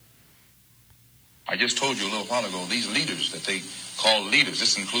I just told you a little while ago, these leaders that they call leaders,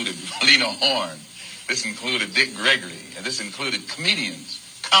 this included Lena Horne, this included Dick Gregory, and this included comedians,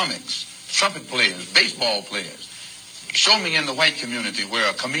 comics, trumpet players, baseball players. Show me in the white community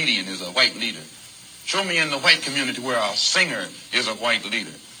where a comedian is a white leader. Show me in the white community where a singer is a white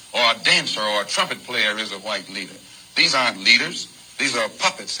leader, or a dancer or a trumpet player is a white leader. These aren't leaders. These are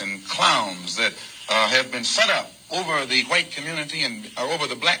puppets and clowns that have been set up over the white community and over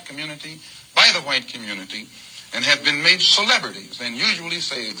the black community by the white community and have been made celebrities and usually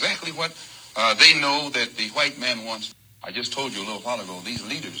say exactly what they know that the white man wants. I just told you a little while ago, these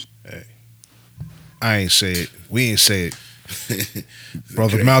leaders. Hey, I ain't say it. We ain't say it.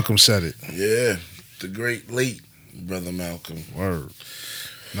 Brother Malcolm said it. Yeah, the great late Brother Malcolm. Word.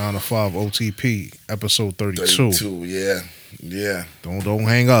 9 to 5 OTP, episode 32. 32, yeah. Don't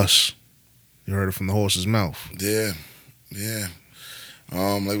hang us. You heard it from the horse's mouth. Yeah.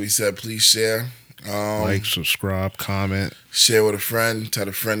 Like we said, please share. Like, subscribe, comment. Share with a friend. Tell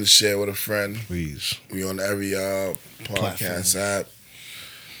a friend to share with a friend. Please. We on every podcast app.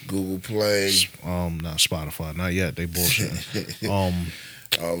 Google Play. Not Spotify. Not yet. They bullshit.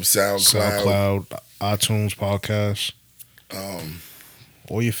 SoundCloud. iTunes podcast.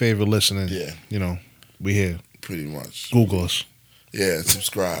 All your favorite listening. Yeah. You know, we here. Pretty much. Google us. Yeah,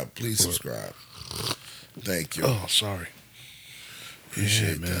 subscribe. Please subscribe. Thank you. Oh, sorry.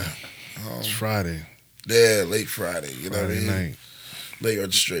 Appreciate man. that. It's Friday. Yeah, late Friday. You know what I mean? Night. Late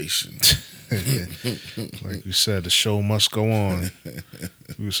registration. Like we said, the show must go on.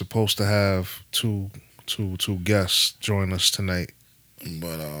 We were supposed to have two guests join us tonight,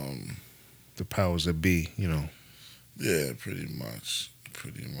 but the powers that be, you know. Yeah, pretty much.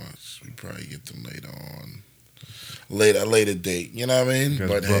 We probably get them later on. A later date. You know what I mean?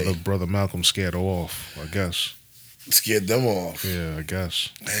 But brother Malcolm scared her off, I guess. Scared them off. Yeah, I guess.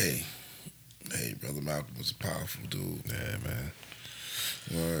 Hey, Brother Malcolm was a powerful dude. Yeah, man.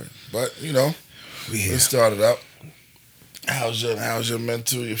 Right. But you know, let's start it up. How's your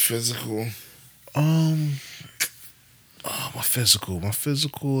mental, your physical? My physical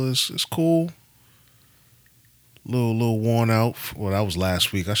is cool. Little worn out. Well, that was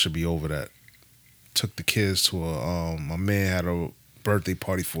last week. I should be over that. Took the kids to my man had a birthday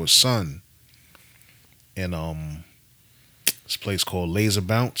party for his son, and this place called Laser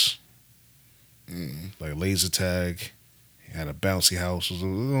Bounce, like laser tag. He had a bouncy house. It was a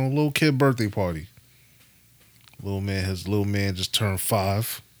little kid birthday party. His little man just turned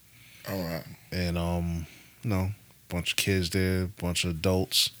 5. All right. And bunch of kids there, bunch of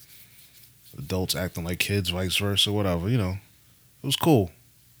adults acting like kids, vice versa, whatever. You know, it was cool.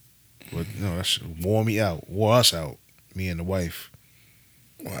 But that shit wore us out, me and the wife.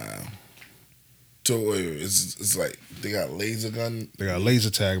 Wow. So wait, it's like they got laser gun. They got laser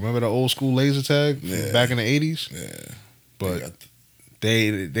tag. Remember the old school laser tag back in the 80s? Yeah. But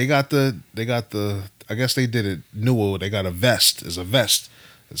they got the I guess they did it newer. They got a vest. It's a vest.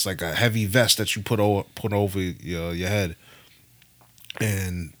 It's like a heavy vest that you put over your head,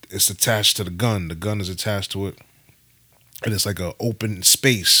 and it's attached to the gun. The gun is attached to it, and it's like an open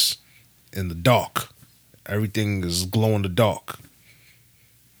space in the dark. Everything is glow in the dark.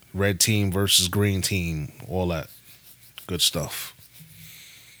 Red team versus green team, all that good stuff.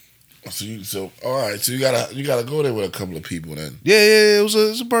 So all right. So you gotta go there with a couple of people then. Yeah. It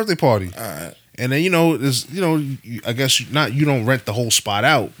was a birthday party. All right. And then I guess you don't rent the whole spot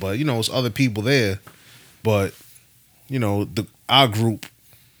out, but it's other people there. But our group,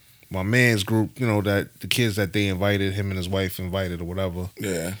 my man's group, that the kids that they invited, him and his wife invited or whatever.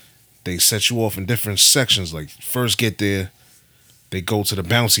 Yeah. They set you off in different sections. Like first get there, they go to the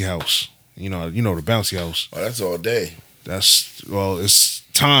bouncy house. You know the bouncy house. Oh, that's all day. It's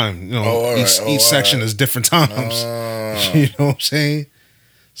time. Each section is different times. You know what I'm saying?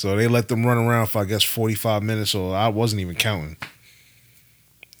 So they let them run around for, I guess, 45 minutes, or I wasn't even counting.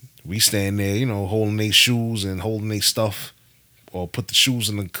 We stand there, holding their shoes and holding their stuff, or put the shoes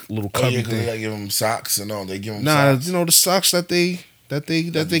in the little cubby thing. They give them socks and all. They give them socks. The socks that they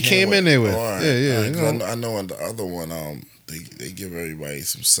came in there with. Right. Yeah. Right. I know on the other one, they give everybody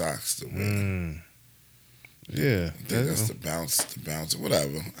some socks to wear. Yeah. I think that's the bounce,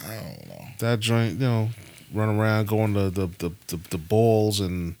 whatever. I don't know. That joint, run around, going to the balls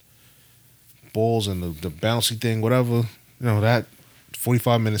and the bouncy thing, whatever. That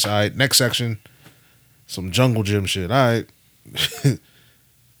 45 minutes. All right, next section, some jungle gym shit. All right,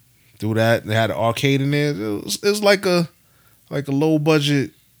 do that. They had an arcade in there. It was like a low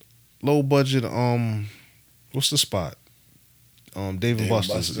budget. What's the spot? Dave and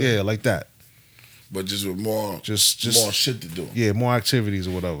Buster's. Yeah, like that. But just with more, just more shit to do. Yeah, more activities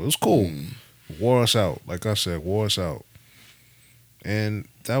or whatever. It was cool. Wore us out. Like I said, wore us out. And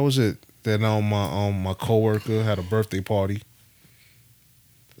that was it. Then my coworker had a birthday party.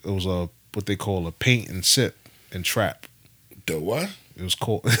 It was what they call a paint and sip and trap. The what? It was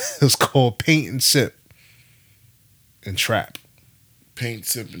called paint and sip and trap. Paint,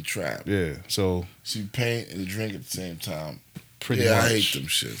 sip, and trap. Yeah. So you paint and drink at the same time. pretty much. I hate them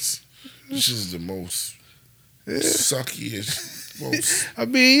shits. This is the most suckiest, most. I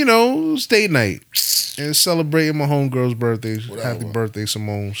mean, it was date night and celebrating my homegirl's birthday. Happy birthday,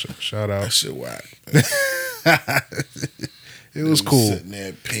 Simone! Shout out. That shit whack. It was cool. Sitting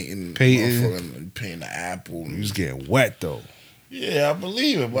there painting the apple. You was getting wet though. Yeah, I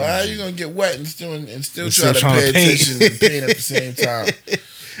believe it. But how you gonna get wet and still still try to pay paint. attention and paint at the same time?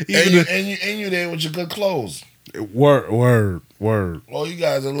 and you there with your good clothes. Word. Oh, you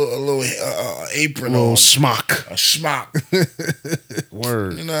guys a little apron, A little on, smock. a smock.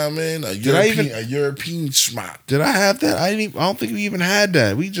 Word. You know what I mean? A European smock. Did I have that? I don't think we even had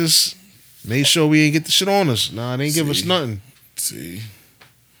that. We just made sure we didn't get the shit on us. Nah, they didn't give us nothing. See,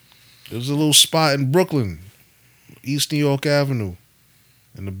 There was a little spot in Brooklyn, East New York Avenue,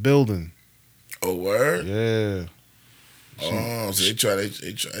 in the building. oh word. Yeah. Oh, so they try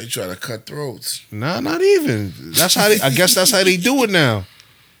to cut throats. Nah, not even. That's how I guess that's how they do it now.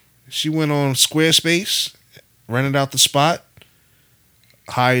 She went on Squarespace, rented out the spot,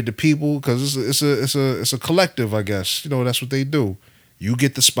 hired the people because it's a collective. I guess that's what they do. You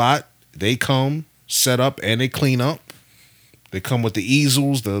get the spot, they come, set up, and they clean up. They come with the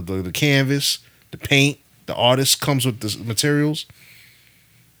easels, the canvas, the paint. The artist comes with the materials.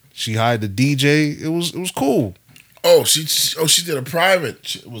 She hired the DJ. It was cool. Oh, she did a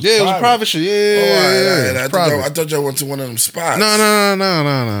private. It was a private shit. Yeah, I thought y'all went to one of them spots.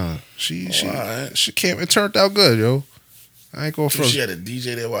 No. She came. It turned out good, yo. I ain't going for. She had a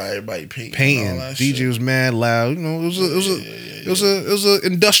DJ there while everybody painting. And all that DJ shit. was mad loud. It was a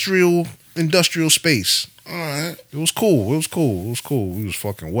industrial space. All right. It was cool. We was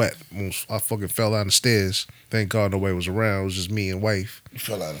fucking wet. I fucking fell down the stairs. Thank God nobody was around. It was just me and wife. You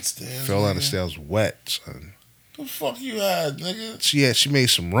fell out the stairs. Fell down the stairs. I was wet, son. The fuck you had, nigga? She made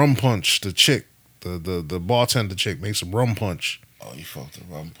some rum punch. The chick, the bartender chick, made some rum punch. Oh, you fucked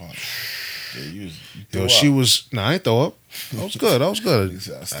the rum punch. Yeah, Yo, she was. Nah, I ain't throw up. I was good.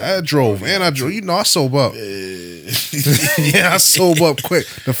 I drove, and I drove. I sober up. Yeah, I sober up quick.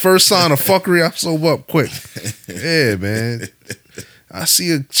 The first sign of fuckery, I sober up quick. Yeah, man. I see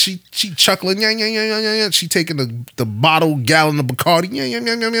her. She chuckling. Yeah. She taking the gallon of Bacardi.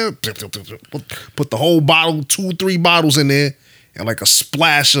 Yeah. Put the whole bottle, 2-3 bottles in there, and like a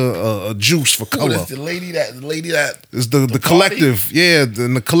splash of juice for color. That's the lady that is the collective. Yeah,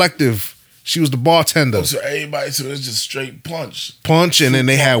 the collective. She was the bartender. Oh, so it's just straight punch. And then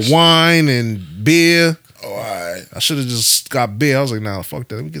they had wine and beer. Oh, all right. I should have just got beer. I was like, nah, fuck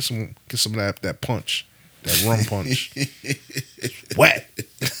that. Let me get some of that punch. That rum punch. Wet.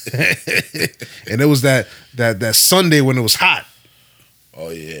 And it was that Sunday when it was hot. Oh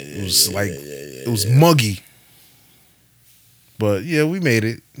yeah. It was it was muggy. But yeah, we made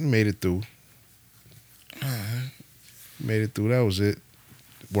it. We made it through. Made it through. That was it.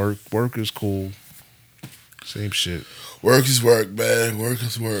 Work is cool. Same shit. Work is work, man. Work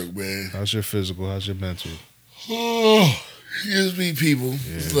is work, man. How's your physical? How's your mental? Oh, excuse me, people.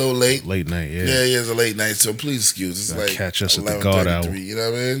 Yeah. It's a little late. Late night, yeah. Yeah, it's a late night, so please excuse. It's like catch us at the guard hour. You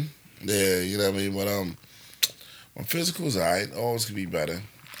know what I mean? Yeah, you know what I mean? But my physical's alright. Always could be better.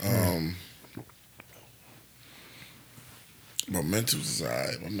 My mental's is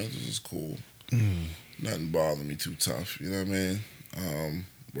alright. My mental's is cool. Nothing bothering me too tough. You know what I mean?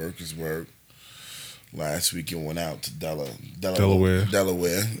 Work is work. Last weekend went out to Delaware.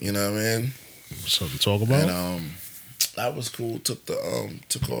 You know what I mean? Something to talk about. And that was cool. Took all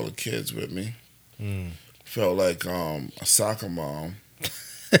the kids with me. Felt like a soccer mom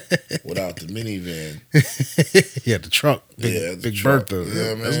without the minivan. Yeah, the truck. Big Bertha.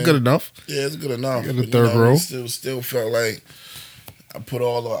 Yeah, that's good enough. Yeah, it's good enough. In the third row. Still felt like I put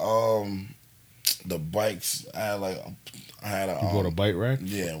all the bikes. You bought a bike rack?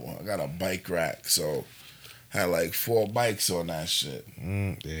 Yeah, I got a bike rack, so I had like 4 bikes on that shit.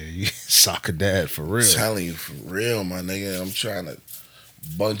 Yeah, you soccer dad for real. I'm telling you, for real, my nigga. I'm trying to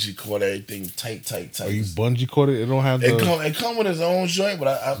bungee cord everything tight. Oh, you bungee cord it? It don't have It come with its own joint, but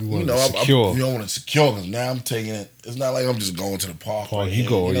I you don't want it secure because now I'm taking it. It's not like I'm just going to the park. You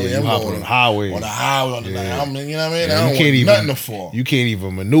hop on the highway. On the highway, you know what I mean? Yeah, I don't want nothing to fall. You can't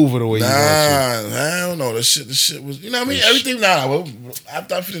even maneuver the way you want to. I don't know. The shit was, you know what I mean? Everything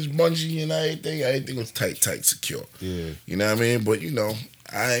after I finished bungee and everything was tight, secure. Yeah. You know what I mean? But,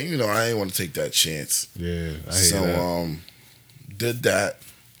 I ain't want to take that chance. Yeah, I hear So that. Did that.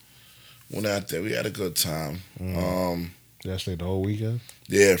 Went out there. We had a good time. Y'all stayed the whole weekend?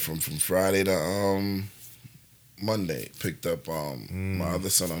 Yeah, from Friday to Monday. Picked up my other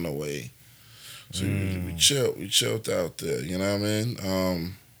son on the way. So we chilled out there. You know what I mean?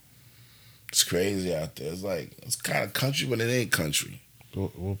 It's crazy out there. It's kind of country, but it ain't country.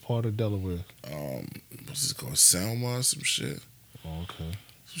 What part of Delaware? What's it called? Selma or some shit. Oh, okay.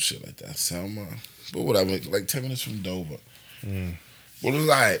 Some shit like that. Selma. But whatever, like 10 minutes from Dover. But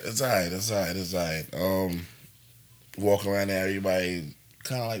it's alright. Walk around there, everybody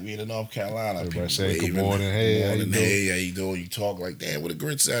kind of like me in North Carolina. Everybody People saying good waving, morning, hey, how you doing? You talk like, damn, where the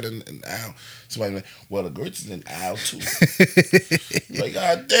grits at in Al? Somebody like, well, the grits is in Al too. Like,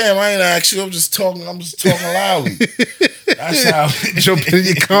 God damn, I ain't actually, I'm just talking loudly. That's how jump in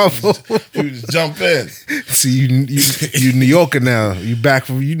your convo. You just jump in. See, you New Yorker now. You back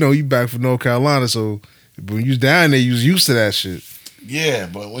from North Carolina, so when you was down there, you was used to that shit. Yeah,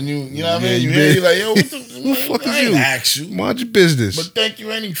 but when you know what I mean, you're like, yo, what the fuck is you? Ask you. Mind your business. But thank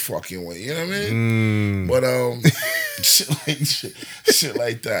you any fucking way, you know what I mean? But shit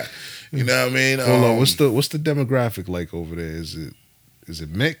like that. You know what I mean? Hold on, what's the demographic like over there? Is it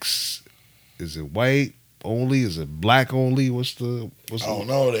mixed? Is it white only? Is it black only? I don't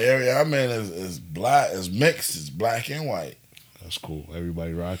know. The area I'm in is black, is mixed, it's black and white. That's cool.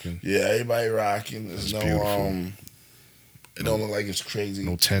 Everybody rocking. Yeah, everybody rocking. There's That's no beautiful. It don't look like it's crazy.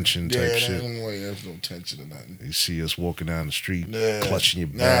 No tension type shit. Don't look like there's no tension or nothing. You see us walking down the street, clutching your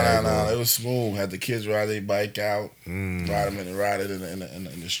bag. Nah. It was smooth. Had the kids ride their bike out, ride it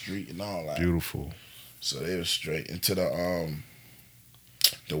in the street and all that. Beautiful. So they was straight until the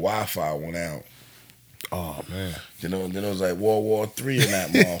Wi-Fi went out. Oh man. Then it was like World War III in that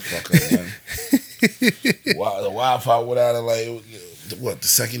motherfucker, man. The Wi-Fi went out in like the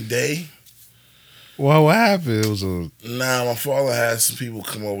second day. Well, what happened? It was my father had some people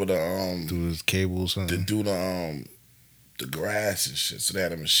come over to do his cable or something. To do the grass and shit. So they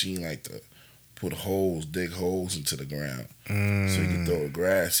had a machine like to dig holes into the ground, so you could throw a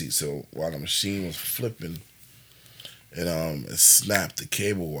grass seed. So while the machine was flipping, it snapped the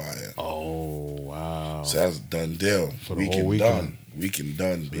cable wire. Oh wow! So that's a done deal. For the whole weekend. Weekend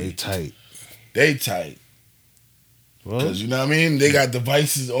done. They tight. They tight. Because you know what I mean? They got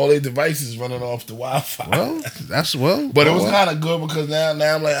devices, all their devices running off the Wi-Fi. But it was kind of good because now I'm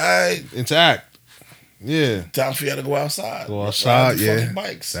like, all right. Intact. Yeah. Time for you to go outside. Go outside, fucking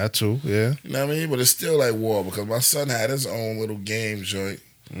bikes. That too, yeah. You know what I mean? But it's still like war because my son had his own little game joint.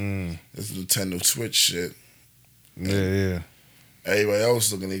 This Nintendo Switch shit. Yeah. Everybody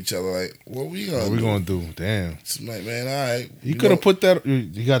else looking at each other like, what we gonna do? Damn. So I'm like, man, all right. You could have put that,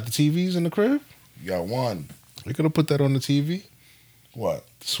 you got the TVs in the crib? You got one. You could have put that on the TV. What?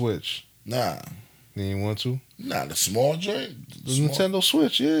 The Switch. Nah. You didn't want to? Nah, the small joint. Nintendo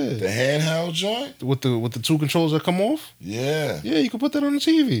Switch, yeah. The handheld joint with the two controls that come off. Yeah. Yeah, you can put that on the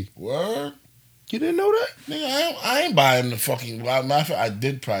TV. Word. You didn't know that? Nigga, I ain't buying the fucking. Matter of fact, I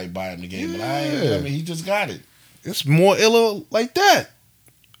did probably buy him the game, but I mean, he just got it. It's more iller like that.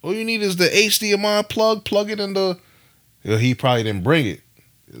 All you need is the HDMI plug it in the. He probably didn't bring it.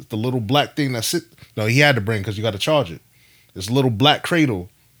 It's the little black thing that sit. No, he had to bring because you got to charge it. It's a little black cradle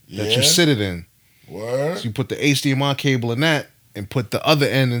that you sit it in. Word. So you put the HDMI cable in that and put the other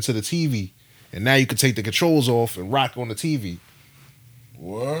end into the TV, and now you can take the controls off and rock on the TV.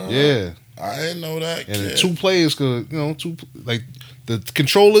 Word. Yeah. I didn't know that. And the two players could, like the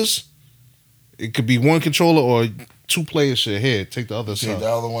controllers. It could be one controller or two players shit. Here, take the other side. Take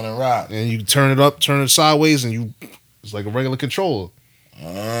the other one and rock. And you turn it up, turn it sideways, and it's like a regular controller.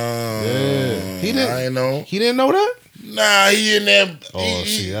 Yeah. He didn't. I didn't know. He didn't know that? Nah, he in there.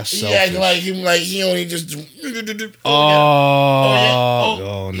 See, that's he selfish. acting like he only just.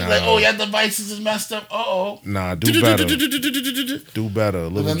 Oh, nah. Like, your devices is messed up. Nah, do better. Do better.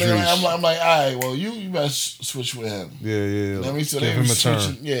 Little juice. I'm like, all right, well, you better switch with him. Yeah. Let me give him a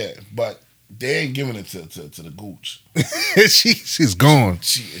turn. Yeah, but they ain't giving it to the gooch. She's gone.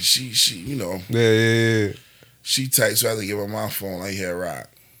 She, you know. Yeah. She tight, so I have to give her my phone. Like, here, rock.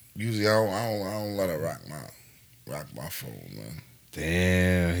 Usually, I don't let her rock my phone, man.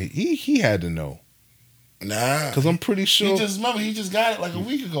 Damn, he had to know. Nah, because I'm pretty sure. He just got it like a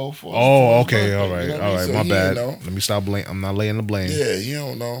week ago. Okay, all right, so my bad. Let me stop blame. I'm not laying the blame. Yeah, he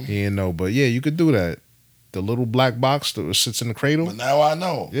don't know. He didn't know, but yeah, you could do that. The little black box that sits in the cradle. But now I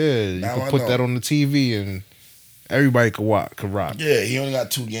know. Yeah, you can put that on the TV and everybody could rock. Yeah, he only got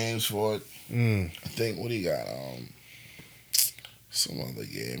 2 games for it. I think what he got. Some other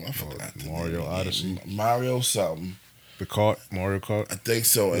game. I forgot. Mario Odyssey. Mario something. The Kart, Mario Kart. I think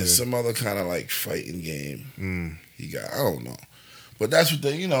so, and Yeah. some other kind of like fighting game. He got. I don't know, but that's what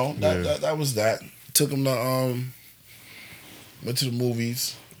they. That was that. Took him to went to the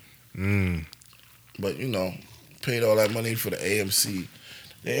movies. But paid all that money for the AMC.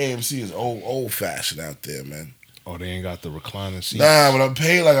 The AMC is old fashioned out there, man. Oh, they ain't got the reclining seats. Nah, but I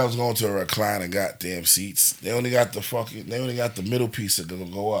paid like I was going to a recliner goddamn seats. They only got the middle piece that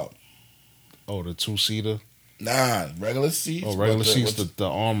can go up. Oh, the 2-seater. Nah, regular seats. Oh, regular seats. The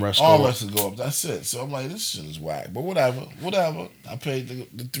armrest. Armrest go up. That's it. So I'm like, this shit is whack. But whatever. I paid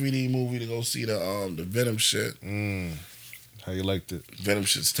the 3D movie to go see the Venom shit. How you liked it? Venom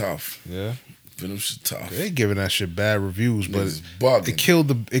shit's tough. Yeah. Venom shit's tough. They giving that shit bad reviews, but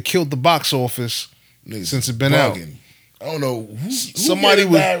bugging. it killed the box office since it been out. I don't know who somebody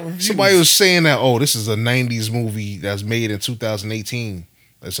was saying that, oh, this is a 90s movie that's made in 2018.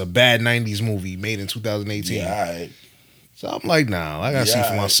 It's a bad 90s movie made in 2018. Yeah, all right. So I'm like, nah, I gotta see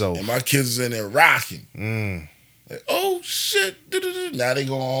for myself. And my kids is in there rocking. Like, oh shit. Now they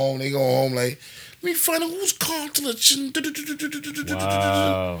go home like, let me find out who's cartilage.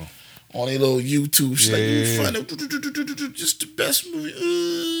 Wow. On their little YouTube shit. Like, let me find out just the best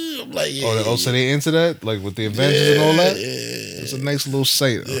movie. I'm like, yeah. Oh, so they into that? Like with the Avengers and all that? Yeah. It's a nice little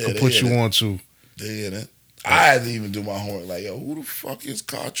site I can put you on to. They in it. I had to even do my homework. Like, yo, who the fuck is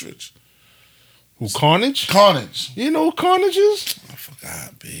Cartridge? Who, Carnage? Carnage. You know who Carnage is? I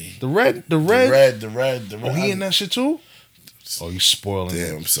forgot, B. The red. The red. Oh, he in that shit too? Oh, you spoiling it.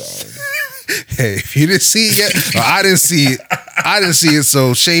 Damn, I'm sorry. Hey, if you didn't see it yet, I didn't see it,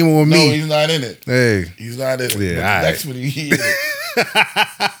 so shame on me. No, he's not in it. Hey. He's not in it. Yeah, but the next one, he in it.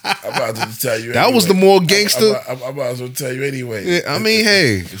 I'm about to tell you that anyway. was the more gangster. I'm about to tell you anyway. Yeah, I mean,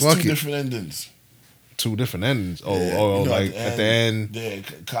 hey. It's two different endings. Two different endings. Oh, yeah, like at the end. Yeah,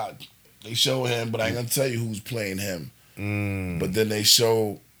 they show him, but I ain't going to tell you who's playing him. But then they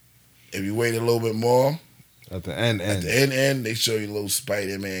show, if you wait a little bit more, at the end, they show you a little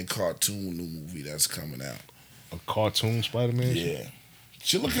Spider-Man cartoon new movie that's coming out. A cartoon Spider-Man? Yeah.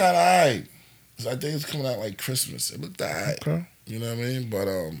 Should look kind of alright. I think it's coming out like Christmas. It looked alright. Okay. You know what I mean? But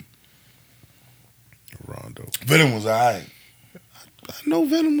Rondo. Venom was alright. I know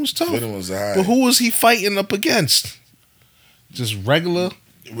Venom was tough. Venom was alright. But who was he fighting up against? Just regular?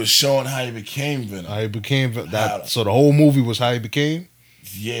 It was showing how he became Venom. How he became that. So the whole movie was how he became?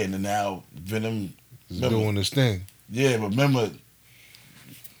 Yeah, and then now Venom is doing this thing. Yeah, but remember,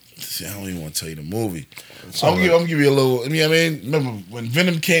 see, I don't even want to tell you the movie. I'm gonna give you a little. You know what I mean? Remember when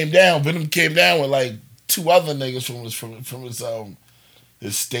Venom came down with like two other niggas from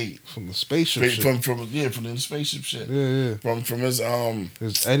his state, from the spaceship shit. from the spaceship shit. Yeah. From his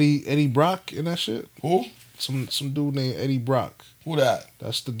Is Eddie Brock in that shit? Who? Some dude named Eddie Brock. Who that?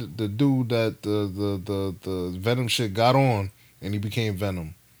 That's the dude that the Venom shit got on and he became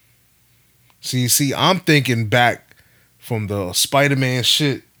Venom. See, I'm thinking back from the Spider-Man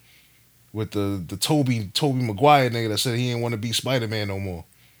shit with the Tobey Maguire nigga that said he didn't want to be Spider-Man no more.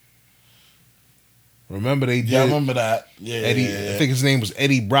 Remember they did? Yeah, I remember that. Yeah, Eddie. yeah. I think his name was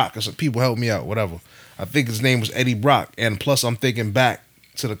Eddie Brock. People help me out, whatever. I think his name was Eddie Brock. And plus I'm thinking back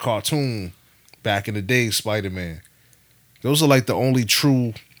to the cartoon back in the day, Spider-Man. Those are like the only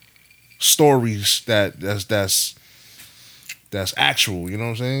true stories that's actual, you know what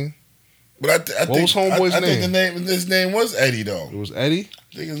I'm saying? But I what think, was Homeboy's name? I think his name was Eddie though. It was Eddie?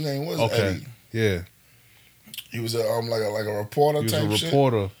 I think his name was okay. Eddie. Yeah. He was like a reporter type shit. He was a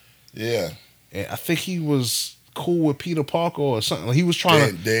reporter. Yeah. And I think he was cool with Peter Parker or something. He was trying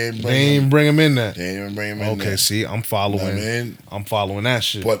to. They didn't bring him in there. They didn't even bring him in there. Okay, see, I'm following. You know what I mean? I'm following that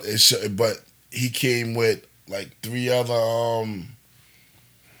shit. But he came with like three other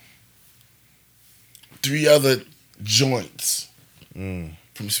joints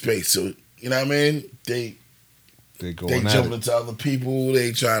from space. So you know what I mean? They jump into other people.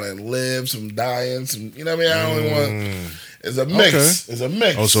 They trying to live, some dying, some. You know what I mean? I don't want. It's a mix. Okay. It's a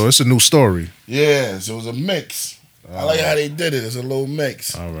mix. Oh, so it's a new story. Yeah, so it was a mix. I like how they did it. It's a little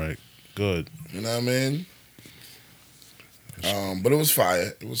mix. All right, good. You know what I mean? But it was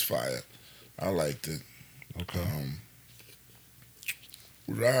fire. It was fire. I liked it. Okay.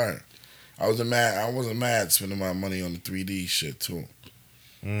 Right. I wasn't mad spending my money on the 3D shit too.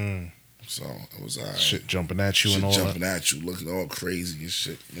 So it was alright. Shit jumping at you and all jumping at you, looking all crazy and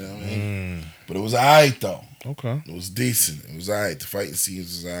shit. You know what I mean? But it was alright though. Okay. It was decent. It was alright. The fighting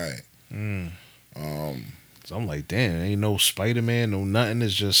scenes was alright. So I'm like, damn, ain't no Spider-Man, no nothing.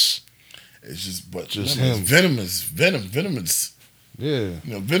 It's just him. Venom is Venom. Venom is yeah.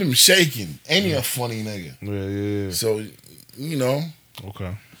 You know, Venom shaking. Ain't he a funny nigga? Yeah. So, you know.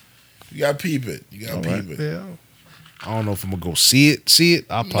 Okay. You gotta peep it. You gotta peep it. Yeah. I don't know if I'm gonna go see it.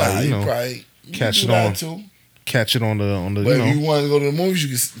 I'll probably catch it on too. Catch it on the. But if you want to go to the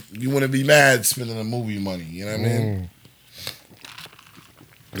movies, you want to be mad spending the movie money. You know what I mean?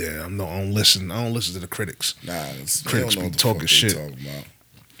 Yeah, I don't listen. I don't listen to the critics. Nah, critics be talking shit.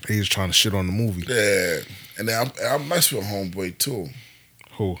 He was trying to shit on the movie. Yeah, and then I mess with Homeboy too.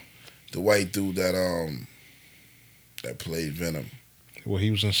 Who? The white dude that played Venom. Well,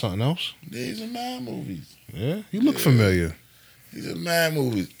 he was in something else. Yeah, he's in mad movies. Yeah, you look familiar. He's in mad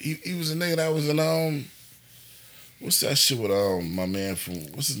movies. He was a nigga that was in what's that shit with my man from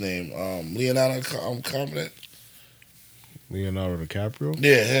what's his name Leonardo Competent. Leonardo DiCaprio.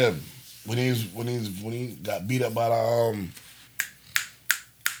 Yeah, him. When he got beat up by the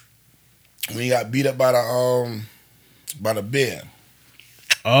when he got beat up by the bear.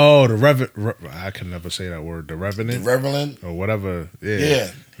 Oh, the Revenant. I can never say that word. The Revenant. The Revenant or whatever. Yeah.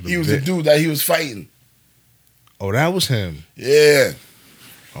 Yeah. He was the dude that he was fighting. Oh, that was him. Yeah.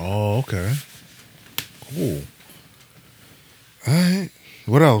 Oh, okay. Cool. All right.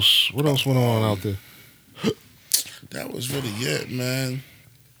 What else? What else went on out there? That was really it, man.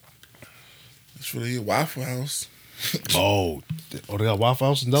 That's really it. Waffle House. Oh, they got Waffle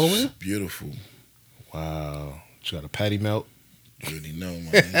House in Delaware? Beautiful. Wow. You got a patty melt? You already know,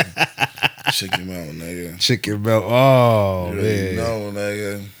 man. Chicken melt, nigga. Chicken melt. Oh, you man. No,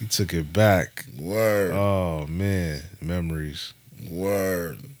 nigga. You took it back. Word. Oh, man. Memories.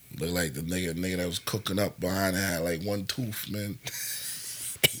 Word. Look like the nigga that was cooking up behind it had like one tooth, man.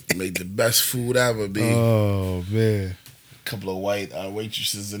 Made the best food ever, B. Oh, man. A couple of white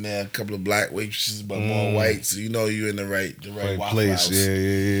waitresses in there, a couple of black waitresses, but more white, so you know you're in the right Waffle place. House.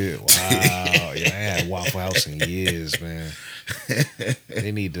 Yeah. Wow. Yeah, I had Waffle House in years, man.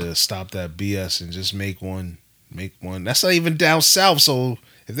 They need to stop that BS and just make one. That's not even down south, so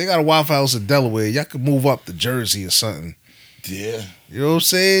if they got a Waffle House in Delaware, y'all could move up to Jersey or something. Yeah. You know what I'm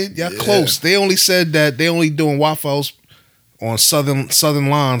saying? Y'all close. They only said that they only doing Waffle House on southern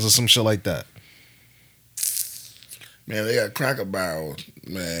lines or some shit like that. Man, they got Cracker Barrel,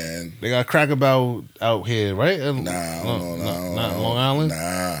 man. They got Cracker Barrel out here, right? Nah, not Long Island?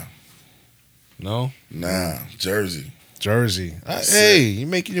 Nah, Jersey. Hey, you're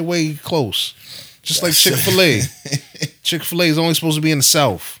making your way close. Just like Chick-fil-A. Chick-fil-A is only supposed to be in the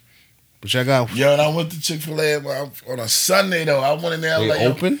South. But y'all got... Yo, and I went to Chick-fil-A on a Sunday, though. I went in there. They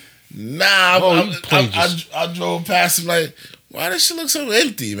open? Nah, I drove past them like, why this shit look so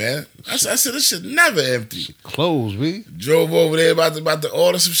empty, man? I said, this shit never empty. Closed, B. Drove over there about to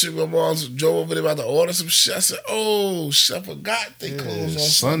order some shit. My mom drove over there about to order some shit. I said, oh, shit, I forgot they closed on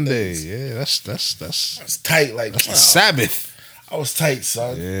Sunday. Sundays. Yeah, that's tight. Like, that's the Sabbath. I was tight,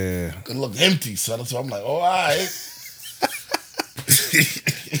 son. Yeah. It looked empty, son. So I'm like, oh, all right.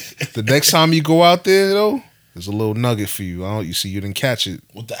 The next time you go out there, though, there's a little nugget for you. You see, you didn't catch it.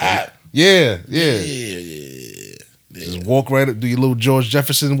 With the app. Yeah. Yeah. Just walk right up, do your little George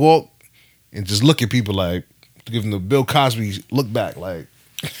Jefferson walk, and just look at people like, give them the Bill Cosby look back, like.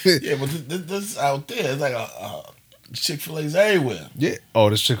 Yeah, but this out there, it's like a Chick-fil-A's everywhere. Yeah. Oh,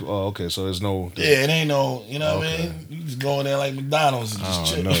 this Chick. Oh, okay. So there's no. Yeah, it ain't no. You know what I mean? You just go in there like McDonald's and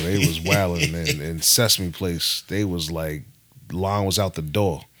just chill. No, they was wilding in Sesame Place. They was like, line was out the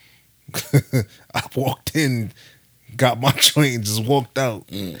door. I walked in, got my joint, and just walked out.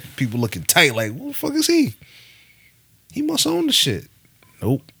 People looking tight, like, who the fuck is he? He must own the shit.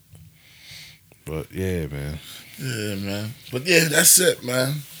 Nope. But yeah, man. Yeah, man. But yeah, that's it,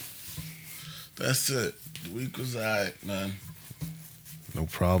 man. That's it. The week was alright, man. No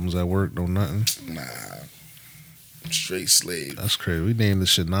problems at work, no nothing. Nah. Straight slave. That's crazy. We named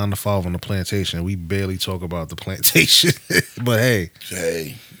this shit 9 to 5 on the plantation. We barely talk about the plantation. But hey.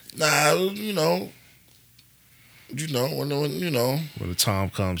 Hey. Nah, when the time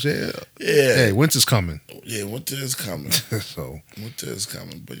comes, yeah. Hey, winter's coming. Yeah, winter is coming. So winter is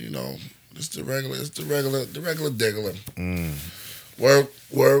coming, but it's the regular degular. Work.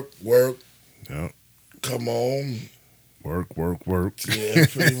 Yep. Come on. Work. Yeah,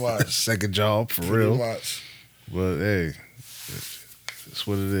 pretty much. Second job for pretty real. Much. But hey, it's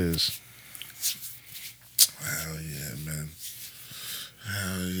what it is. Hell yeah, man.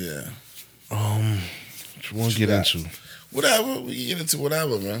 Hell yeah. What you want to get into? Whatever. We can get into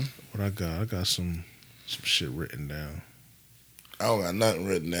whatever, man. What I got some shit written down. I don't got nothing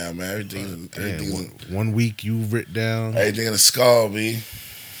written down, man. Everything. One week you written down. Everything in the skull, B.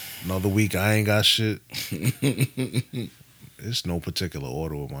 Another week I ain't got shit. It's no particular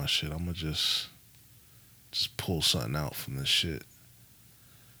order with my shit. I'm gonna just pull something out from this shit.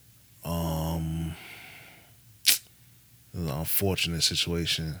 It was an unfortunate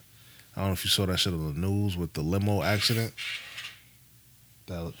situation. I don't know if you saw that shit on the news with the limo accident.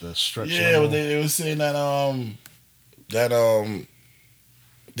 The stretch. Yeah, limo. but they were saying that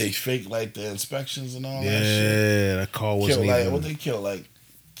they fake like the inspections and all that shit. Yeah, that car wasn't Killed even. what they killed, like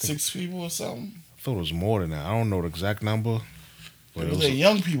 6 people or something. I thought it was more than that. I don't know the exact number, but It was like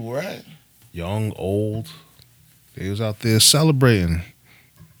young people, right? young, old. They was out there celebrating,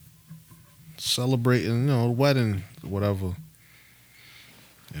 the wedding, whatever.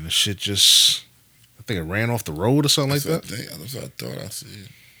 And the shit just, I think it ran off the road or something like that. That's what I thought I said.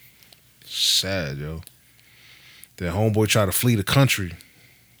 Sad, yo. That homeboy tried to flee the country.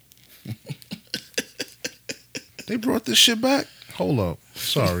 They brought this shit back? Hold up.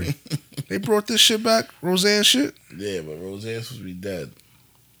 Sorry. They brought this shit back? Roseanne shit? Yeah, but Roseanne's supposed to be dead.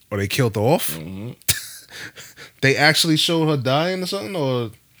 Or they killed her off? Mm-hmm. They actually showed her dying or something?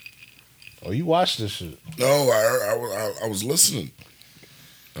 Or you watched this shit? No, I was listening.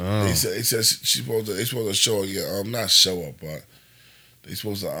 Oh. They said they supposed to show her, not show up, but they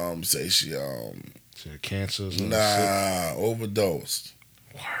supposed to say she had cancer or something? Overdosed.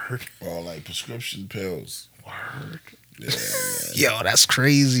 Word. Or like prescription pills. Word. Yeah, man. Yo, that's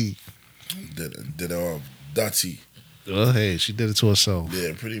crazy. Did dirty. Oh, hey, she did it to herself.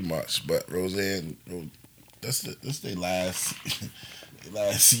 Yeah, pretty much. But Roseanne, that's their last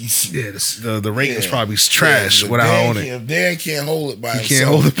season. Yeah, the ratings probably trash without her on it. If Dan can't hold it by himself, he can't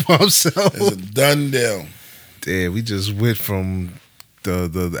hold it by himself. It's a done deal. Damn, we just went from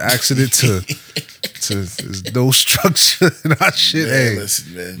the accident to there's no structure in our shit. Man, hey,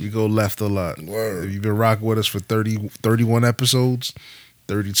 listen, man. We go left a lot. Word. If you've been rocking with us for 31 episodes,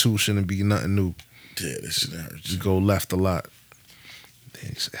 32 shouldn't be nothing new. Yeah, this shit hurts. We go left a lot.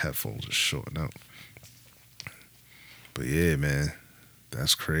 These headphones are short out. But yeah, man,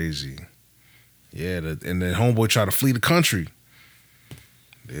 that's crazy. Yeah, and then homeboy tried to flee the country.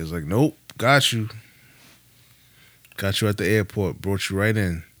 They was like, nope, got you. Got you at the airport, brought you right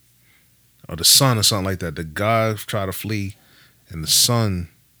in. Or the son or something like that. The guy tried to flee, and the son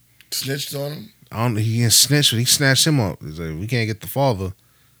snitched on him? He didn't snitch, but he snatched him up. He's like, we can't get the father.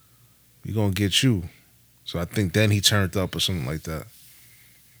 We gonna get you. So I think then he turned up or something like that.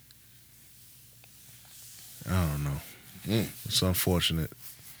 I don't know. It's unfortunate.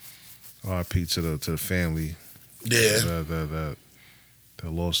 R.I.P. to the family. Yeah. That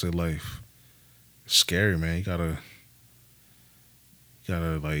lost their life. It's scary, man. You gotta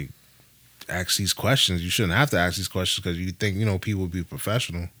like ask these questions. You shouldn't have to ask these questions because you think people would be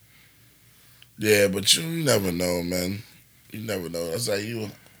professional. Yeah, but you never know, man. You never know. That's like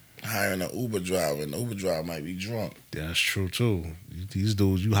you hiring an Uber driver, and the Uber driver might be drunk. Yeah, that's true too. These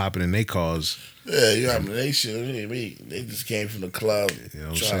dudes, you hopping in their cars. Yeah, you hopping in their shit. They just came from the club, you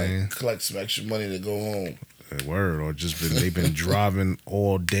know trying to collect some extra money to go home. Word, or they've been driving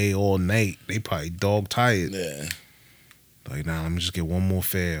all day, all night. They probably dog tired. Yeah. Like, nah, let me just get one more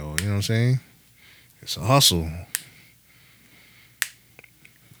fare, or you know what I'm saying? It's a hustle.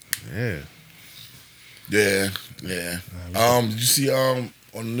 Yeah. Yeah. Did you see on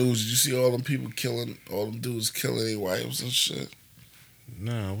the news? Did you see all them dudes killing their wives and shit?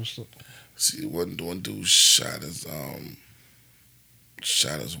 Nah, what's up? See, one dude shot his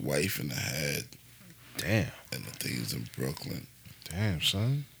wife in the head. Damn. And I think he was in Brooklyn. Damn,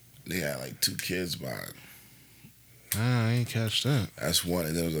 son. They had like 2 kids by it. Nah, I ain't catch that. That's one.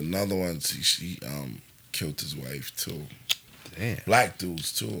 And there was another one. She killed his wife too. Damn. Black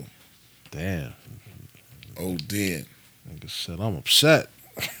dudes too. Damn. Oh, damn. Nigga said I'm upset.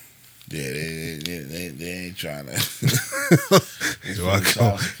 Yeah, they ain't trying to.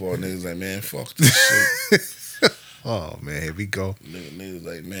 Niggas like, man, fuck this shit. Oh man, here we go. Niggas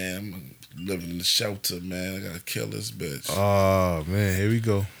like, man, I'm living in the shelter, man. I gotta kill this bitch. Oh man, here we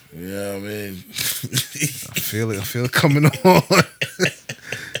go. You know what I mean? I feel it coming on.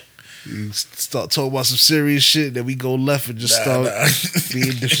 You start talking about some serious shit, then we go left and just start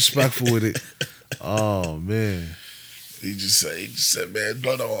being disrespectful with it. Oh man. He just said, man,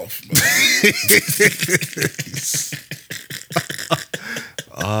 blood off.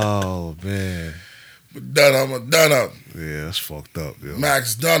 Oh man. But Dunham. Yeah, that's fucked up, yo.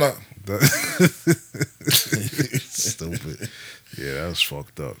 Max Dunham. Stupid. Yeah, that was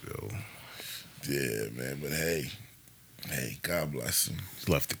fucked up, yo. Yeah, man, but hey, God bless him.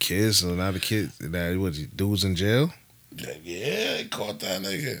 Left the kids, so now the kids, dudes in jail? Yeah, they caught that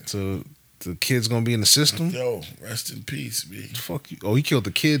nigga. So the kid's gonna be in the system? Yo, rest in peace, B. Fuck you. Oh, he killed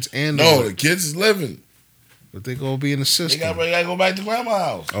the kids and the kids is living. But they gonna be in the system. They gotta go back to grandma's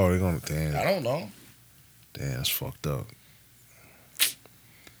house. Oh, they're gonna, damn. I don't know. Damn, that's fucked up.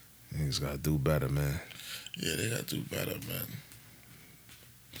 Niggas gotta do better, man. Yeah, they gotta do better, man.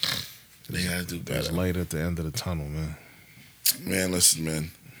 They gotta do better. There's light at the end of the tunnel, man. Man, listen,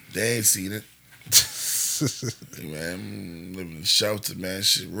 man. They ain't seen it. Man, I'm living in shelter, man.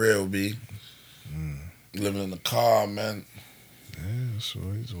 Shit real, B. Living in the car, man. Yeah, so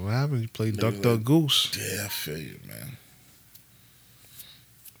what happened? You played Duck Goose. Yeah, I feel you, man.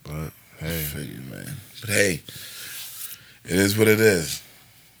 But hey, I feel you, man. But hey, it is what it is.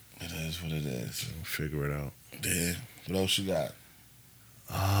 It is what it is. we'll figure it out. Yeah. What else you got?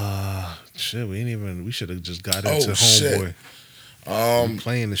 Shit, we should have just got into shit. Homeboy.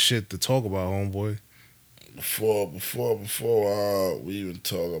 Playing the shit to talk about Homeboy. Before we even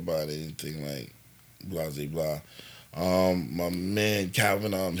talk about anything like blah blah, my man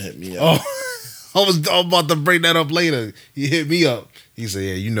Calvin hit me up. I was about to bring that up later. He hit me up. He said,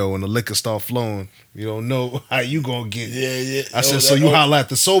 "Yeah, you know when the liquor start flowing, you don't know how you gonna get." Yeah. I said, "So you holla at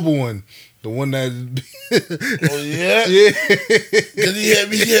the sober one, the one that." Oh yeah, yeah. Cause he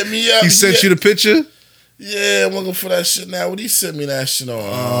hit me up. He sent you the picture. Yeah, I'm looking for that shit now. What he sent me that shit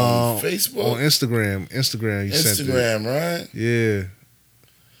on Facebook? On Instagram. Instagram, you sent it. Instagram, right? Yeah.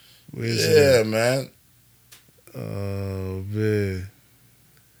 Where's it? Man. Oh, man.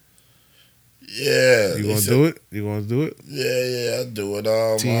 Yeah. You gonna do it? You gonna do it? Yeah, I'll do it.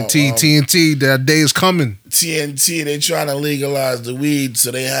 TNT, that day is coming. TNT, they trying to legalize the weed,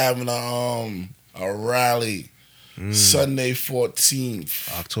 so they having a rally Sunday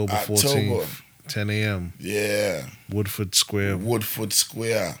 14th. October 14th. 10 a.m. Yeah. Woodford Square. What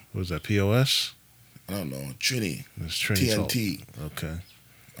was that, POS? I don't know. Trinity. It's Trinity. TNT. Okay.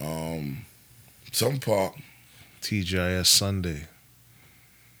 Some park. TGIS Sunday.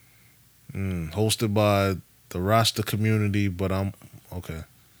 Hosted by the Rasta community, but I'm okay.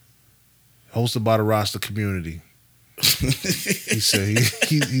 Hosted by the Rasta community. He said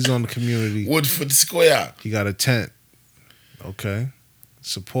he's on the community. Woodford Square. He got a tent. Okay.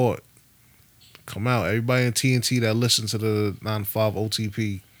 Support. Come out. Everybody in TNT that listen to the 9-5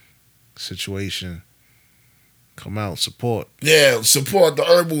 OTP situation. Come out, support. Yeah, support the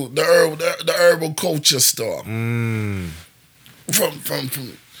herbal culture store. From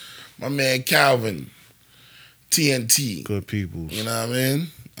my man Calvin, TNT. Good people. You know what I mean?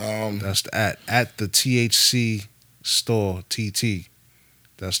 That's the at the THC store TT.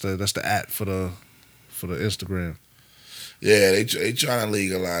 That's the at for the Instagram. Yeah, they trying to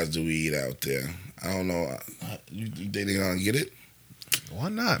legalize the weed out there. I don't know. You think they gonna get it? Why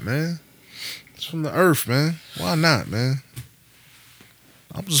not, man? It's from the earth, man. Why not, man?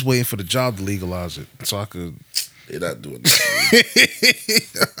 I'm just waiting for the job to legalize it so I could. They're not doing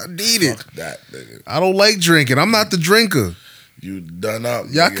that. I need it. Fuck that, nigga. I don't like drinking. I'm not the drinker. You done up.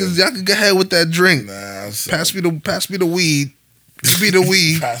 Y'all can go ahead with that drink. Nah, pass me the weed. Give me the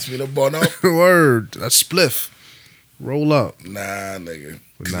weed. Pass me the bun up. Word. A spliff. Roll up. Nah, nigga.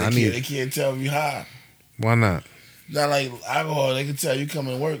 Nah, they can't tell you high. Why not? Not like alcohol. They can tell you come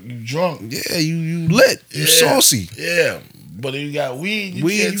to work, you drunk. Yeah, you lit. You saucy. Yeah. But if you got weed,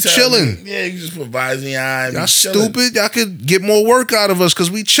 you chilling. Yeah, you just put vibes in your eye. Y'all stupid. Y'all could get more work out of us because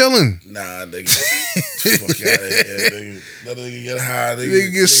we chilling. Nah, nigga. Fuck out of here, nigga. That nigga get high.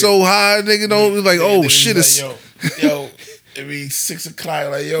 Nigga get so high, nigga don't like, oh shit, it's yo, it be 6 o'clock,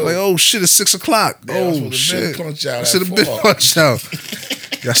 like yo. Like, oh shit, it's 6 o'clock. Damn, oh shit. Punch out. I should have been punch out.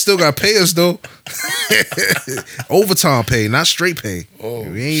 Y'all still got to pay us though. Overtime pay, not straight pay. Oh,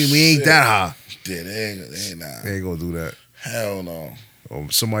 we ain't that high. Yeah, they ain't gonna do that. Hell no.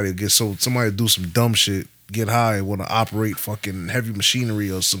 Or somebody do some dumb shit, get high and want to operate fucking heavy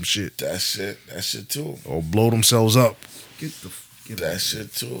machinery or some shit. That shit too. Or blow themselves up. That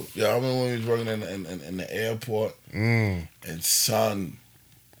shit too. Yeah, I remember when we was working in the airport and son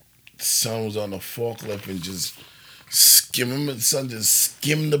was on the forklift and just skimmed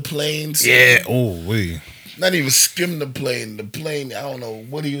the plane. Son. Yeah. Oh, wait. Not even skim the plane. The plane, I don't know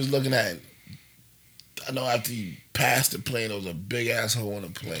what he was looking at. I know after he passed the plane, there was a big asshole in the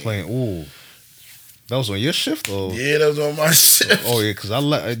plane. Ooh. That was on your shift, or? Yeah, that was on my shift. Oh, yeah, because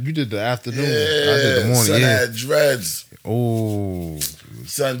you did the afternoon. Yeah, I did the morning, son had dreads. Oh.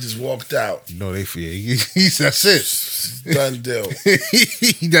 Son just walked out. No, that's it. Done deal.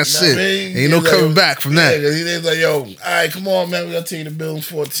 That's it. Ain't no coming back from that. He was like, yo, all right, come on, man. We got to take you to Building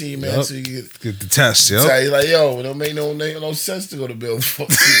 14, man. Yep. So you get the test, yo. So he's like, yo, it don't make no sense to go to Building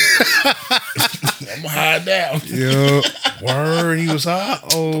 14. I'm high down. Yo, word, he was high.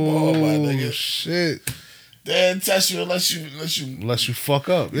 Oh, my nigga. Shit. They didn't test you unless you fuck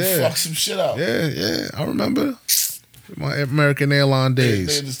up. Yeah, fuck some shit up. Yeah. I remember my American Airlines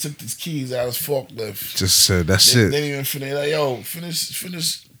days. They just took his keys out of his forklift. Just said that's it. They didn't even finish. Like, yo,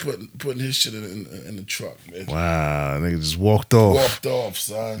 finish putting his shit in the truck, man. Wow, nigga just walked off. Walked off,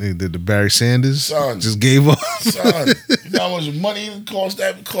 son. Nigga did the Barry Sanders. Son. Just gave up. Son, you know how much money it cost?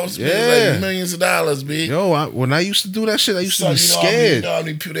 That cost me like millions of dollars, B. Yo, when I used to do that shit, I used to be scared. You know how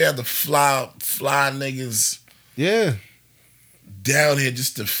many people they had to fly niggas. Yeah. Down here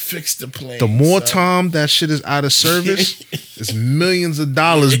just to fix the plane. The more time that shit is out of service, it's millions of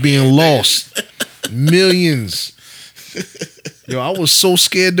dollars being lost. Millions. Yo, I was so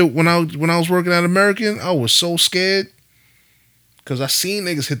scared that when I was working at American, I was so scared because I seen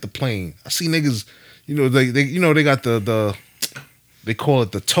niggas hit the plane. I see niggas, they got the they call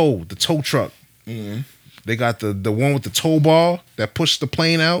it the tow truck. Mm-hmm. They got the one with the tow bar that pushes the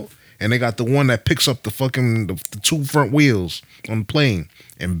plane out. And they got the one that picks up the fucking the two front wheels on the plane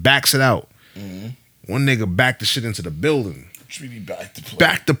and backs it out. Mm-hmm. One nigga backed the shit into the building. Really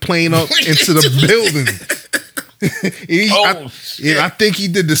backed the plane up into the building. I think he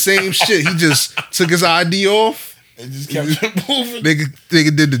did the same shit. He just took his ID off. And just kept it moving.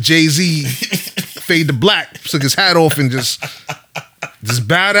 Nigga did the Jay-Z fade to black. Took his hat off and just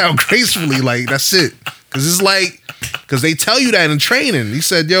bowed out gracefully. Like, that's it. Because it's like, because they tell you that in training. He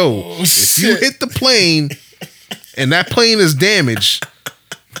said, yo, if you hit the plane and that plane is damaged,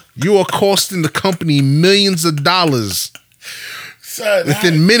 you are costing the company millions of dollars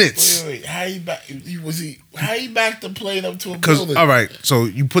within minutes. Wait. How he backed the plane up to a building? Because, all right, so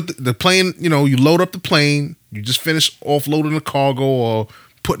you put the plane, you load up the plane, you just finish offloading the cargo or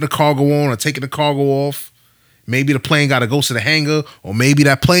putting the cargo on or taking the cargo off. Maybe the plane got to go to the hangar, or maybe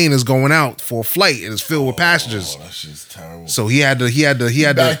that plane is going out for a flight and it's filled with passengers. Oh, that's just terrible. So he had to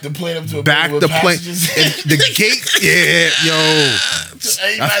back the plane up to a back the plane. The gate,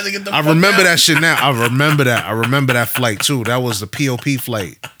 I remember that shit now. I remember that flight too. That was the POP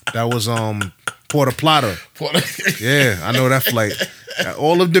flight. That was Puerto Plata. Yeah, I know that flight.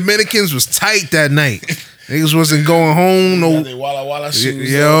 All of Dominicans was tight that night. Niggas wasn't going home. No, they Walla shoes.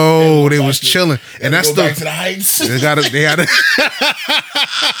 Yo, they was chilling, and that's back to the Heights. They had to.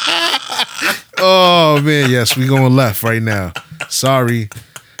 Oh man, yes, we going left right now. Sorry.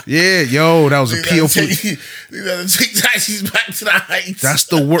 Yeah, yo, that was a POP. You gotta take taxis back to the Heights. That's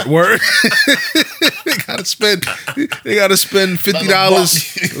the word. They gotta spend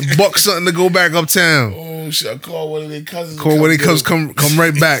 $50, buck something to go back uptown. Oh shit! I call one of their cousins. Come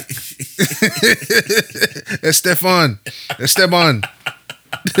right back. Esteban.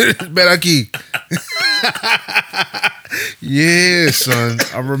 Ven aquí. Yeah, son.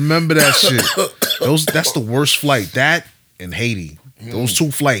 I remember that shit. That's the worst flight. That and Haiti. Those two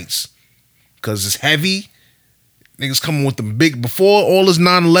flights. Because it's heavy. Niggas coming with the big... Before all this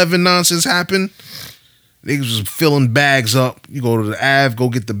 9/11 nonsense happened, niggas was filling bags up. You go to the Ave, go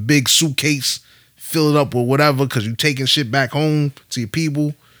get the big suitcase, fill it up with whatever, because you taking shit back home to your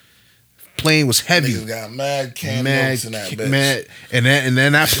people. Plane was heavy. Niggas got mad canned milks in that bitch. And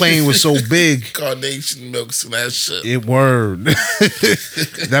then that plane was so big. Carnation milks and that shit. It word.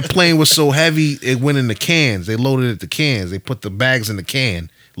 That plane was so heavy, it went in the cans. They loaded it the cans. They put the bags in the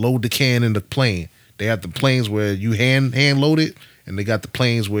can. Load the can in the plane. They have the planes where you hand load it, and they got the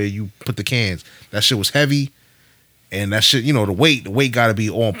planes where you put the cans. That shit was heavy, and that shit, the weight got to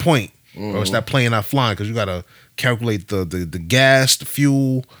be on point, or else that plane not flying, because you got to calculate the gas, the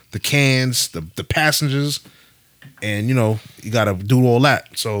fuel, the cans, the passengers, and you got to do all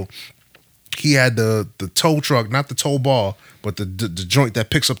that. So he had the tow truck, not the tow bar, but the joint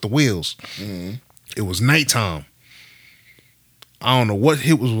that picks up the wheels. Mm-hmm. It was nighttime. I don't know what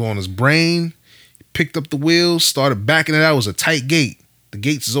hit was on his brain. He picked up the wheels, started backing it out. It was a tight gate. The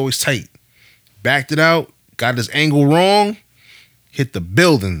gates is always tight. Backed it out, got his angle wrong, hit the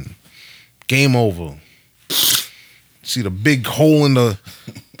building. Game over. See the big hole in the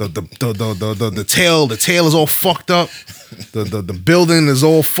tail. The tail is all fucked up. The building is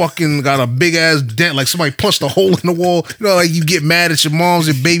all fucking got a big ass dent. Like somebody punched a hole in the wall. Like you get mad at your moms,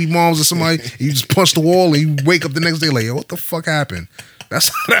 your baby moms, or somebody. And you just punch the wall and you wake up the next day like, yo, what the fuck happened? That's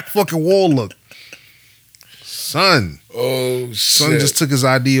how that fucking wall looked. Son. Oh shit. Son just took his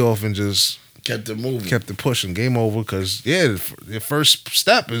ID off and just kept it moving. Kept it pushing. Game over. Because, the first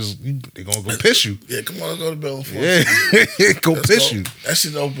step is they're going to go piss you. Yeah, come on, let's go to Bell. Yeah, let's piss you. That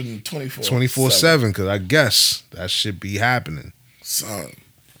shit open 24/7, because I guess that shit be happening. Son.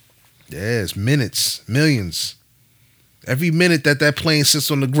 Yeah, it's minutes, millions. Every minute that plane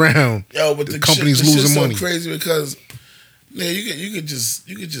sits on the ground, but the company's losing money. So crazy because, man, you could just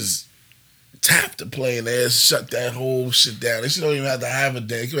tap the plane there, shut that whole shit down. They should don't even have to have a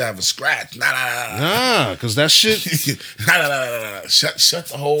day. You could have a scratch. Nah, because that shit. Shut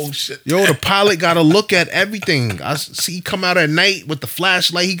the whole shit. Yo, the pilot got to look at everything. I see he come out at night with the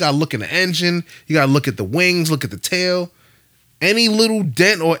flashlight. He got to look in the engine. He got to look at the wings, look at the tail. Any little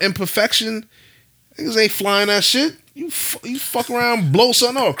dent or imperfection, niggas ain't flying that shit. You fuck around, blow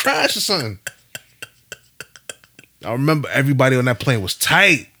something or crash or something. I remember everybody on that plane was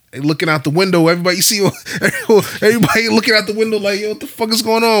tight. They looking out the window. Everybody, you see, everybody looking out the window like, yo, what the fuck is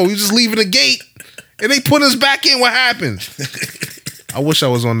going on? We just leaving the gate, and they put us back in. What happened? I wish I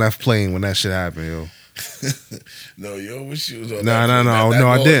was on that plane when that shit happened, yo. No, yo, wish you was on No, that.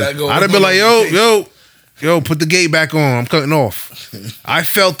 I didn't. I'd have been like, yo, put the gate back on. I'm cutting off. I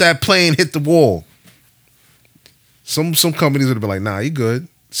felt that plane hit the wall. Some companies would have been like, nah, you good.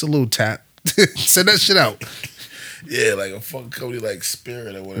 It's a little tap. Send that shit out. Yeah, like a fucking company like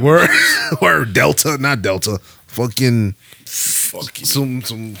Spirit or whatever. Word Delta, not Delta. Fucking some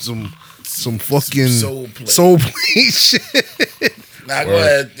fucking soul plane shit. Nah, go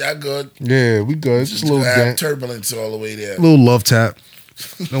ahead. Y'all good. Yeah, we good. Just a little have turbulence all the way there. A little love tap.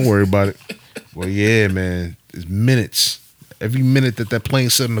 Don't worry about it. Well, yeah, man. It's minutes. Every minute that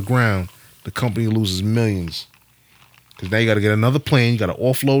plane's set on the ground, the company loses millions. Because now you got to get another plane. You got to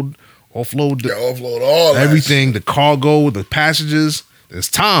offload all everything, the cargo, the passengers. There's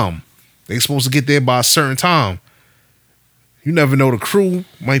time. They supposed to get there by a certain time. You never know, the crew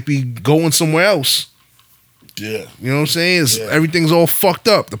might be going somewhere else. Yeah. You know what I'm saying? Everything's all fucked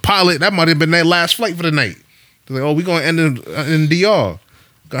up. The pilot, that might have been their last flight for the night. They're like, oh, we're going to end in DR.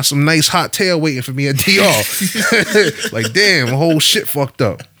 Got some nice hot tail waiting for me at DR. Like, damn, the whole shit fucked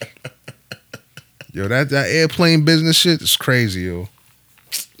up. Yo, that airplane business shit is crazy, yo.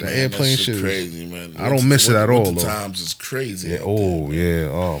 That airplane shit is crazy, man. I don't miss it at all, though. Times is crazy. Yeah, oh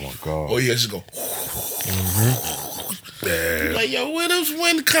my God. Oh, yeah, just go. Yeah. Like, yo, where this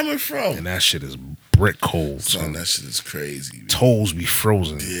wind coming from? And that shit is brick cold. Son, that shit is crazy. Man. Toes be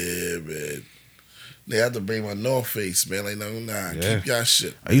frozen. Yeah, man. They have to bring my North Face, man. Like, nah, keep y'all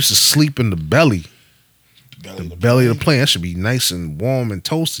shit. I used to sleep in the belly. The belly of the plane. That should be nice and warm and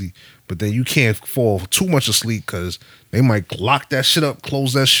toasty. But then you can't fall too much asleep because they might lock that shit up,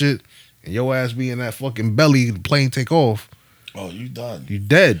 close that shit, and your ass be in that fucking belly, the plane take off. Oh, you done. You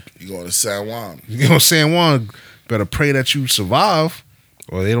dead. You going to San Juan. You go to San Juan, better pray that you survive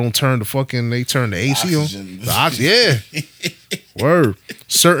or they don't turn they turn the AC on. The oxygen, yeah. Word.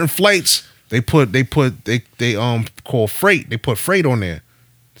 Certain flights, they call freight. They put freight on there.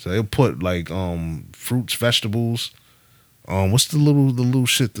 So they'll put like fruits, vegetables. What's the little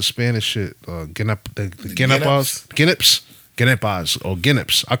shit, the Spanish shit? Guinepas, or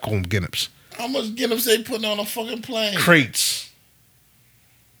guineps. I call them guineps. How much guineps they putting on a fucking plane? Crates.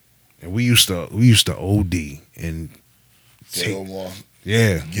 And we used to OD and take,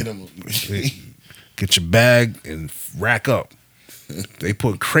 yeah, get them. Get your bag and rack up. They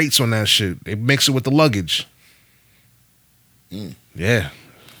put crates on that shit. They mix it with the luggage. Yeah.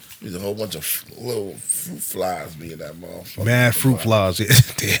 There's a whole bunch of little fruit flies be in that motherfucker. Mad fruit flies. Yeah.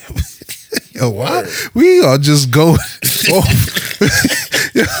 Damn. Yo, why? We are just going off.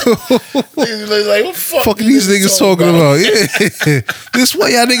 Like, what fucking these niggas talking about? Yeah. This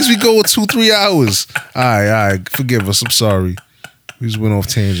way y'all niggas be going 2-3 hours. All right. Forgive us. I'm sorry. We just went off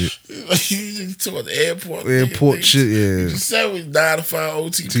tangent. You talk about the airport. Airport shit, yeah. You just said we 9 to 5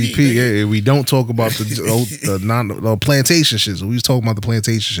 OTP. Yeah. We don't talk about the plantation shit. So we was talking about the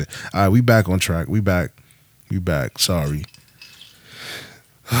plantation shit. All right, we back on track. We back. Sorry.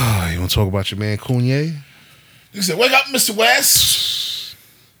 You want to talk about your man Kanye? You said, wake up, Mr. West.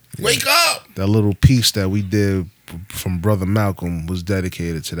 Wake up. That little piece that we did from Brother Malcolm was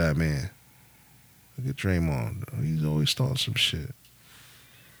dedicated to that man. Look at Draymond. He's always starting some shit.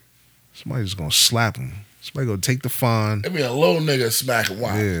 Somebody's gonna slap him. Somebody gonna take the fine. I mean, a little nigga smacking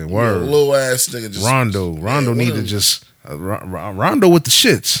wine. Yeah, word. A little ass nigga just. Rondo need to just. Rondo with the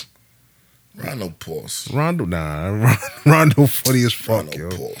shits. Rondo pause. Rondo funny as fuck, yo.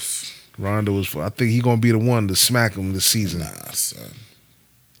 Pause. Rondo is. I think he gonna be the one to smack him this season. Nah, son.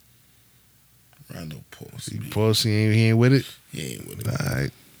 Rondo pause. He ain't with it. He ain't with it. All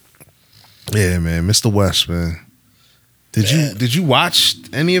right. Yeah, man, Mr. West, man. Did you watch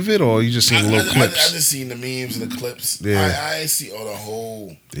any of it, or you just seen little clips? I just seen the memes and the clips. Yeah, I ain't see the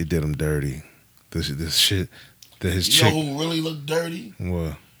whole. They did him dirty. This shit. His you chick. know who really looked dirty?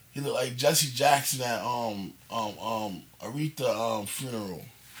 What? He looked like Jesse Jackson at Aretha funeral.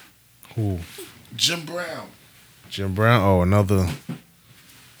 Who? Jim Brown. Jim Brown. Oh, another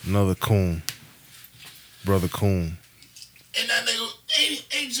coon. Brother Coon. And that nigga, he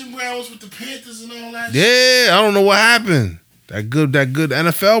Ain't Jim Brown was with the Panthers and all that? Yeah, I don't know what happened. That good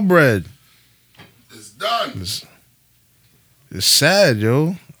NFL bread. It's done. It's sad,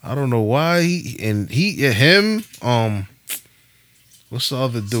 yo. I don't know why him. What's the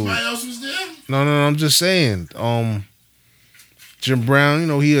other dude? Somebody else was there? No. I'm just saying. Jim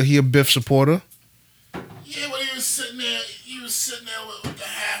Brown, he a Biff supporter. Yeah, but he was sitting there with the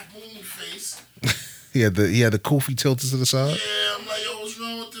half moon face. he had the Kofi tilted to the side. Yeah, I'm like, yo, what's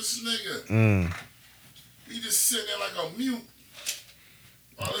wrong with this nigga? He just sitting there like a mute.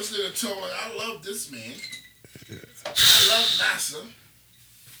 While this nigga told like, I love this man. I love NASA.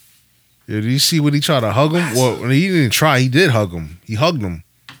 Yeah, did you see when he tried to hug him? NASA. Well, he didn't try. He did hug him. He hugged him.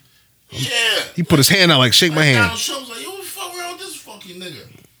 Yeah. He put his hand out like, shake my hand. Donald Trump was like, yo, what the fuck around with this fucking nigga?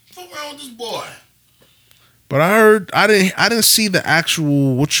 Fuck around with this boy. But I heard, I didn't see the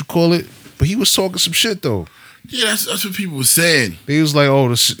actual, what you call it, but he was talking some shit though. Yeah, that's what people were saying. He was like, "Oh,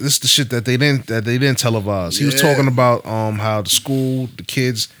 this is the shit that they didn't televise." He was talking about how the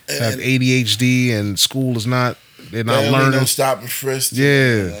kids have ADHD and school is not. They're not learning. No stop and frisk.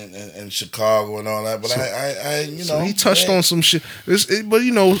 Yeah, and Chicago and all that. But so, I so he touched on some shit. But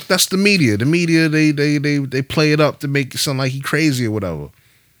that's the media. The media they play it up to make it sound like he crazy or whatever.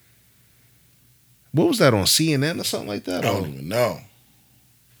 What was that on CNN or something like that? I don't even know.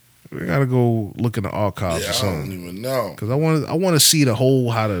 We gotta go look in the archives or something. I don't even know because I want to see the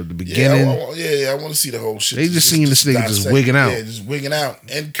whole the beginning. I want to see the whole shit. They just seen this nigga just wigging out. Yeah, just wigging out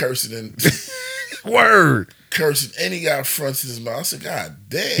and cursing and word cursing, and he got fronts in his mouth. I said, God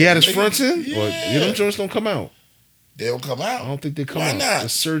damn, he had his fronts in. Yeah, them joints don't come out. They don't come out. I don't think they come out. Why not?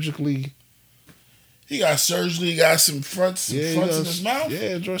 It's surgically. He got surgically got some fronts in his mouth.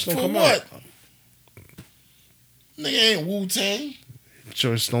 Yeah, joints don't For come what? out. Nigga ain't Wu-Tang.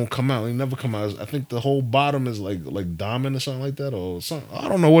 Joints don't come out. They never come out. I think the whole bottom is like diamond or something like that, or something. I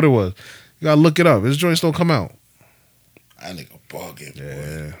don't know what it was. You gotta look it up. His joints don't come out. I nigga bugging.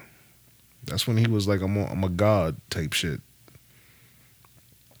 Yeah, boy. That's when he was like, I'm a god type shit.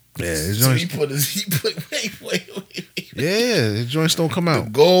 Yeah, his joints. Wait. Yeah, his joints don't come out.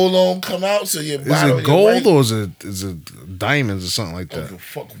 The gold don't come out, so your bottom. Is it gold or is it diamonds or something like that? I don't give a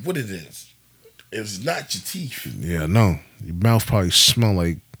fuck what it is. It's not your teeth. Yeah, no. Your mouth probably smell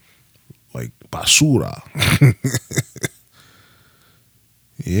like basura.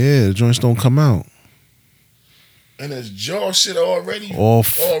 Yeah, the joints don't come out. And his jaw shit already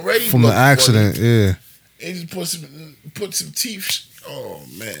from the accident. Funny. Yeah. And he just put some teeth. Oh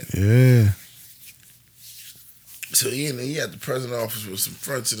man. Yeah. So he at the president's office with some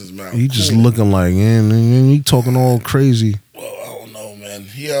fronts in his mouth. He just looking like, and he talking all crazy. Well, I don't know, man.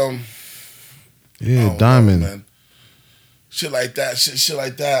 Yeah, diamond. Know, man. Shit like that. Shit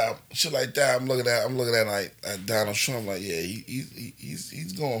like that. I'm looking at like Donald Trump. Like, yeah,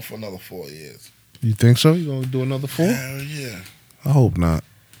 he's going for another 4 years. You think so? You gonna do another 4? Hell yeah. I hope not.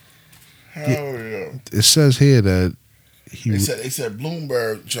 Hell yeah. It says here that they said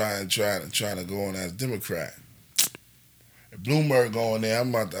Bloomberg trying to go on as Democrat. If Bloomberg going there, I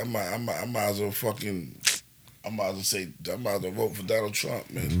might as well vote for Donald Trump,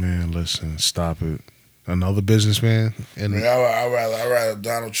 man. Man, listen, stop it. Another businessman, and I rather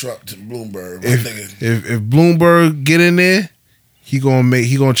Donald Trump to Bloomberg. If Bloomberg get in there, he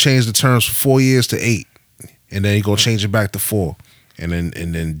gonna change the terms from 4 years to 8, and then he gonna change it back to 4, and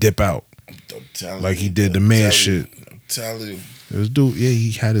then dip out like he did the man shit. I'm telling you, this dude, yeah,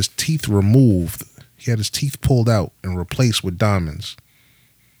 he had his teeth removed. He had his teeth pulled out and replaced with diamonds.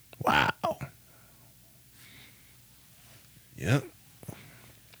 Wow. Yep.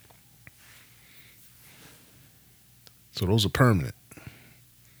 So those are permanent.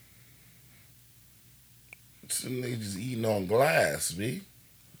 Some niggas just eating on glass, B.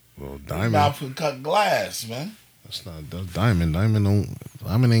 Well, diamond. Mouth can cut glass, man. That's diamond. Diamond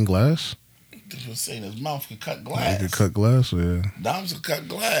ain't glass. That's what I'm saying. His mouth can cut glass. He can cut glass, yeah. Diamonds can cut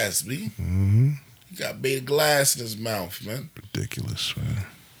glass, B. Mm-hmm. He got beta glass in his mouth, man. Ridiculous, man.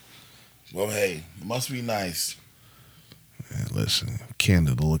 Well, hey, it must be nice. Man, listen,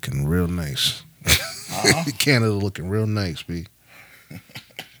 Canada looking real nice. Canada looking real nice, B.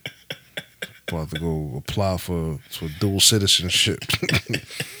 About to go apply for dual citizenship.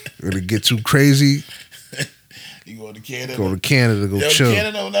 Gonna get too crazy. You go to Canada. Go to Canada, chill.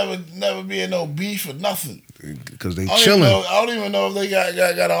 Canada will never be in no beef or nothing. Because they chilling. I don't even know if they got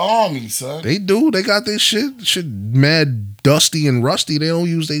an army, son. They do. They got their shit. Shit mad dusty and rusty. They don't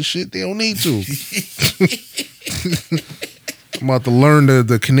use their shit. They don't need to. I'm about to learn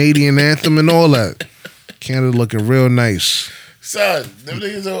the Canadian anthem and all that. Canada looking real nice. Son, them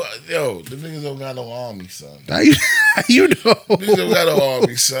niggas don't got no army, son. How you know? Niggas don't got no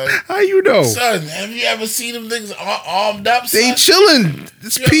army, son. How you know? Son, have you ever seen them niggas armed up, son? They chilling.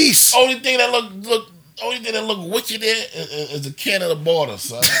 It's peace. Only thing that look wicked there is the Canada border,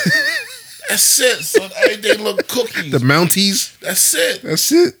 son. That's it, son. Everything look cookies. The Mounties. That's it.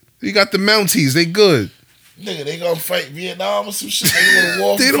 That's it. You got the Mounties. They good. Nigga, they gonna fight Vietnam or some shit. They go to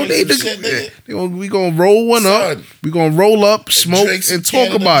war. They don't need to. We gonna roll one Son, up. We gonna roll up, smoke, and talk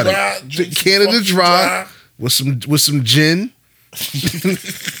Canada about Dry, it. Canada Dry with some gin,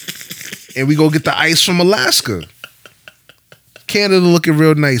 and we gonna get the ice from Alaska. Canada looking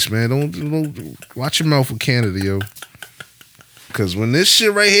real nice, man. Don't watch your mouth with Canada, yo. Because when this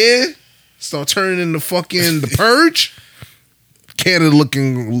shit right here start turning into fucking the Purge, Canada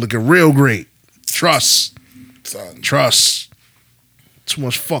looking real great. Trust. Son. Trust. Too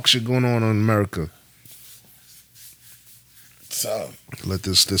much fuck shit going on in America. Son. Let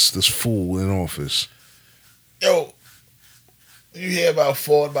this fool in office. Yo, you hear about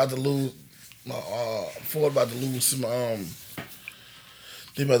Ford about to lose some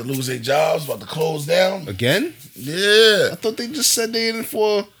they about to lose their jobs, about to close down. Again? Yeah. I thought they just said they in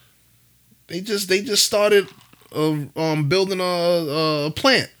for they just started building a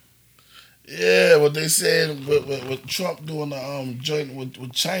plant. Yeah, what they said with Trump doing the joint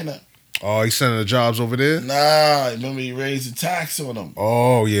with China. Oh, he's sending the jobs over there? Nah, remember he raised the tax on them.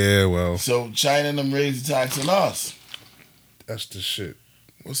 Oh, yeah, well. So China and them raised the tax on us. That's the shit.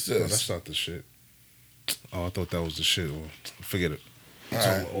 What's this? No, that's not the shit. Oh, I thought that was the shit. Well, forget it. It's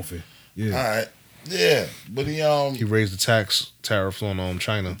All right. over. Yeah. All right. Yeah, but he raised the tariff on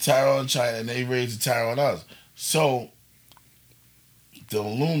China. Tariff on China, and they raised the tariff on us. So the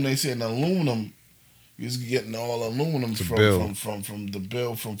aluminum, they said the aluminum, you was getting all aluminum from the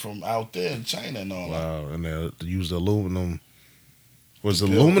bill from out there in China and all that. Wow, and they used aluminum. Was it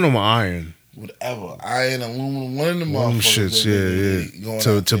aluminum or iron? Whatever, iron, aluminum, one of them shits, yeah.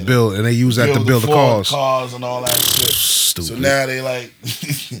 To build, and they use that to build the cars and all that shit. Stupid. So now they like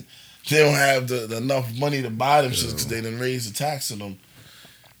they don't have the enough money to buy them shit because they done raised the tax on them.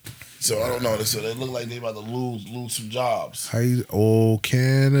 So I don't know. So they look like they about to lose some jobs.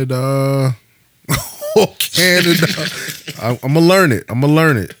 Canada. Oh, Canada. I'm gonna learn it. I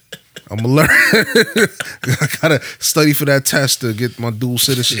gotta study for that test to get my dual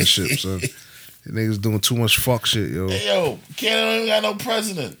citizenship. So niggas doing too much fuck shit, yo. Hey, yo, Canada ain't got no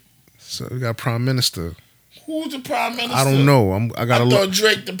president. So we got prime minister. Who's the prime minister? I don't know. I thought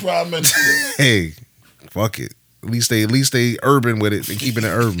Drake the prime minister. Hey, fuck it. At least they urban with it. They keeping it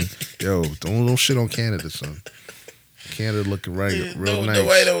urban. Yo, don't shit on Canada, son. Canada looking real nice.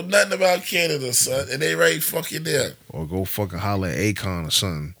 Nobody know nothing about Canada, son, and they right fucking there. Or go fucking holler at Akon or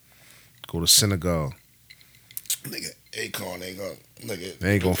something. Go to Senegal. Nigga, Akon ain't gonna. Nigga,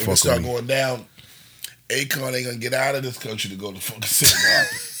 they ain't gonna fuck with me. Start going down. Akon ain't gonna get out of this country to go to fucking Senegal.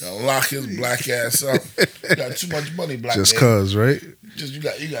 Gonna lock his black ass up. You got too much money, black man. Just cause, right? Just you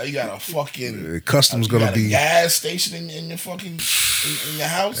got a fucking customs gonna be a gas station in your fucking in your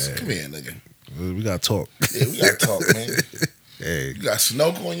house. Come here, nigga. We gotta talk. Yeah, we gotta talk, man. Hey, you got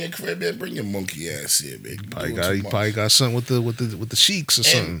Sunoco in your crib, man. Bring your monkey ass here, man. You probably got something with the sheiks or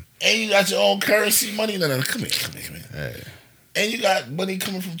something. And you got your own currency money. No, come here. Hey. And you got money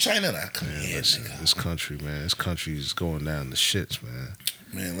coming from China now. Come here, listen, nigga. This country, man. This country is going down the shits, man.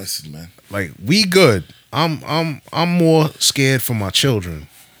 Man, listen, man. Like we good. I'm more scared for my children.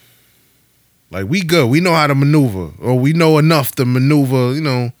 Like we good. We know how to maneuver, or we know enough to maneuver. You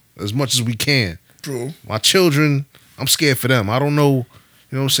know, as much as we can. True. My children, I'm scared for them. I don't know.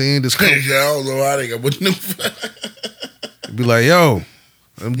 You know what I'm saying? This I don't know how they got maneuver. Be like, yo,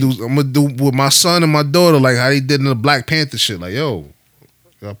 I'm gonna do with my son and my daughter like how they did in the Black Panther shit. Like, yo,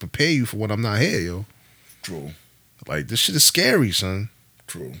 I'll prepare you for when I'm not here, yo. True. Like this shit is scary, son.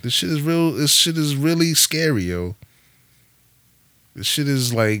 True. This shit is real. This shit is really scary, yo. This shit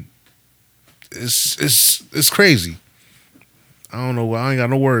is like, it's crazy. I don't know. I ain't got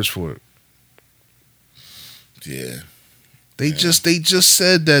no words for it. Yeah. They just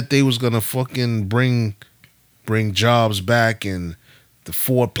said that they was gonna fucking bring jobs back in the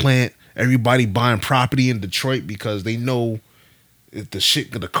Ford plant. Everybody buying property in Detroit because they know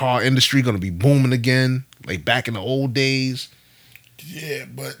the car industry gonna be booming again, like back in the old days. Yeah,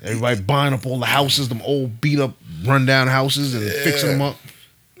 but everybody buying up all the houses, them old beat up, run down houses, and fixing them up.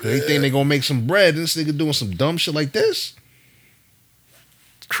 They think they gonna make some bread. This nigga doing some dumb shit like this.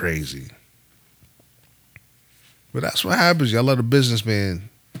 It's crazy. But that's what happens. Y'all let a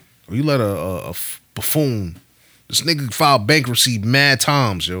businessman, or you let a buffoon. This nigga filed bankruptcy mad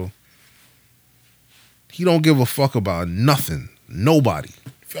times, yo. He don't give a fuck about nothing. Nobody.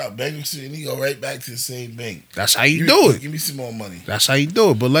 File bankruptcy and he go right back to the same bank. That's how you do it. Give me some more money. That's how you do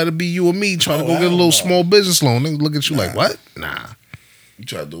it. But let it be you and me trying to go get a little small business loan. They look at you like, what? Nah. You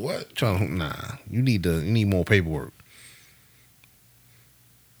try to do what? Nah. You need more paperwork.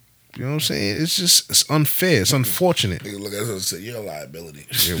 You know what I'm saying? It's unfair. It's unfortunate. Nigga look at us and say, you're a liability.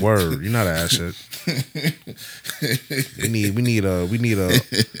 Yeah, word. You're not an asset. We need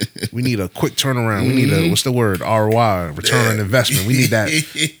a quick turnaround. We need what's the word? ROI, return on investment. We need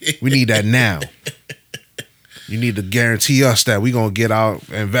that. We need that now. You need to guarantee us that we gonna get our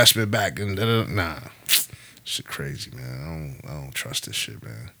investment back. And nah, shit crazy, man. I don't trust this shit,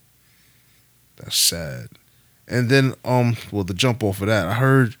 man. That's sad. And then well, to jump off of that, I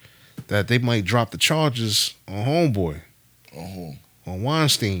heard that they might drop the charges on Homeboy. On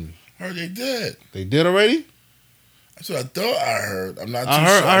Weinstein. Heard they did. They did already? That's what I thought I heard. I'm not too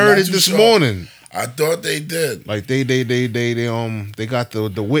sure. I heard it this morning. I thought they did. Like they got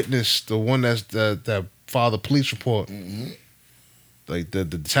the witness, the one that filed the police report. Mm-hmm. Like the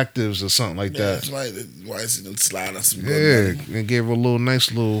detectives or something like that. That's right. Why is it slide on some good money? And gave her a nice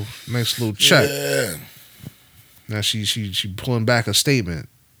little check. Yeah. Now she pulling back a statement.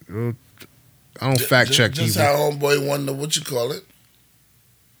 I don't fact check people. Just how Homeboy won the what you call it?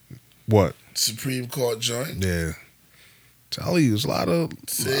 What? Supreme Court joint. Yeah. Tell you, it's a lot of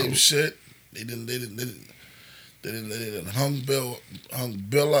same shit. They didn't hung Bill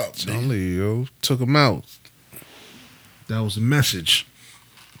up. Tell you, yo, took him out. That was a message.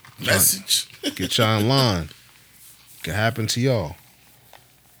 Get y'all in line. Could happen to y'all.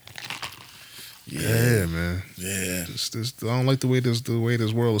 Yeah, man. Yeah. This, I don't like the way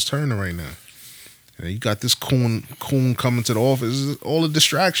this world is turning right now. And you got this coon coming to the office. It's all a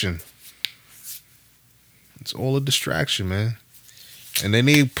distraction. It's all a distraction, man. And then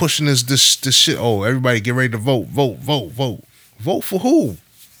they pushing this shit. Oh, everybody get ready to vote. Vote for who?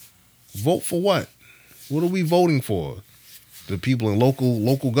 Vote for what? What are we voting for? The people in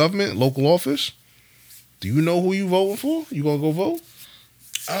local government, local office? Do you know who you voting for? You gonna go vote?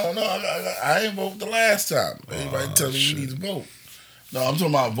 I don't know. I didn't vote the last time. Everybody telling me you need to vote. No, I'm talking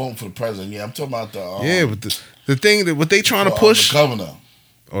about voting for the president. Yeah, I'm talking about the but the thing that what they trying to push the governor.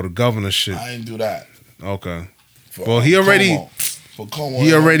 Oh, the governor shit. I didn't do that. Okay. Well, he already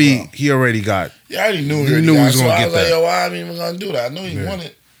got. Yeah, I already knew he was gonna get that. Yo, why am I even gonna do that? I knew he won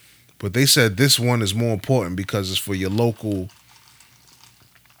it. But they said this one is more important because it's for your local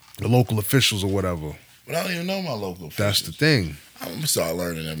officials or whatever. But I don't even know my local officials. That's the thing. I'm gonna start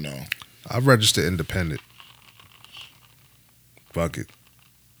learning them now. I registered independent. Fuck it.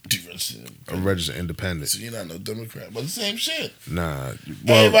 I registered independent. So you're not no Democrat, but the same shit. Nah.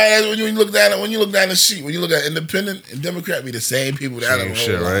 Well, everybody, when you look down the sheet, when you look at independent and Democrat, be the same people that same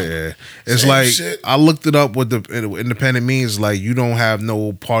shit, right? Yeah. It's same like shit. I looked it up. What the independent means, like you don't have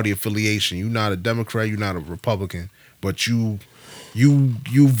no party affiliation. You're not a Democrat. You're not a Republican, but you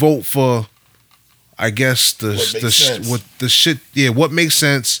vote for. I guess what makes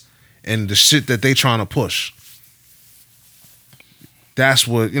sense and the shit that they trying to push. That's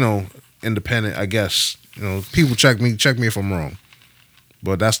what, independent, I guess. People check me if I'm wrong.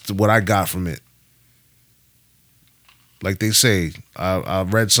 But that's what I got from it. Like they say, I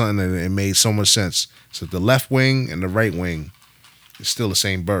read something and it made so much sense. So the left wing and the right wing is still the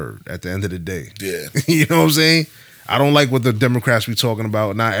same bird at the end of the day. Yeah. You know what I'm saying? I don't like what the Democrats be talking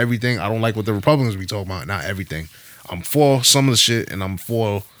about, not everything. I don't like what the Republicans be talking about, not everything. I'm for some of the shit and I'm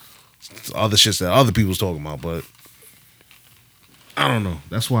for other shits that other people's talking about, but I don't know.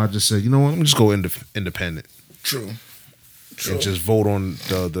 That's why I just said, you know what? I'm just go independent. True. And just vote on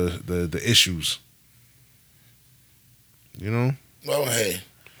the issues. You know? Well, hey,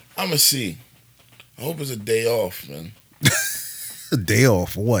 I'm going to see. I hope it's a day off, man. A day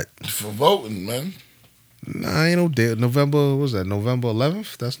off for what? For voting, man. Nah, ain't no day. November, what's that? November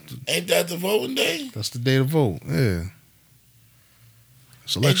 11th? Ain't that the voting day? That's the day to vote. Yeah.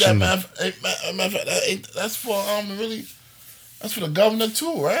 It's election. That's for really. That's for the governor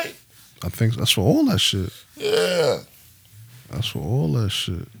too, right? I think that's for all that shit. Yeah. That's for all that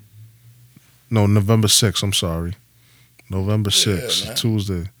shit. No, November 6th. I'm sorry. November 6th,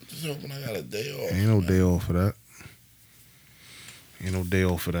 Tuesday. Just hoping I got a day off. Ain't no day off for that. Ain't no day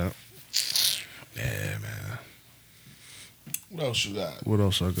off for that. Yeah, man. What else you got? What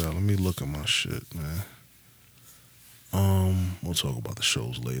else I got? Let me look at my shit, man. We'll talk about the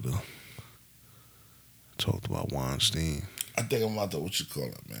shows later. Talked about Weinstein. I think I'm about to what you call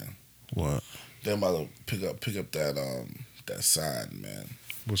it, man. What? I think I'm about to pick up that sign, man.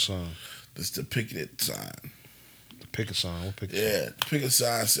 What sign? This the picketed sign. The Pick a sign. What pick? Yeah, pick a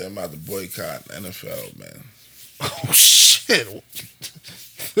sign said I'm about to boycott the NFL, man. Oh shit!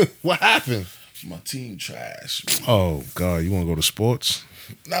 What happened? My team trash. Man. Oh God, you want to go to sports?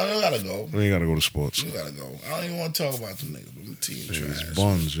 No, we gotta go. We ain't gotta go to sports. We gotta go. I don't even want to talk about them niggas, but my team trash. It's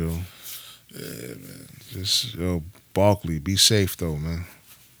buns, yo. Yeah, man. Just Barkley, be safe though, man.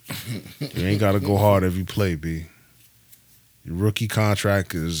 You ain't gotta go hard every play, B. Your rookie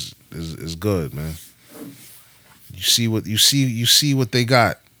contract is good, man. You see what they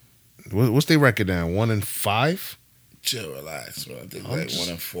got. What's their record now? 1-5? Chill, relax, bro. I think like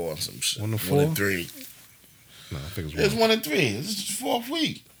 1-4 or some shit. 1-4? 1-3. No, I think it's 1-3. It's the fourth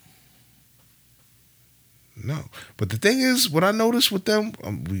week. No, but the thing is, what I noticed with them,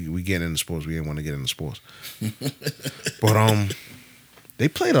 we get into sports. We didn't want to get into sports, but they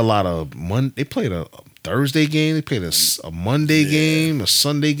played a lot of They played a Thursday game. They played a Monday game, a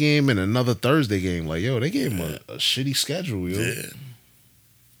Sunday game, and another Thursday game. Like, yo, they gave them a shitty schedule, yo. Yeah.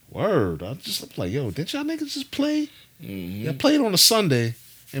 Word. I'm like, yo, didn't y'all niggas just play? Mm-hmm. Y'all played on a Sunday,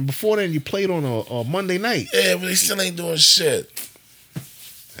 and before then you played on a Monday night. Yeah, but they still ain't doing shit.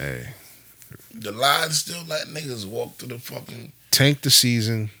 Hey. The line still letting niggas walk through the fucking... Tank the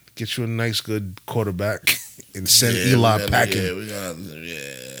season, get you a nice, good quarterback, and send Eli packing.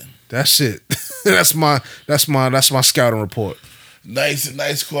 That's it. that's my scouting report.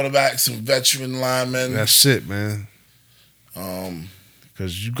 Nice quarterback, some veteran linemen. That's it, man.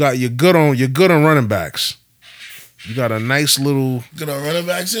 Because you're good on running backs. You got a nice little good on running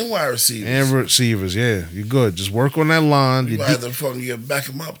backs and wide receivers. And receivers, yeah. You're good. Just work on that line. You might have to fucking back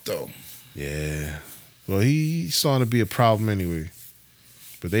him up though. Yeah. Well, he's starting to be a problem anyway.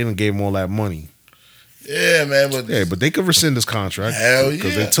 But they done gave him all that money. Yeah, man. But they could rescind his contract. Hell yeah.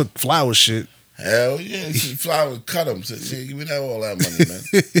 Because they took Flowers shit. Hell yeah. Flowers cut him. Said, yeah, give me all that money, man.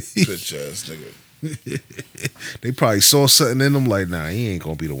 Bitch ass nigga. They probably saw something in him like, nah, he ain't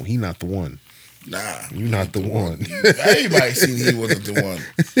gonna be the one. He not the one. Nah. You not the one. Everybody seen he wasn't the one.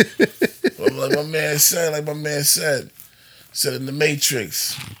 Like my man said in The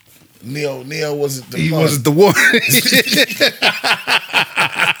Matrix, Neo wasn't the one. He wasn't the one.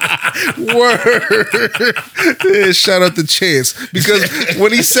 Word. Yeah, shout out to Chance. Because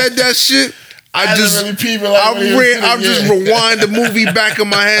when he said that shit, I just rewind the movie back in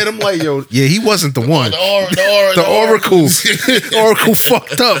my head. I'm like, yo, yeah, he wasn't the one. The Oracle. Oracle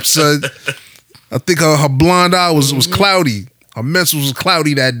fucked up, son. I think her blonde eye was cloudy. Her mental was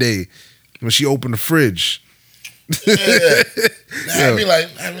cloudy that day when she opened the fridge. Yeah.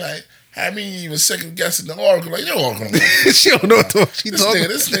 I mean, even second guessing the Oracle. Like, yo, Oracle. She don't know what she talking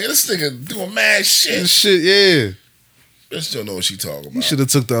about. This nigga doing mad shit. Yeah. Bitch don't know what she talking about. You should have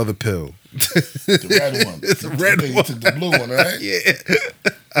took the other pill. The red one. It's the red one. You took the blue one, right? Yeah.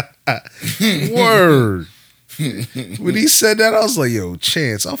 Word. When he said that, I was like, yo,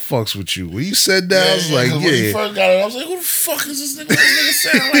 Chance, I fucks with you. When you said that, I was like, yeah. When he first got it, I was like, who the fuck is this nigga? This nigga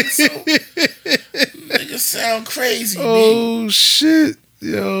sound like so... Nigga sound crazy, oh, shit.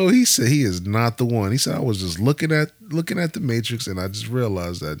 Yo, he said he is not the one. He said, I was just looking at the Matrix and I just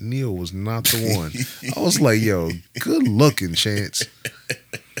realized that Neo was not the one. I was like, yo, good looking, Chance.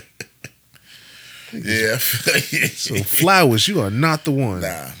 Yeah. So Flowers, you are not the one.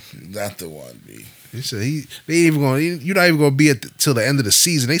 Nah, not the one, B. He said you're not even gonna be till the end of the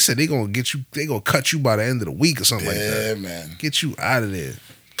season. They said they gonna cut you by the end of the week or something like that. Yeah, man. Get you out of there.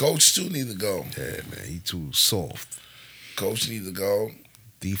 Coach too need to go. Yeah, man. He too soft. Coach need to go.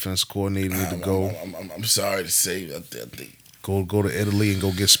 Defense coordinator need to go. I'm sorry to say that. Go to Italy and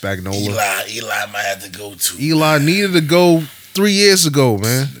go get Spagnuolo. Eli might have to go too. Eli needed to go 3 years ago,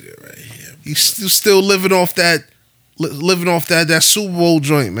 man. Right here, he's still living off that Super Bowl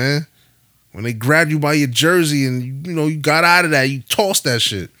joint, man. When they grabbed you by your jersey and you got out of that, you tossed that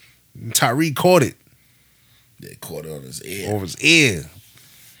shit. And Tyreek caught it. They caught it on his ear. Over his ear.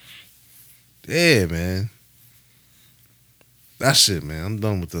 Yeah, man. That's it, man. I'm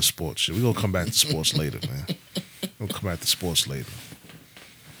done with the sports shit. We're gonna come back to sports later, man. We'll come back to sports later.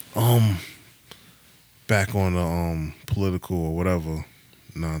 Back on the political or whatever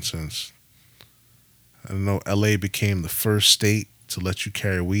nonsense. I don't know, LA became the first state to let you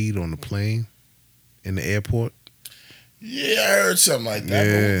carry weed on the plane in the airport. Yeah, I heard something like that.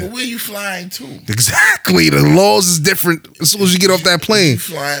 Yeah. But where you flying to? Exactly. The laws is different as soon as you get off that plane. You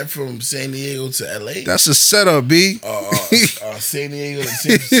flying from San Diego to LA? That's a setup, B. San Diego to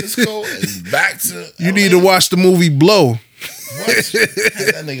San Francisco and back to You LA? Need to watch the movie Blow. What?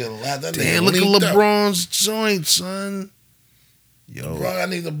 that nigga Damn, look at LeBron's joint, son. Yo, bro, I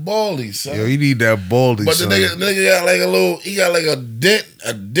need the baldy, son. Yo, you need that baldy. But the nigga got like he got like a dent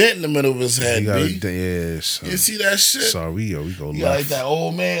in the middle of his head. Yes. You see that shit? Sorry, we go left. Like that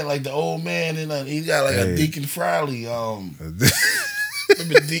old man, and he got like a Deacon Frowley.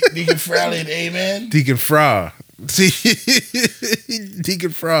 Remember Deacon Frowley and Amen? Deacon Fry.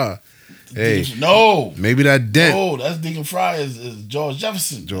 Deacon Fry. Hey, no, maybe that dent. No, that's Deacon Fry is George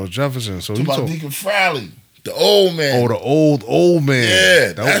Jefferson. George Jefferson. So you about Deacon Frowley, the old man. Oh, the old man.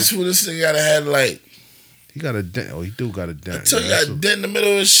 Yeah, that's who this thing gotta have like. He got a dent. Oh, he do got a dent. I tell you, got a dent in the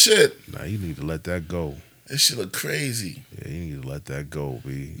middle of his shit. Nah, you need to let that go. That shit look crazy. Yeah, you need to let that go,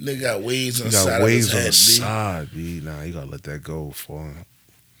 B. Nigga got waves on the side of his head, B. Nah, you gotta let that go for him.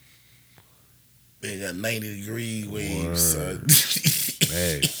 They got 90-degree waves, son.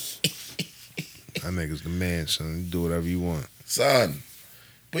 Hey. That nigga's the man, son. You do whatever you want. Son.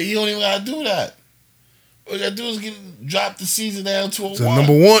 But you don't even gotta do that. All you gotta do is drop the season down to a 1.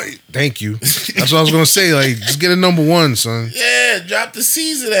 Number 1. Thank you. That's what I was gonna say. Like, just get a number 1, son. Yeah, drop the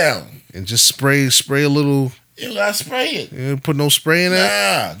season down. And just spray a little. You don't gotta spray it. You put no spray in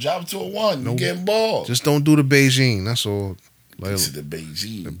that? Nah, drop it to a 1. You getting bald. Just don't do the Beijing. That's all. Like, the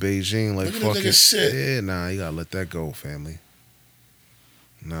Beijing. The Beijing, like, fuck it. Shit. Yeah, nah, you gotta let that go, family.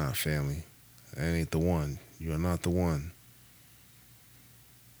 Nah, family. That ain't the one. You are not the one.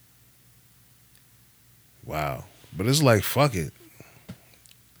 Wow. But it's like, fuck it.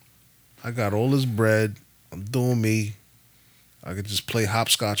 I got all this bread. I'm doing me. I could just play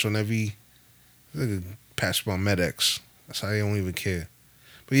hopscotch on every. I could patch my MedX. That's how they don't even care.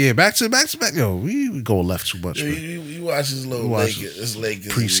 But yeah, back to back. Yo, we go left too much. You watch this little Lakers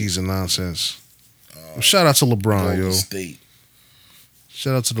preseason nonsense. Shout out to LeBron, Golden yo. State.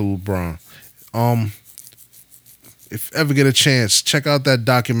 Shout out to the LeBron. If ever get a chance, check out that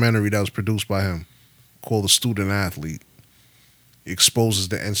documentary that was produced by him called The Student Athlete. It exposes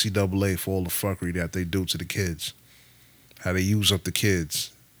the NCAA for all the fuckery that they do to the kids. How they use up the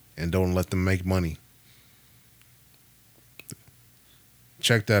kids and don't let them make money.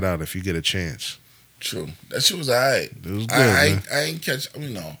 Check that out if you get a chance. True. That shit was alright. It was good, man. I ain't catch.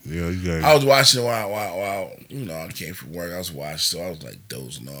 Yeah, you got it. I was watching while I came from work. I was watching, so I was like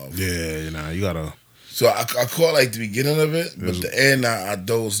dozing off. Yeah, you gotta. So I caught like the beginning of it, but the end I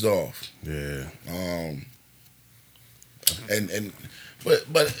dozed off. Yeah.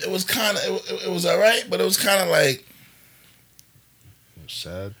 But it was kind of it was alright, but it was kind of like.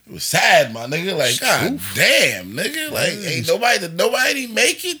 Sad. It was sad, my nigga. Like, God damn, nigga. Like, ain't nobody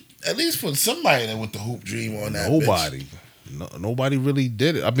make it. At least put somebody there with the hoop dream on that. Nobody. Nobody really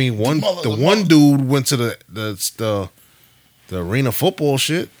did it. I mean, one dude went to the arena football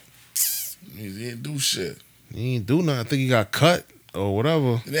shit. He didn't do shit. He didn't do nothing. I think he got cut or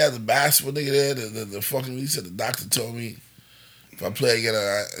whatever. They had the basketball nigga there. The fucking, he said the doctor told me if I play again,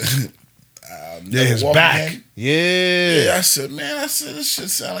 his back. Again. Yeah. I said, this shit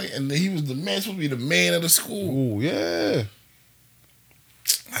sound like, and he was the man, supposed to be the man of the school. Ooh, yeah.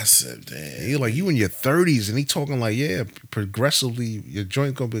 I said, damn. He like, you in your 30s, and he talking like, yeah, progressively, your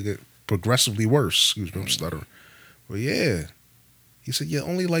joint gonna get progressively worse. Excuse me, I'm stuttering. But yeah. He said, you're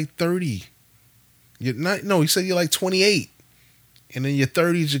only like 30. You're not, no, he said you're like 28. And in your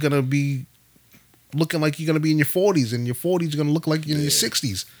 30s, you're gonna be looking like you're gonna be in your 40s, and your 40s, you're gonna look like you're in your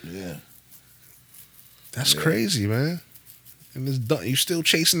 60s. Yeah. That's crazy, man. And you're still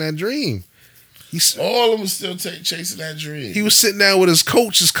chasing that dream. All of them still chasing that dream. He was sitting down with his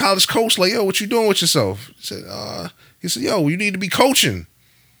coach, his college coach, like, yo, what you doing with yourself? He said, yo, you need to be coaching.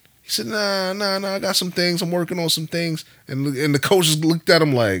 He said, nah, I got some things. I'm working on some things. And the coaches looked at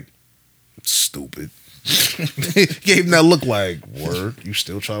him like, stupid. He gave him that look like, word, you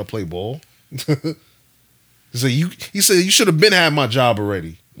still trying to play ball? He said, you should have been had my job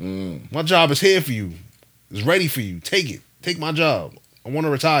already. My job is here for you. It's ready for you. Take it. Take my job. I want to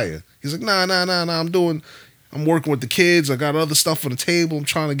retire. He's like, nah. I'm working with the kids. I got other stuff on the table. I'm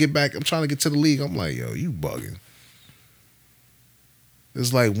trying to get back. I'm trying to get to the league. I'm like, yo, you bugging.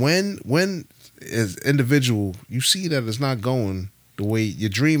 It's like when as individual, you see that it's not going the way your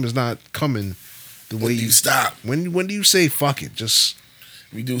dream is not coming the way you stop. When do you say fuck it? Just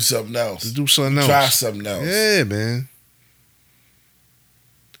we do something else. Try something else. Yeah, man.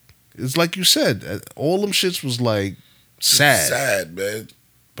 It's like you said, all them shits was like sad. Sad, man.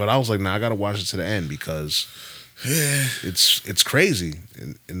 But I was like, nah, I gotta watch it to the end because it's crazy.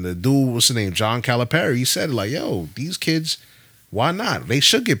 And the dude, what's his name? John Calipari, he said like, yo, these kids, why not? They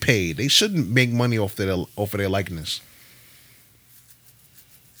should get paid. They shouldn't make money off of their likeness.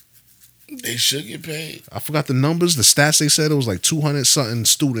 They should get paid. I forgot the numbers, the stats they said. It was like 200 something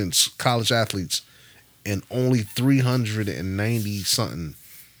students, college athletes and only 390 something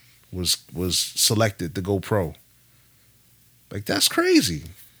was selected to go pro. Like, that's crazy.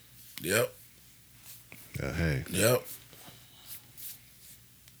 Yep. Yeah, hey. Yep.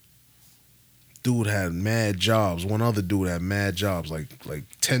 Dude had mad jobs. One other dude had mad jobs, like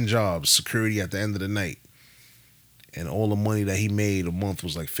 10 jobs, security at the end of the night. And all the money that he made a month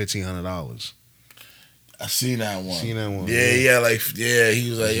was like $1,500. I seen that one. Yeah. He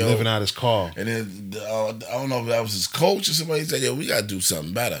was like, yo, living out his car. And then I don't know if that was his coach or somebody said, yo, we gotta do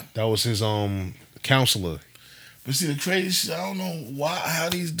something better. That was his counselor. But see, the crazy shit, I don't know how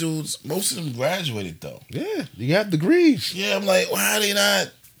these dudes, most of them graduated though. Yeah, you got degrees. Yeah, I'm like, why are they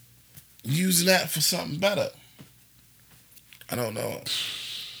not using that for something better? I don't know.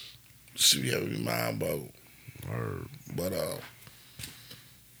 Should be able to be mind boggled. But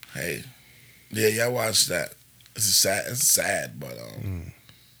hey, yeah, watch that. It's sad, but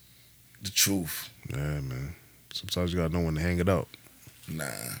the truth. Yeah, man. Sometimes you gotta know when to hang it up. Nah.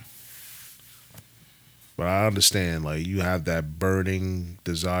 But I understand, like, you have that burning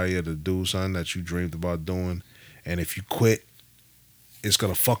desire to do something that you dreamed about doing, and if you quit, it's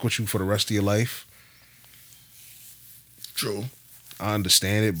gonna fuck with you for the rest of your life. True. I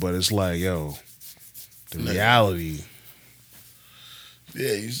understand it, but it's like, yo, the reality.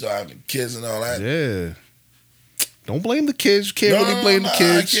 Yeah, you start having kids and all that. Yeah. Don't blame the kids. You can't really blame the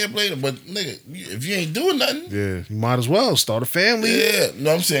kids. I can't blame them. But, nigga, if you ain't doing nothing. Yeah, you might as well start a family. Yeah,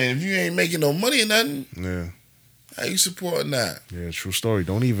 no, I'm saying, if you ain't making no money or nothing. Yeah. How you supporting that? Yeah, true story.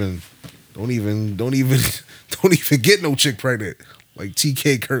 Don't even get no chick pregnant. Like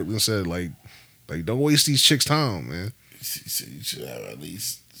TK Kirkland said, like don't waste these chicks' time, man. He said you should have at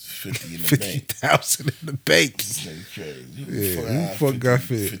least 50 in the 50,000 in the bank. This nigga crazy. Who the fuck got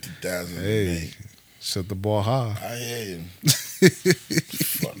 50,000 in the bank? Set the ball high. I hear you.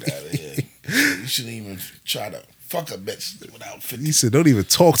 Fuck out of here. You shouldn't even try to fuck a bitch without 50. He said, don't even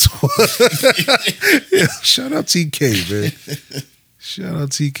talk to her. Yeah, shout out TK, man. Shout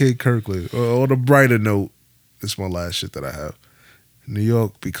out TK Kirkland. On a brighter note, this is my last shit that I have. New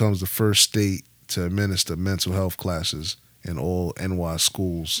York becomes the first state to administer mental health classes in all NY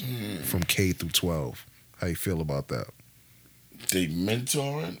schools from K through 12. How you feel about that? They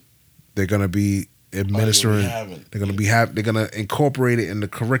mentoring? They're gonna be administering. They're gonna incorporate it in the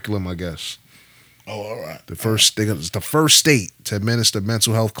curriculum, I guess. Oh, all right. It's the first state to administer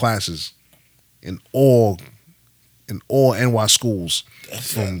mental health classes in all NY schools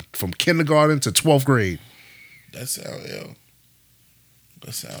from kindergarten to 12th grade. That sound ill.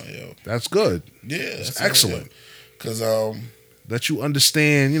 That's good. Yeah, that's excellent. Because let you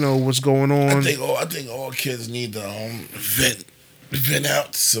understand, what's going on. I think all kids need to vent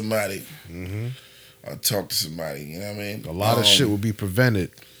out to somebody. Mm-hmm. Or talk to somebody. You know what I mean? A lot of shit would be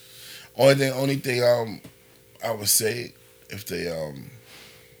prevented. Only thing I would say, if they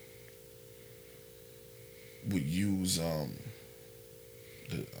would use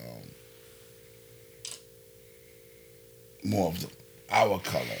more of our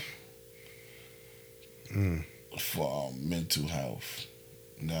color for mental health.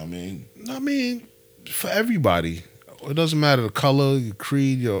 You know what I mean? I mean, for everybody. It doesn't matter the color, your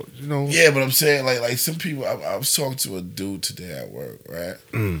creed, Yeah, but I'm saying like some people. I was talking to a dude today at work, right?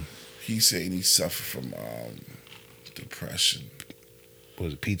 He's saying he suffered from depression.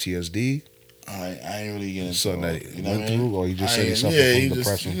 Was it PTSD? I ain't really getting something that he went through, or he just said he suffered from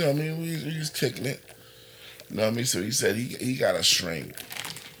depression. You know what I mean? We just kicking it. You know what I mean? So he said he got a shrink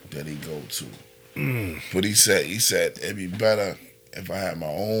that he go to, but he said it'd be better if I had my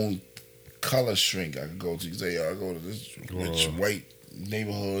own color shrink I could go to. He said, yo, I go to this rich white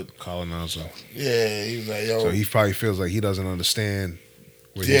neighborhood. Colonizer. Yeah, he was like, yo. So he probably feels like he doesn't understand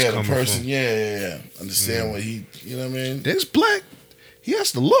where he's coming from. Yeah. Understand what he, you know what I mean? This black, he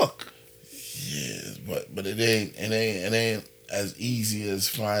has to look. Yeah, but it ain't as easy as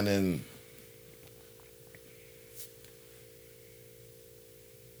finding.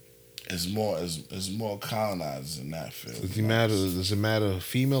 It's more colonizers in that field. Does it matter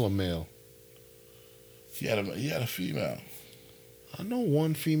female or male? He had a female. I know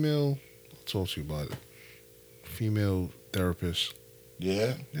one female. I'll talk to you about it. Female therapist.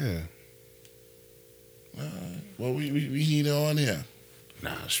 Yeah? Yeah. Well, we need her on here.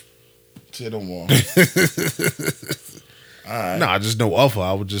 Nah. Say no more. All right. Nah, I just know of her.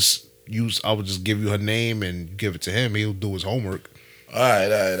 I would just give you her name and give it to him. He'll do his homework. All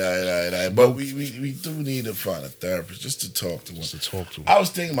right. But we do need to find a therapist just to talk to him. I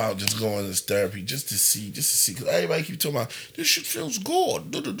was thinking about just going to this therapy just to see, because everybody keep talking about this shit feels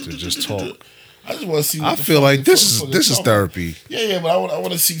good. To just talk. I just want to see. I feel like this is therapy. Yeah, but I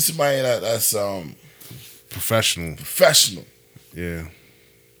want to see somebody that's Professional. Yeah.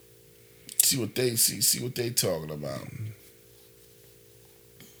 See what they talking about.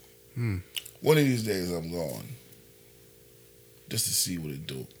 One of these days I'm going. Just to see what it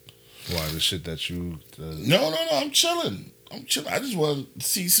do. Why, the shit that you... No, I'm chilling. I just want to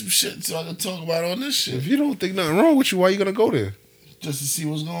see some shit so I can talk about on this shit. If you don't think nothing wrong with you, why you gonna go there? Just to see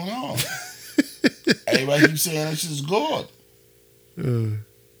what's going on. Everybody keeps saying that shit's good.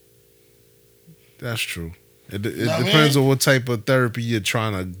 That's true. It depends on what type of therapy you're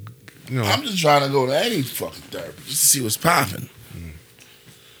trying to, I'm just trying to go to any fucking therapy just to see what's popping.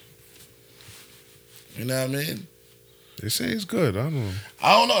 You know what I mean? They say it's good. I don't know.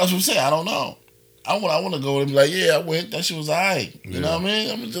 That's what I'm saying. I don't know. I want to go and be like, yeah, I went. That shit was alright. You know what I mean?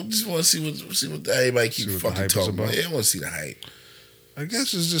 I just want to see what everybody keep fucking talking about. Yeah, I want to see the hype. I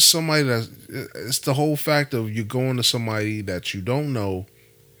guess it's just somebody it's the whole fact of you going to somebody that you don't know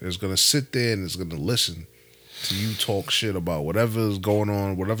is going to sit there and is going to listen to you talk shit about whatever's going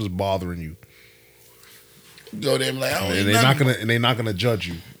on, whatever's bothering you. Go there and be like, they're not gonna judge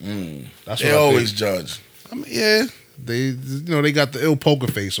you. That's what they always judge. I mean, yeah, they got the ill poker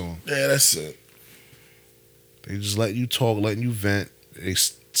face on. Yeah, that's it. They just letting you talk, letting you vent. They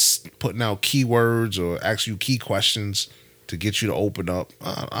putting out keywords or ask you key questions to get you to open up.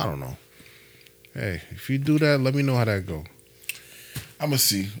 I don't know. Hey, if you do that, let me know how that go. I'm gonna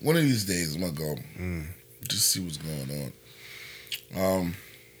see. One of these days, I'm gonna go. Just see what's going on.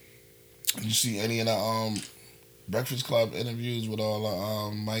 Did you see any of the Breakfast Club interviews with all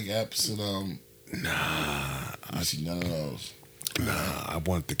the Mike Epps and Nah, I see none of those. Nah, I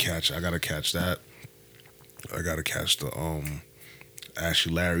gotta catch that. I gotta catch the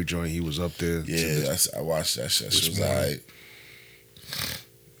Ashley Larry joint. He was up there. Yeah, I watched that shit. It was alright.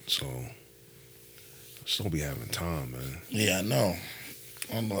 So, just don't be having time, man. Yeah, I know.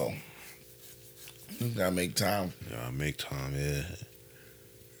 You gotta make time. Yeah, I make time. Yeah.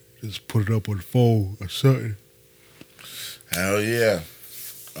 Just put it up on the phone or something. Hell yeah.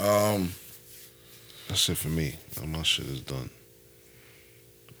 That's it for me. My shit is done.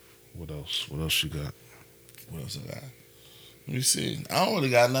 What else? What else you got? What else I got? Let me see. I don't really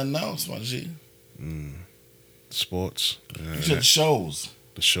got nothing else, my G. Sports. You said shows.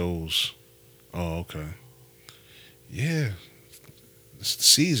 The shows. Oh, okay. Yeah. It's the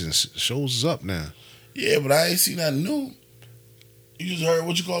season. Shows is up now. Yeah, but I ain't seen nothing new. You just heard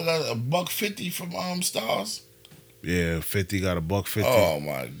got $150 from Stars? Yeah, 50 got $150. Oh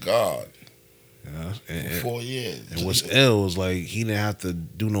my God. Yeah, and 4 years. And what's ill is like he didn't have to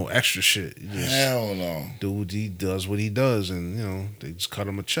do no extra shit. Hell no. Dude, he does what he does, and they just cut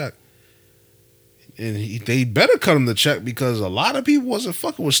him a check. And they better cut him the check because a lot of people wasn't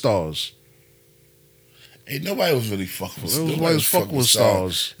fucking with Stars. Ain't nobody was really fucking with Stars. Nobody was fucking with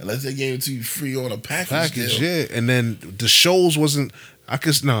Stars unless they gave it to you free on a package deal. Yeah. And then the shows wasn't.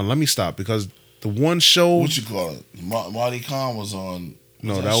 Let me stop because the one show. What you call it? Marty Khan was on.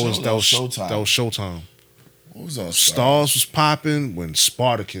 No, that was Showtime. That was Showtime. What was on Stars was popping when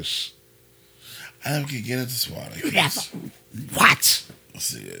Spartacus. I never could get into Spartacus. What?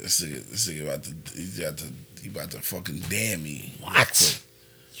 This nigga about to fucking damn me. What?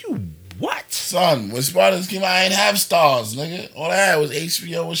 You what? Son, when Spartacus came out, I ain't have Stars, nigga. All I had was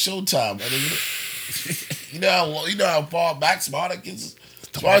HBO and Showtime. You know how far back Spartacus is?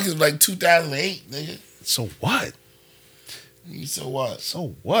 Spartacus was like 2008, nigga. So what? So what?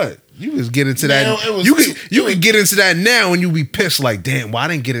 So what? You just get into that. You can get into that now and you be pissed like, damn, why I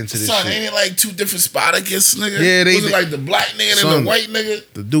didn't get into this shit? Ain't it like two different Spartacus, nigga? Yeah, was it like the black nigga and the white nigga?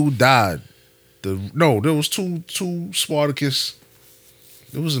 The dude died. There was two Spartacus.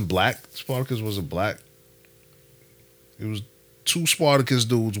 It wasn't black. Spartacus wasn't black. It was two Spartacus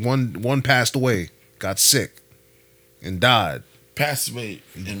dudes. One passed away, got sick, and died. Passed away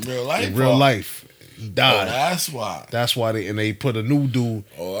in real life? In real life. He died. Oh, that's why. That's why they put a new dude.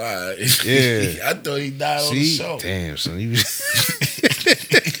 Oh, all right. Yeah. I thought he died on the show. Damn, son.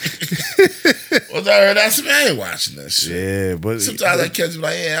 Well, I heard that's me. I ain't watching that shit. Yeah, but sometimes I catch him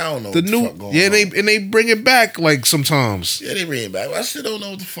like, I don't know what the fuck going on. They bring it back like sometimes. Yeah, they bring it back. I still don't know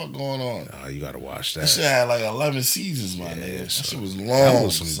what the fuck going on. Oh, you gotta watch that. That shit had like 11 seasons, my nigga. That shit was long.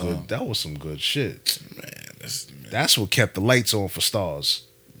 That was some good shit. Man, that's what kept the lights on for Stars.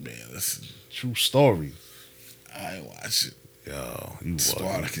 Man, that's true story. I ain't watch it. Yo, you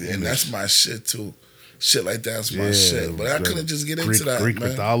Spartacus, and that's my shit too. Shit like that's my shit. But I couldn't just get into that, Greek man.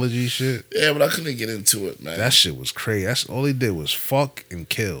 mythology shit. Yeah, but I couldn't get into it, man. That shit was crazy. That's all they did was fuck and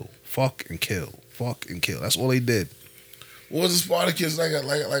kill. Fuck and kill. Fuck and kill. That's all they did. What was the Spartacus like a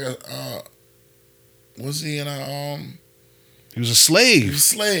was he in a He was a slave. He was a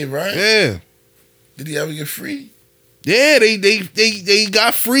slave, right? Yeah. Did he ever get free? Yeah, they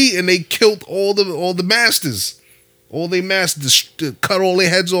got free and they killed all the masters. All they masters, cut all their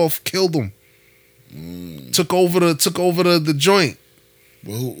heads off, killed them. Took over the joint.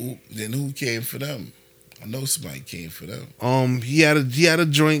 Well, who came for them? I know somebody came for them. He had a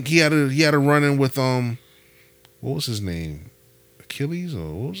joint. He had a run in with what was his name? Achilles,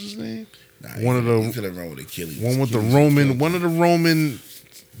 or what was his name? Nah, he could have run with Achilles. One with one of the Roman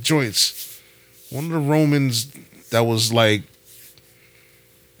joints. One of the Romans that was like,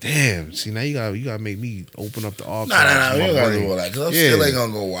 damn. See, now you gotta make me open up the archives. Nah, we don't gotta do all that because I still ain't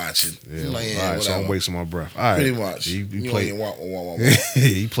gonna go watch it. Yeah, all right, so I'm wasting my breath. All right, pretty much. You played.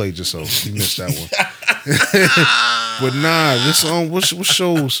 He played yourself. You missed that one. But nah, this what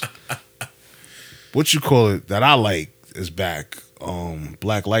shows? What you call it that I like is back.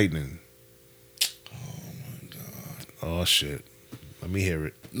 Black Lightning. Oh my god. Oh shit. Let me hear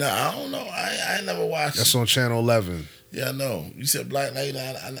it. No, I don't know. I never watched. That's on Channel 11. Yeah, I know. You said Black Lightning.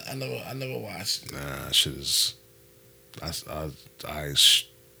 I never watched it. Nah, shit is. I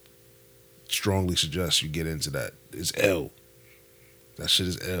strongly suggest you get into that. It's L. That shit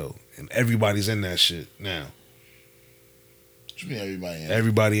is L, and everybody's in that shit now. What you mean everybody?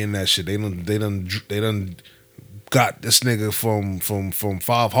 Everybody in that shit. They done got this nigga from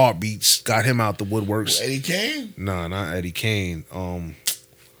 5 Heartbeats. Got him out the woodworks. Well, Eddie Kane? Nah, not Eddie Kane.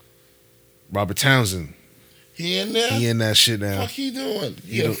 Robert Townsend. He in there? He in that shit now. What he doing?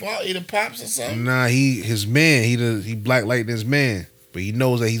 He the pops or something? Nah, his man. He Black Lightning's man, but he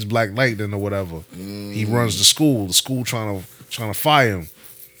knows that he's Black Lightning or whatever. He runs the school. The school trying to fire him.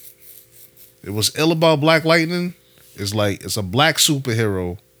 It was ill about Black Lightning. It's like it's a black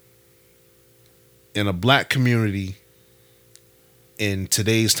superhero in a black community in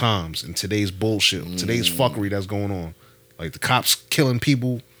today's times, in today's bullshit, today's fuckery that's going on. Like the cops killing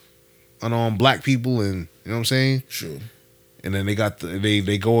people, unarmed black people, and you know what I'm saying? Sure. And then they got they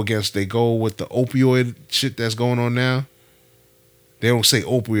go with the opioid shit that's going on now. They don't say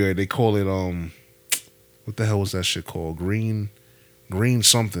opioid, they call it what the hell was that shit called? Green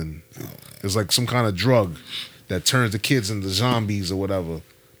something. It's like some kind of drug that turns the kids into zombies or whatever.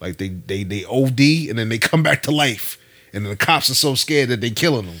 Like they OD and then they come back to life, and then the cops are so scared that they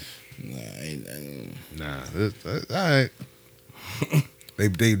killing them. Nah, all right.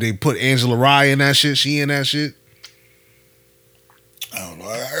 They put Angela Rye in that shit. She in that shit. I don't know.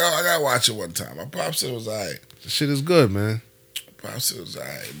 I gotta watch it one time. My pop said it was alright. The shit is good, man. Pop said it was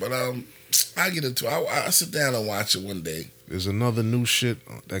alright, but I get into it. I sit down and watch it one day. There's another new shit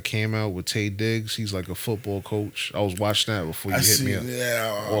that came out with Tay Diggs. He's like a football coach. I was watching that before you hit me up.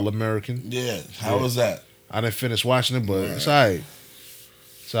 Yeah, All American. Yeah. How was that? I didn't finish watching it, but it's alright.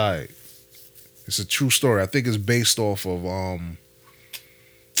 It's alright. It's a true story. I think it's based off of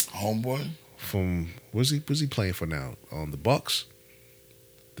Homeboy. From what's he playing for now? The Bucks.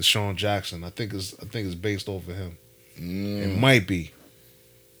 Deshaun Jackson. I think it's based off of him. It might be.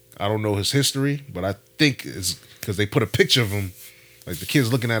 I don't know his history, but I think it's because they put a picture of him, like the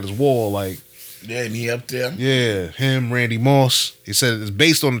kid's looking at his wall, like yeah, and he up there. Yeah, him, Randy Moss. He said it's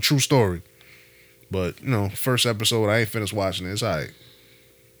based on a true story, but you know, first episode I ain't finished watching it. It's alright.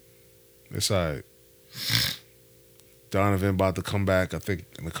 It's alright. Donovan about to come back, I think,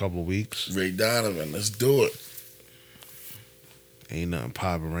 in a couple of weeks. Ray Donovan, let's do it. Ain't nothing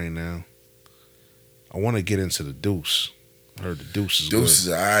popping right now. I want to get into the Deuce. I heard the Deuce is good. Deuce is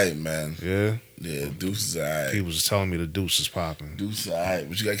alright, man. Yeah? Yeah, Deuce is alright. People was telling me the Deuce is popping. Deuce is alright,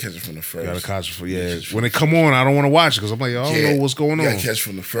 but you gotta catch it from the first. You gotta catch it from, yeah. When it come on, I don't want to watch it because I'm like, I don't know what's going on. You gotta catch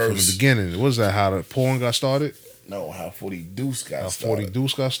from the first. From the beginning. What was that, how the porn got started? No, how 40 Deuce got started. How 40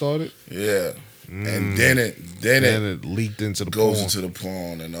 Deuce got started? Yeah. And then it leaked into the goes porn. into the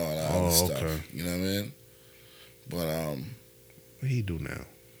porn and all that other stuff. Okay. You know what I mean? But what he do now?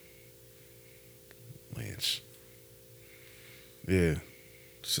 Lance. Yeah.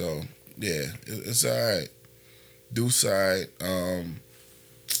 So yeah, it's alright. Deuce alright.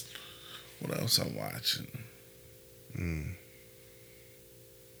 What else I'm watching?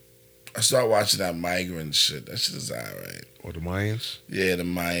 I start watching that migrant shit. That shit is alright. Or the Mayans? Yeah, the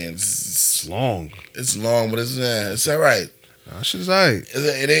Mayans. It's long. It's long, but it's alright. That shit is alright.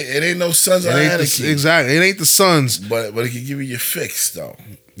 It ain't no Sons of Anarchy. Exactly. It ain't the Sons. But it can give you your fix though.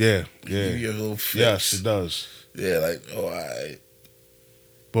 Yeah. Give you a little fix. Yes, it does. Yeah, like, alright.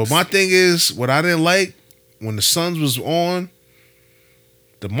 But my thing is, what I didn't like, when the Sons was on,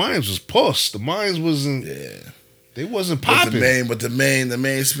 the Mayans was puss. The Mayans wasn't. Yeah. They wasn't popping. But the main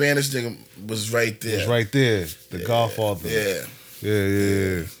Spanish nigga was right there. Was right there. The Godfather. Yeah.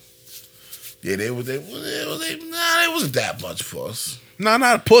 Yeah. Yeah, they it wasn't that much puss. Nah,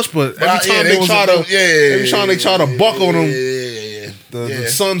 not a push, but every time they try to buck on them, the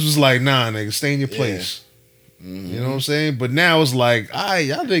Suns was like, nah, nigga, stay in your place. Mm-hmm. You know what I'm saying? But now it's like,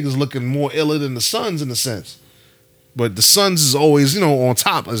 y'all niggas looking more iller than the Suns in a sense. But the Suns is always, on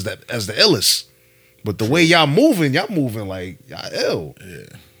top as the illest. But the way y'all moving like y'all ill. Yeah.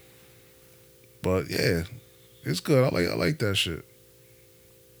 But yeah, it's good. I like that shit.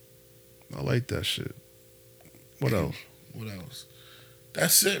 I like that shit. What else? What else?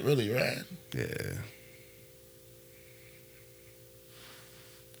 That's it, really, right? Yeah.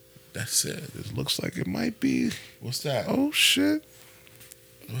 That's it. It looks like it might be. What's that? Oh shit.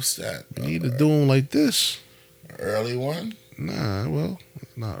 What's that? We need to do them like this. Early one? Nah, well,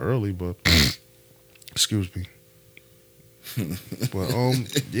 not early, but excuse me. But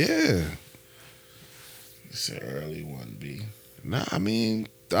yeah. It's an early one, B. Nah, I mean,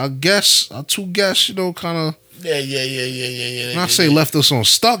 our two guests, kind of. Yeah. Not say left us on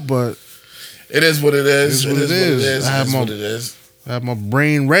stuck, but it is what it is. It is what it is. I have my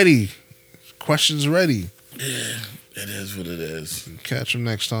brain ready, questions ready. Yeah, it is what it is. Catch them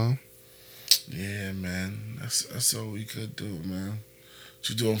next time. Yeah, man. That's all we could do, man. What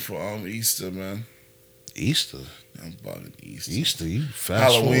you doing for Easter, man? Easter? I'm bugging Easter. Easter? You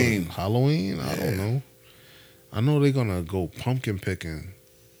fast Halloween. Forward. Halloween? I don't know. I know they're gonna go pumpkin picking.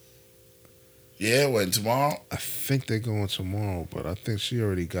 Yeah, when tomorrow? I think they're going tomorrow, but I think she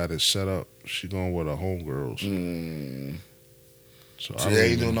already got it set up. She going with her homegirls. So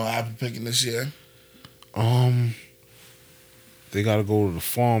they ain't doing no apple picking this year? They gotta go to the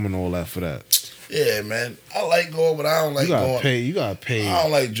farm and all that for that. Yeah, man. I like going, but I don't like going. You gotta pay. I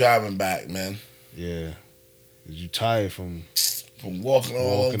don't like driving back, man. Yeah. Cause you tired from walking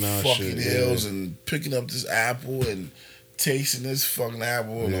all those fucking hills and picking up this apple and tasting this fucking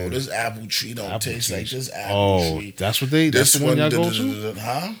apple. No, this apple tree don't taste like this apple tree. That's what that's the one y'all go to?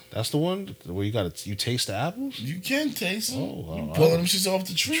 Huh? That's the one where you taste the apples? You can taste them. You pulling them shits off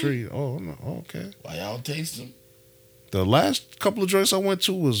the tree. Oh, no. Okay. Why y'all taste them? The last couple of joints I went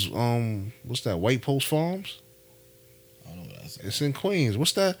to was what's that? White Post Farms. I don't know what that's. It's in Queens.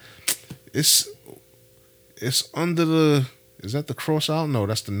 What's that? It's under the. Is that the Cross Island? No,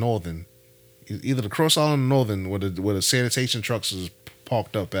 that's the Northern. Either the Cross Island or Northern, where the sanitation trucks is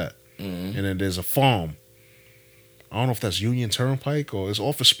parked up at, and then there's a farm. I don't know if that's Union Turnpike or it's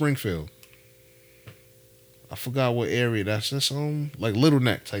off of Springfield. I forgot what area that's. That's like Little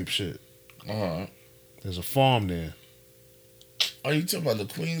Neck type shit. There's a farm there. Are you talking about the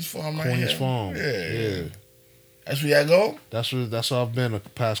Queens Farm right here? Queens Farm. Yeah. That's where y'all go? That's where I've been the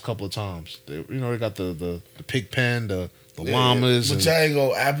past couple of times. They got the pig pen, the llamas. But y'all ain't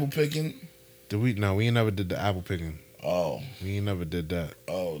go apple picking? We ain't never did the apple picking. Oh. We ain't never did that.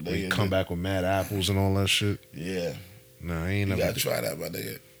 Oh, we come back with mad apples and all that shit. Yeah. Nah, I ain't never. You gotta try that, my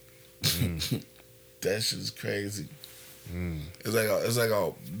nigga. That shit is crazy. It's like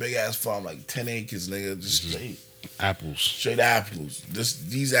a big ass farm, like 10 acres, nigga, just straight apples. Straight apples.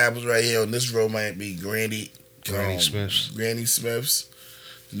 These apples right here on this row might be Granny Smith's. Granny Smith's.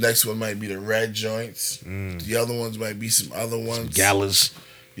 The next one might be the red joints. The other ones might be some other ones. Some Gallas.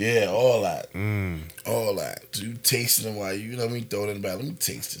 Yeah, all that. All that. So you tasting them while you know what I mean, throw it in the bag. Let me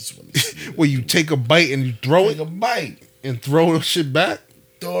taste this one. Well, you take a bite and you throw it? Take a bite. And throw the shit back?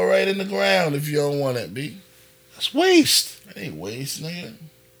 Throw it right in the ground if you don't want it, B. That's waste. That ain't waste, nigga.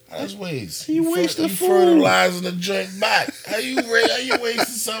 That's waste. You wasting food. You fertilizing the joint back. How you wasting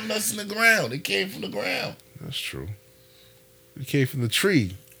something that's in the ground? It came from the ground. That's true. It came from the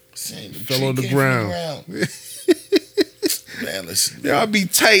tree. Fell on the ground. Man, listen. Yeah, I'd be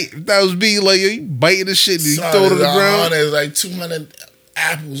tight if that was me. Like, you biting the shit and you throw it on the ground. There's like 200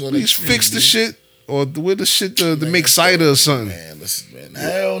 apples on the tree. Fix the shit. Or with the shit to make cider or something. Man, listen, man.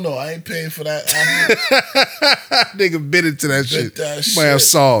 Hell no. I ain't paying for that apple. Nigga bit into that shit. That you might have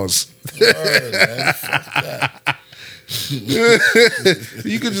saws. Word, man. Fuck that.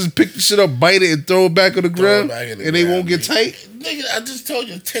 You could just pick the shit up, bite it, and throw it back on the ground, and they won't get tight. Nigga, I just told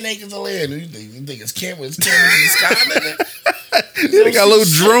you 10 acres of land. You think it's cameras in the sky, nigga? They got little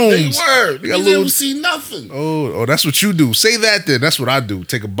drones. They got little. See nothing. Oh, that's what you do. Say that then. That's what I do.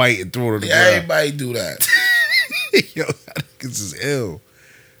 Take a bite and throw it on the ground. Everybody do that. Yo, this is ill.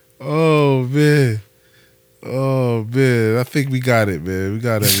 Oh man. I think we got it, man. We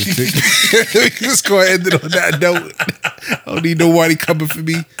got everything. Let's go ahead and end it on that note. I don't need nobody coming for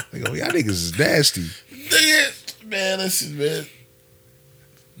me. Like, oh, y'all niggas is nasty. Nigga, man, listen, man.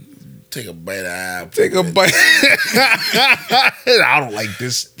 Take a bite of apple. Take a bite. I don't like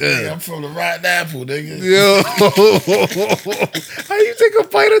this. Nigga, I'm from the rotten apple, nigga. Yo. How you take a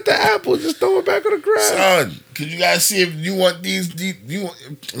bite at the apple? Just throw it back on the ground. Son, cause you gotta see if you want these you want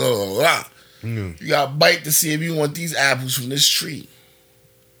you gotta bite to see if you want these apples from this tree.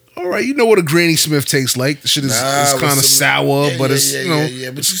 All right, you know what a Granny Smith tastes like. The shit is kind of sour, but it's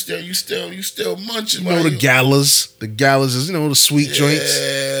but you still munching. You know the Gallas. The Gallas is the sweet joints.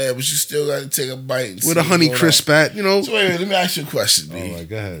 Yeah, but you still got to take a bite with a Honey Crisp at. So wait, let me ask you a question, B. All right,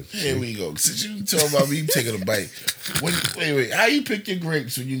 go ahead. Here we go. Since you talking about me taking a bite, wait, how you pick your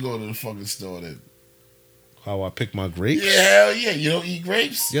grapes when you go to the fucking store? Then how I pick my grapes? Yeah, hell yeah. You don't eat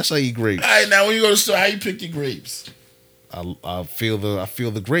grapes? Yes, I eat grapes. All right, now when you go to the store, how you pick your grapes? I feel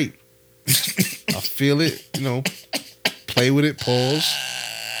the grape. I feel it, play with it, pause.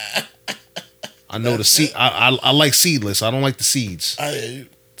 I know the seed. I like seedless. I don't like the seeds. I hear you.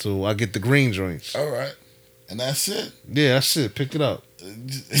 So I get the green joints. All right. And that's it? Yeah, that's it. Pick it up.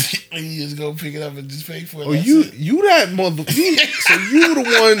 You just go pick it up and just pay for it. Oh, you that mother. So you the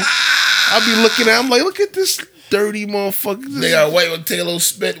one I be looking at. I'm like, look at this dirty motherfucker. They got take a little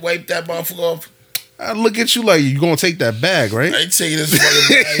spit, wipe that motherfucker off. I look at you like you gonna take that bag, right? I ain't taking this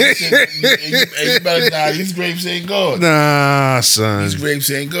fucking bag. You better these grapes ain't good. Nah, son. These grapes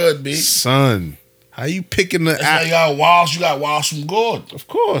ain't good, B. Son. How you picking the apple? You got wash them good. Of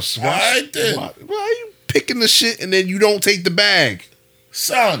course. All right then. Why are you picking the shit and then you don't take the bag?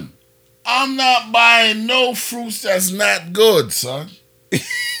 Son, I'm not buying no fruits that's not good, son.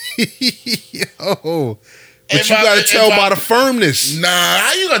 Yo. But you gotta tell by the firmness. Nah,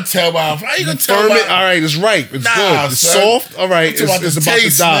 how you gonna tell by? How you gonna tell firm by? It? All right, it's ripe. It's good. It's soft. All right, it's about to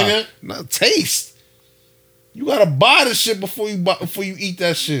die. Nigga. No, taste. You gotta buy the shit before you eat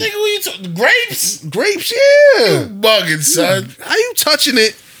that shit. Nigga, what you talking? Grapes? Grapes, yeah. You bugging, son. How you touching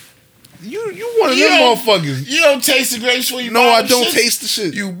it? You one of them motherfuckers. You don't taste the grapes when you buy I don't shit? taste the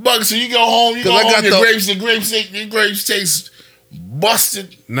shit. You bug. So you go home. You go home. The grapes taste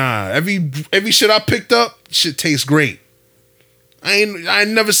busted. Nah, every shit I picked up, shit tastes great. I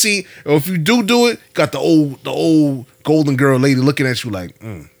ain't never seen. Or if you do it, got the old golden girl lady looking at you like,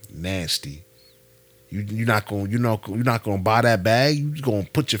 nasty. You're not gonna buy that bag. You gonna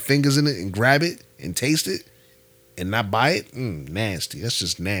put your fingers in it and grab it and taste it and not buy it. Nasty. That's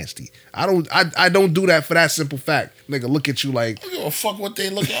just nasty. I don't do that for that simple fact. Nigga, look at you like. I don't give a fuck what they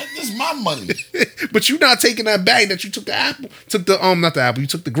look at. This is my money. But you're not taking that bag that you took the apple. Not the apple. You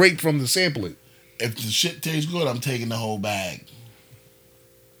took the grape from to sample it. If the shit tastes good, I'm taking the whole bag.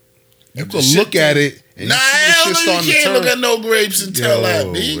 You can look at it and you can't look at no grapes and tell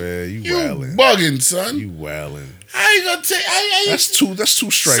that, B. Man, you bugging, son. You wildin'. I ain't gonna take. That's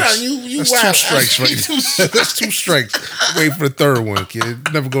two strikes. Son, you that's wild. 2 strikes, right? That's 2 strikes. Wait for the third one,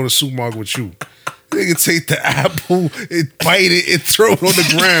 kid. Never go to supermarket with you. Nigga take the apple and bite it and throw it on the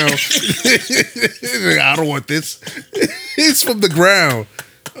ground. I don't want this. It's from the ground.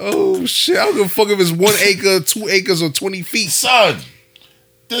 Oh shit! I don't give a fuck if it's 1 acre, 2 acres, or 20 feet. Son,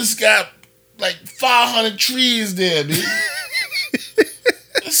 this got like 500 trees there, dude.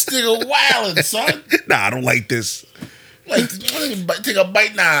 This nigga wildin', son. Nah, I don't like this. Like, take a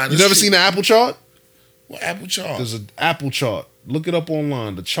bite now. You never seen the apple chart? What apple chart? There's an apple chart. Look it up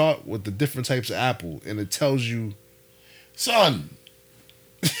online. The chart with the different types of apple, and it tells you. Son,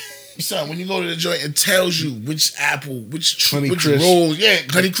 when you go to the joint, it tells you which apple, which roll. Yeah,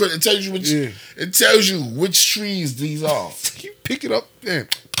 Honey Crisp. It tells you which. Yeah. It tells you which trees these are. You pick it up, man.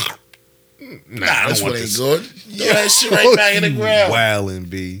 Nah, this one ain't good. Throw that shit right back in the ground. Wildin',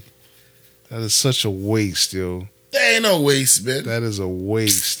 B. That is such a waste, yo. There ain't no waste, man. That is a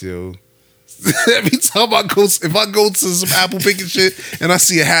waste, yo. Every time if I go to some apple picking shit and I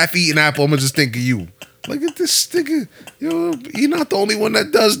see a half-eaten apple, I'm gonna just think of you. Look at this nigga. Yo, you're not the only one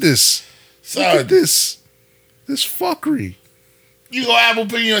that does this. Look at this fuckery. You go apple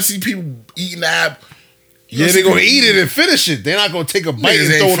picking, you don't see people eating the apple. Yeah, they're gonna eat it and finish it. They're not gonna take a bite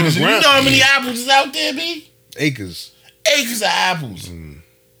and throw it on the ground. You know how many apples is out there, B? Acres. Acres of apples. Okay.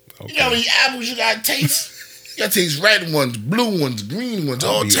 You know how many apples you gotta taste? You gotta taste red ones, blue ones, green ones,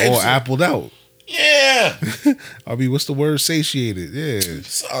 all types. All appled out. Yeah. I'll be, what's the word? Satiated. Yeah.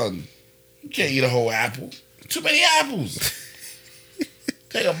 Son, you can't eat a whole apple. Too many apples.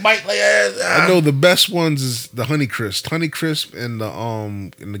 Take a bite like that. I know the best ones is the Honey Crisp and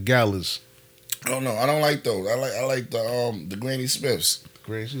the Gallas. I don't know. I don't like those. I like the Granny Smiths.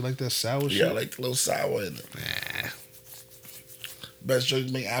 Granny, you like that sour shit? Yeah, I like the little sour in it. Nah. Best joint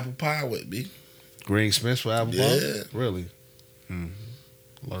to make apple pie with, B. Granny Smiths for apple pie? Yeah. Really? Learn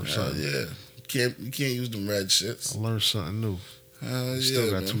something. Yeah. You can't use them red shits. I learned something new.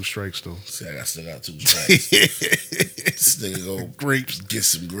 Still got 2 strikes though. See, I still got 2 strikes. This nigga go grapes. Get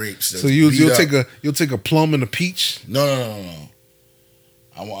some grapes. So you'll take a plum and a peach. No.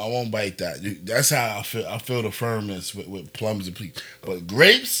 I won't bite that. That's how I feel. I feel the firmness with plums and peach. But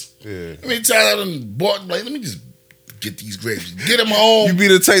grapes. Yeah. Let me tell you, I done bought. Like, let me just get these grapes. Get them home. You be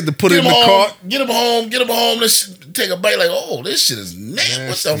the type to put it in the cart. Get them home. Let's take a bite. Like, oh, this shit is nasty.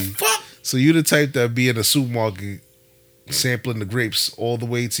 What the fuck? So you the type that be in the supermarket sampling the grapes all the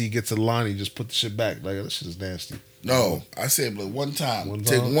way till you get to the line and you just put the shit back. Like, this shit is nasty. No, I said like one time.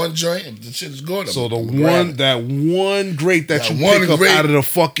 Take one joint and the shit is good. So that one grape that you pick up out of the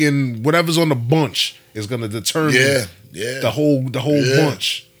fucking whatever's on the bunch is gonna determine the whole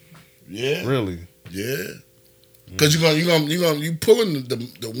bunch. Yeah. Really? Yeah. Because you pulling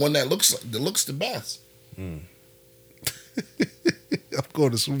the one that looks the best. I'm going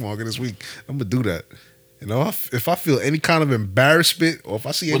to the supermarket this week. I'm gonna do that. You know, if I feel any kind of embarrassment or if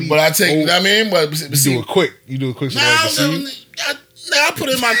I see any, but I take. You know what I mean, but you do it quick. You do it quick. So I put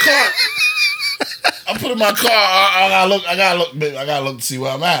it in my car. I put it in my car. I gotta look to see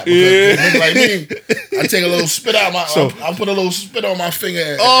where I'm at. Because like me, I take a little spit out my. I put a little spit on my finger.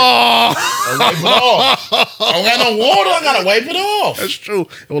 And wipe it off. I don't got no water. I gotta wipe it off. That's true.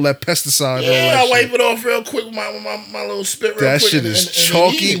 All that pesticide. Yeah, I wipe it off real quick with my little spit. Real that quick shit is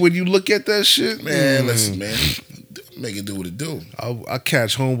chalky when you look at that shit. Man, listen, man. Make it do what it do. I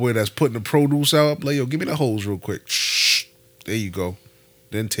catch homeboy that's putting the produce out. I'm like, yo, give me the hose real quick. Shh. There you go.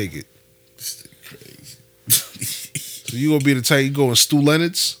 Then take it. This thing crazy. So you gonna be the type you go in Stu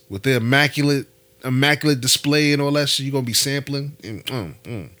Leonard's with their immaculate display and all that shit. You gonna be sampling. I'm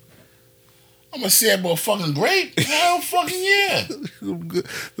gonna sample a fucking grape. Hell, fucking yeah.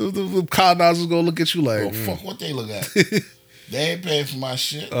 The colonizers gonna look at you like, fuck what they look at. They ain't paying for my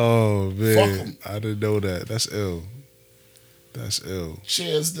shit. Oh man, fuck them. I didn't know that. That's ill.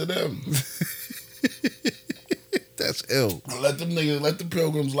 Cheers to them. That's ill. Let the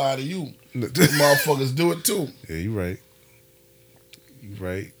pilgrims lie to you. The motherfuckers do it too. Yeah, you right.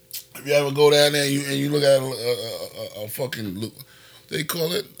 If you ever go down there and you look at a fucking, they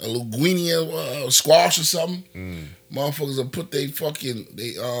call it a linguine, squash or something. Motherfuckers will put They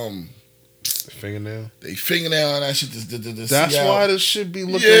fingernail on that shit. That's why this shit be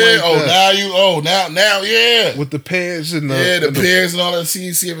looking like that. Now, yeah. With the pears and the pears and all that. See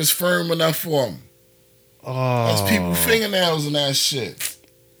if it's firm enough for them. Oh, that's people fingernails and that shit.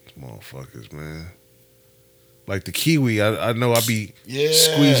 Motherfuckers, man. Like the kiwi, I know I be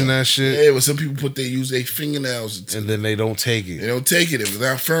squeezing that shit. Yeah, but some people use their fingernails and then they don't take it. They don't take it. If it's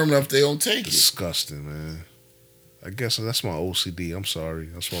not firm enough, they don't take it. Disgusting, man. I guess that's my OCD. I'm sorry.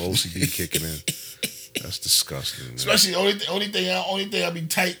 That's my OCD kicking in. That's disgusting, man. Especially only thing I be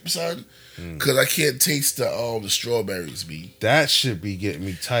tight, son, because I can't taste the strawberries. That should be getting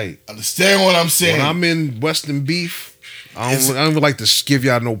me tight. Understand what I'm saying? When I'm in Western Beef, I don't even like to give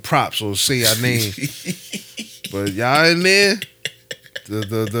y'all no props or say y'all name, but y'all in there,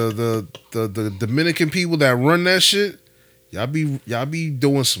 the Dominican people that run that shit. Y'all be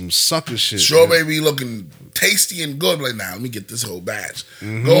doing some sucker shit. Strawberry be looking tasty and good. Like, nah, let me get this whole batch.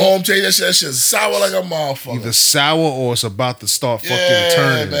 Go home, taste that shit. That shit's sour like a motherfucker. Either sour or it's about to start fucking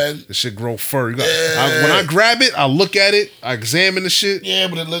turning. Man. The shit grow fur. When I grab it, I look at it, I examine the shit. Yeah,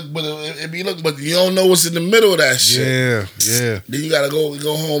 but but you don't know what's in the middle of that shit. Yeah. Then you gotta go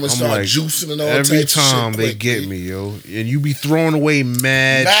home and start juicing and all that type of shit. Every time they get me, yo, and you be throwing away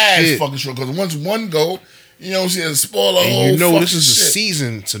mad shit. Fucking shit. Because once one go. You know what I'm saying? Spoil a whole. You know this is the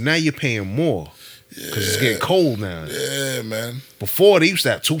season, so now you're paying more because it's getting cold now. Yeah, man. Before they used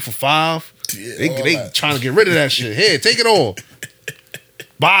to have 2 for $5. Yeah, they trying to get rid of that shit. Here, take it all.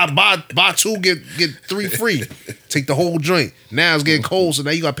 Buy 2, get 3 free. Take the whole joint. Now it's getting cold, so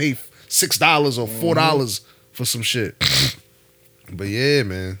now you got to pay $6 or $4 for some shit. But yeah,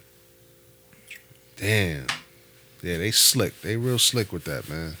 man. Damn. Yeah, they slick. They real slick with that,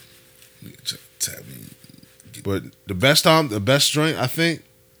 man. But the best joint, I think,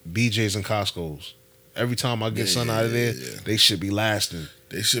 BJ's and Costco's. Every time I get something out of there, they should be lasting.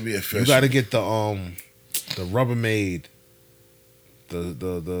 They should be official. You got to get the Rubbermaid,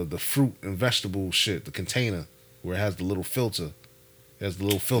 the fruit and vegetable shit, the container where it has the little filter. It has the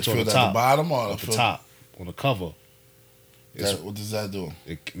little filter on the top, at the bottom or the top on the cover. What does that do?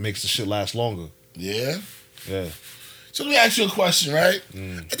 It makes the shit last longer. Yeah. Yeah. So let me ask you a question, right?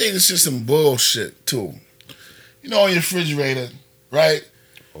 I think it's just some bullshit too. You know, on your refrigerator, right?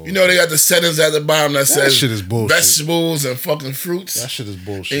 Oh. You know they got the settings at the bottom that says shit is bullshit. Vegetables and fucking fruits. That shit is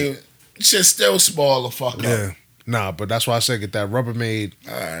bullshit. And shit still spoil the fuck up. Yeah. Nah, but that's why I said get that Rubbermaid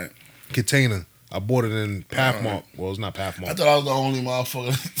container. I bought it in Pathmark. Well, it's not Pathmark. I thought I was the only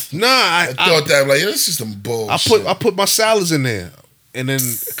motherfucker. Nah, I thought that like this is some bullshit. I put my salads in there, and then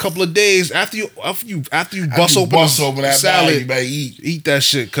a couple of days after you bust open that salad, you better eat that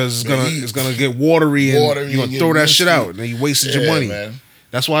shit because it's gonna get watery and you gonna throw that shit out, and then you wasted your money. Man.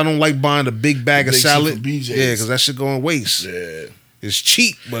 That's why I don't like buying a big bag of salad. BJ's. Yeah, because that shit going waste. Yeah, it's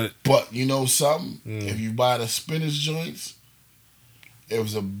cheap, but you know something? If you buy the spinach joints, it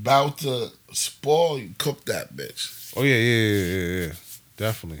was about to spoil. You cook that bitch. Oh yeah,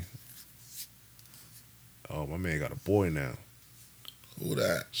 definitely. Oh, my man got a boy now. Who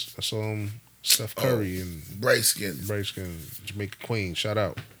that? That's Steph Curry and Brightskin, Jamaica Queen. Shout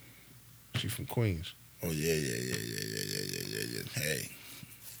out. She from Queens. Oh yeah. Hey,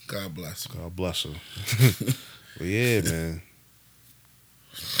 God bless her. God bless her. But yeah, man.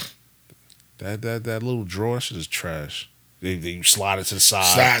 That little drawer, that shit is trash. You slide it to the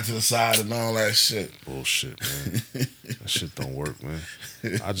side. Slide to the side and all that shit. Bullshit, man. That shit don't work, man.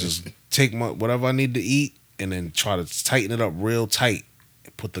 I just take whatever I need to eat and then try to tighten it up real tight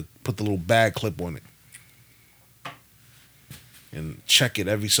and put the little bag clip on it. And check it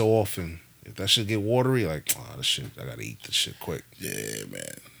every so often. If that shit get watery, like, this shit, I gotta eat this shit quick. Yeah, man.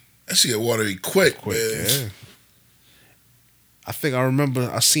 That shit get watery quick, man. Yeah. I think I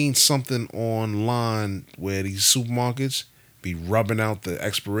remember I seen something online where these supermarkets be rubbing out the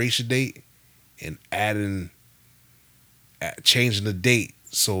expiration date and changing the date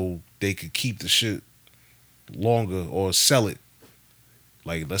so they could keep the shit longer or sell it.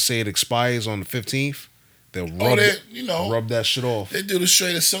 Like, let's say it expires on the 15th. They'll rub that shit off. They do the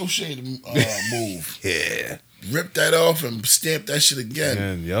straight associated move. Yeah. Rip that off and stamp that shit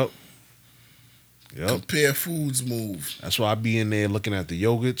again. Yep. Compare foods move. That's why I be in there looking at the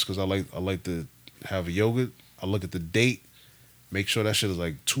yogurts because I like to have a yogurt. I look at the date, make sure that shit is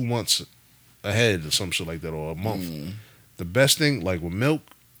like 2 months ahead or some shit like that, or a month. The best thing, like with milk,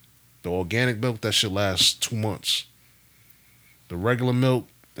 the organic milk, that shit lasts 2 months. The regular milk,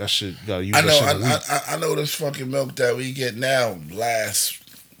 that shit, you gotta use that shit a week. I know this fucking milk that we get now lasts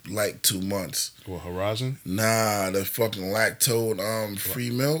like 2 months. What, Horizon? Nah, the fucking lactose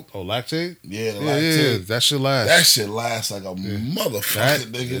free milk. Oh, Lactate? Yeah, the Lactate. Yeah, that shit lasts. That shit lasts like a motherfucker,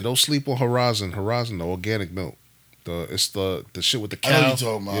 nigga. Yeah, don't sleep on Horizon. Horizon, the organic milk. It's the shit with the cow. I know what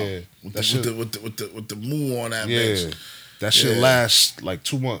you're talking about. Yeah, with the moo on that bitch. That shit lasts like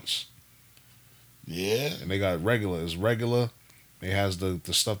 2 months. Yeah. And they got regular. It's regular. It has the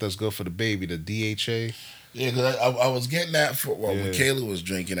stuff that's good for the baby, the DHA. Yeah, because I was getting that when Kayla was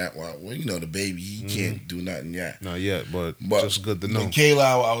drinking that one. Well, you know, the baby, he can't do nothing yet. Not yet, but just good to know. But Kayla,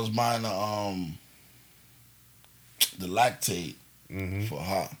 I was buying the Lactate for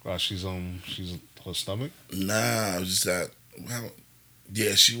her. Oh, she's her stomach? Nah, it was just that. Well,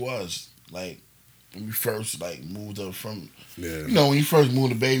 yeah, she was. Like, when we first moved her from, you know, when you first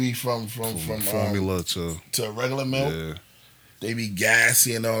moved the baby from formula to regular milk. Yeah. They be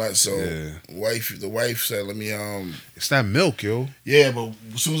gassy and all that, so the wife said, "Let me It's that milk, yo." Yeah, but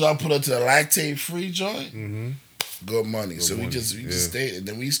as soon as I put her to the lactate free joint, good money. So we just stayed, and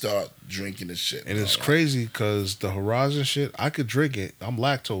then we start drinking the shit. And it's crazy because the Horizon shit, I could drink it. I'm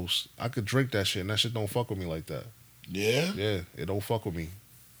lactose. I could drink that shit, and that shit don't fuck with me like that. Yeah, yeah, it don't fuck with me.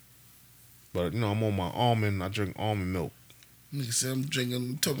 But you know, I'm on my almond. I drink almond milk. Nigga said I'm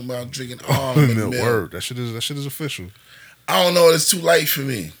talking about drinking almond milk. Word, that shit is official. I don't know. It's too light for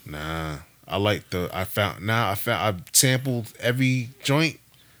me. Nah, I sampled every joint.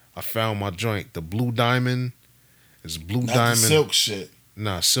 I found my joint. The Blue Diamond is Blue Not Diamond. The silk shit.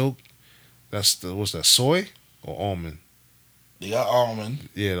 Nah, silk. What's that? Soy or almond? They got almond.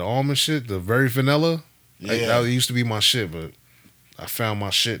 Yeah, the almond shit. The very vanilla. Yeah, that used to be my shit, but I found my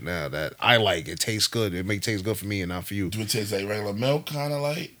shit now that I like. It tastes good. It may taste good for me and not for you. Do it taste like regular milk, kind of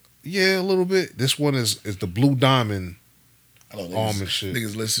like? Yeah, a little bit. This one is the Blue Diamond. I don't know. Almond shit.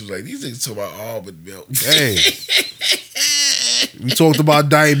 Niggas listen like these niggas talk about almond milk. Hey, we talked about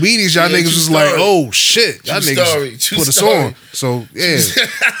diabetes. Y'all niggas was like, oh shit, y'all niggas put us on. So yeah, if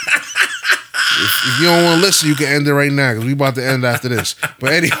you don't want to listen, you can end it right now because we about to end after this.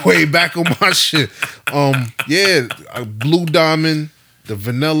 But anyway, back on my shit. Yeah, Blue Diamond, the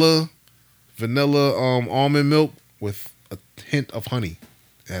vanilla almond milk with a hint of honey.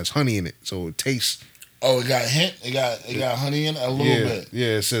 It has honey in it, so it tastes. Oh, it got a hint? It got honey in it? A little bit.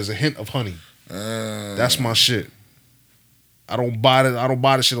 Yeah, it says a hint of honey. That's my shit. I don't buy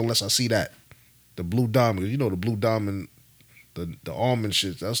the shit unless I see that. The Blue Diamond. You know the Blue Diamond, the almond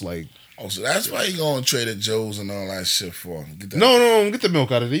shit, that's like. Oh, so that's why you going to Trader Joe's and all that shit for? No, get the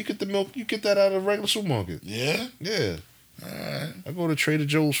milk out of there. You get the milk, you get that out of the regular supermarket. Yeah? Yeah. All right. I go to Trader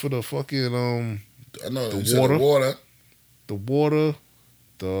Joe's for the fucking I know the water. The water.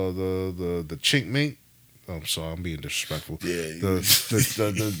 The chink mink. I'm sorry, I'm being disrespectful. Yeah.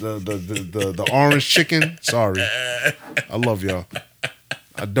 The orange chicken. Sorry. I love y'all.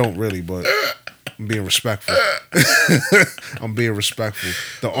 I don't really, but I'm being respectful. I'm being respectful.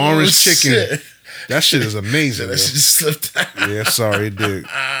 The orange chicken. Shit. That shit is amazing. That shit just slipped out. Yeah, sorry, it did.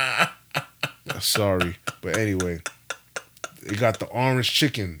 Sorry. But anyway, it got the orange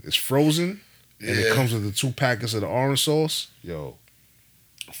chicken. It's frozen, and it comes with the 2 packets of the orange sauce. Yo.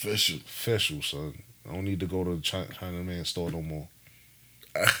 Official, son. I don't need to go to the China Man store no more.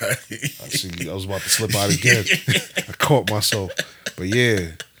 I was about to slip out again. I caught myself. But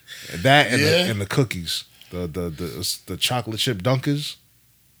yeah. That and the cookies. The chocolate chip Dunkers.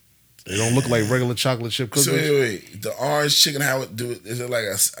 They don't look like regular chocolate chip cookies. So wait. The orange chicken, how it do it? Is it like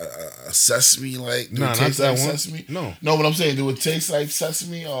a sesame? Like, no, not that like one. Sesame? No, but I'm saying, do it taste like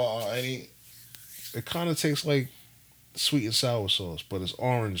sesame or any? It kind of tastes like sweet and sour sauce, but it's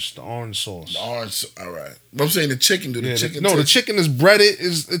orange. The orange sauce. The orange. All right. But I'm saying the chicken. The chicken? The chicken is breaded.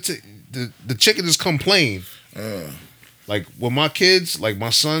 The chicken is come plain. Like with my kids, like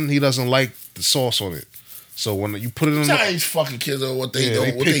my son, he doesn't like the sauce on it. So when you put it on, these fucking kids are what they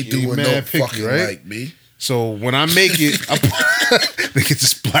don't, what they do and don't fucking right? like me. So when I make it, they get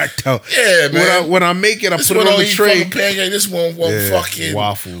just blacked out. Yeah, man. When I make it, I put it on the tray. Pancake. This one want fucking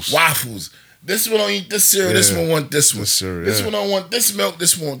waffles. This one don't eat this cereal. Yeah. This one want this one. This one don't want this milk.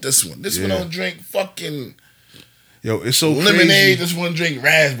 This one want this one. This one don't drink fucking. Yo, it's so lemonade. Crazy. This one drink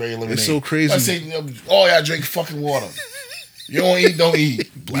raspberry lemonade. It's so crazy. I say, all y'all drink fucking water. You don't eat, don't eat.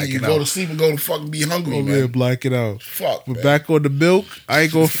 You go to sleep and go to fucking be hungry, man. Yeah, black it out. Fuck, We're back on the milk. I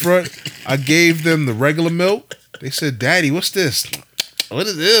ain't going front. I gave them the regular milk. They said, Daddy, what's this? What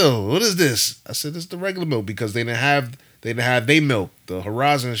is this? I said, this is the regular milk because they didn't have their milk, the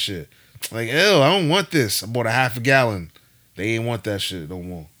Horizon shit. Like, ew, I don't want this. I bought a half a gallon. They ain't want that shit no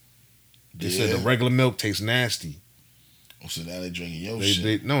more. They said the regular milk tastes nasty. Oh, so now they drinking your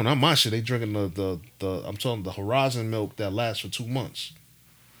shit. No, not my shit. They drinking the I'm telling the Horizon milk that lasts for 2 months.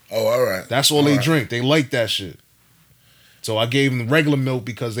 Oh, all right. That's all they drink. They like that shit. So I gave them the regular milk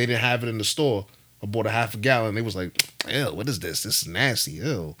because they didn't have it in the store. I bought a half a gallon. They was like, ew, what is this? This is nasty.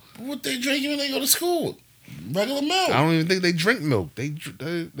 Ew. What they drinking when they go to school? Regular milk. I don't even think they drink milk. They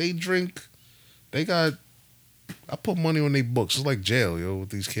drink. They got. I put money on their books. It's like jail, yo, with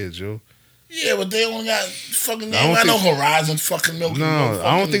these kids, yo. Yeah, but they only got fucking. They ain't got no Horizon fucking milk. No,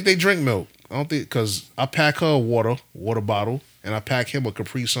 I don't think they drink milk. I don't think because I pack her a water bottle and I pack him a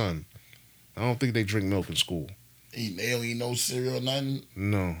Capri Sun. I don't think they drink milk in school. They don't eat no cereal or nothing?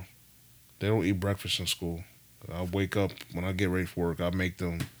 No. They don't eat breakfast in school. I wake up, when I get ready for work, I make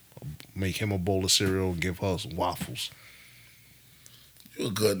him a bowl of cereal and give her some waffles. You a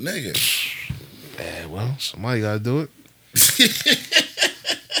good nigga. Yeah, well, somebody got to do it.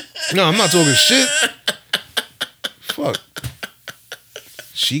 No, I'm not talking shit. Fuck.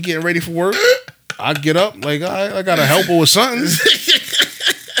 She getting ready for work. I get up, like, I got to help her with something.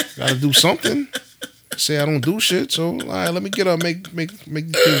 Got to do something. Say I don't do shit, so all right, let me get up, make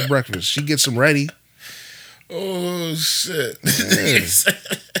the kids breakfast. She gets them ready. Oh shit! I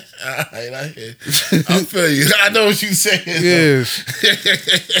feel you. I know what you saying. Yeah,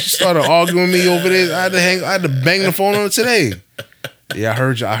 she started arguing with me over there. I had to bang the phone on her today. Yeah, I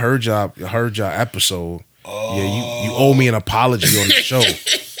heard y'all episode. Oh. Yeah, you owe me an apology on the show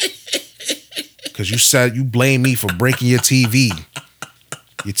because you said you blame me for breaking your TV.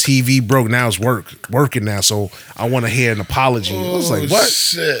 Your TV broke, now it's working now, so I want to hear an apology. I was like, what?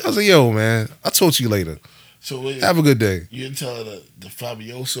 Shit. I was like, yo, man, I'll talk to you later. So have a good day. You didn't tell her the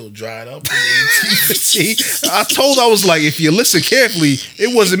Fabuloso dried up? See, I told her, I was like, if you listen carefully,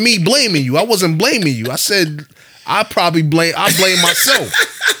 it wasn't me blaming you. I wasn't blaming you. I said, I blame myself.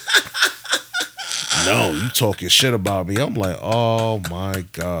 No, you talking shit about me. I'm like, oh my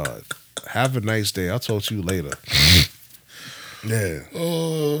God. Have a nice day. I'll talk to you later. Yeah.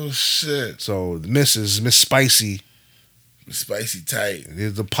 Oh shit. So Miss Spicy. Spicy tight.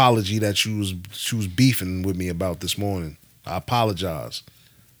 There's an apology that she was beefing with me about this morning. I apologize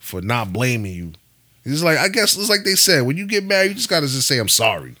for not blaming you. It's like, I guess it's like they said, when you get married, you just gotta just say I'm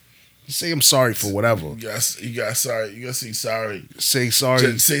sorry. You say I'm sorry for whatever. You got sorry. You gotta say sorry. Say sorry.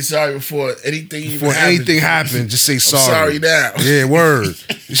 Just say sorry before anything happens. Just say sorry. I'm sorry now. Yeah, word.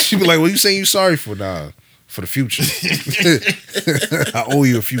 She be like, what you saying you sorry for? Nah, for the future. I owe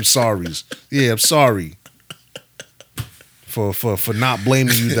you a few sorries. Yeah, I'm sorry. For not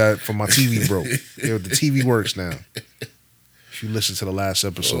blaming you that for my TV broke. Yeah, the TV works now. If you listen to the last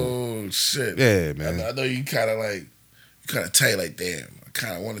episode. Oh shit. Yeah, man. I know you kind of kind of tight. Like, damn, I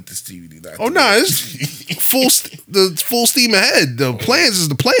kind of wanted this DVD. Oh no, it's full steam ahead. The plans is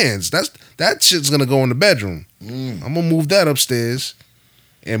the plans. That shit's gonna go in the bedroom. I'm gonna move that upstairs,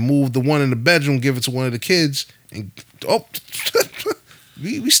 and move the one in the bedroom. Give it to one of the kids, and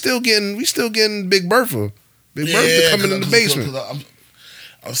we still getting Big Bertha. Big Bertha coming in the basement.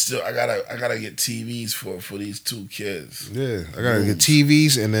 I gotta get TVs for these two kids. Yeah, I gotta get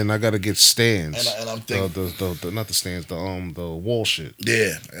TVs, and then I gotta get stands. And I'm thinking the not the stands, the wall shit.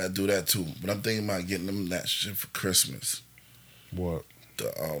 Yeah, I gotta do that too. But I'm thinking about getting them that shit for Christmas. What? The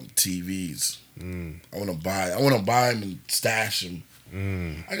TVs. I wanna buy them and stash them.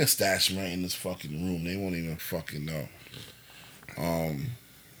 I can stash them right in this fucking room. They won't even fucking know.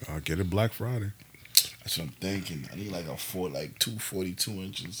 I'll get it Black Friday. That's what I'm thinking. I need like 242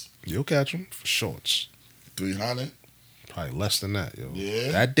 inches. You'll catch them for shorts. 300. Probably less than that, yo.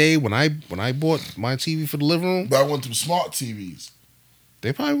 Yeah. That day when I bought my TV for the living room, But I want them smart TVs.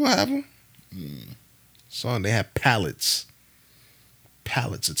 they probably will have them. Son, they had pallets of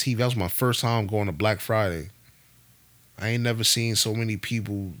TV. That was my first time going to Black Friday. I ain't never seen so many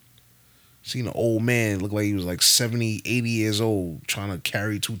people. Seen an old man look like he was like 70, 80 years old trying to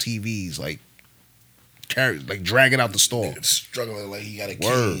carry two TVs, drag it out the store. Struggling like he got a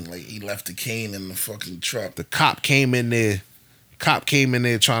cane. Like he left the cane in the fucking truck. The cop came in there trying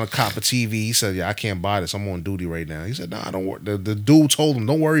to cop a TV. He said, "Yeah, I can't buy this. I'm on duty right now." He said, "Nah, don't worry." The dude told him,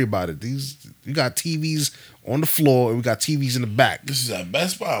 "Don't worry about it. You got TVs on the floor and we got TVs in the back." This is at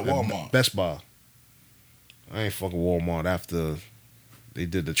Best Buy or Walmart? Best Buy. I ain't fucking Walmart after they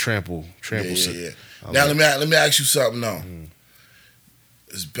did the trample. Yeah. Now let me ask you something now.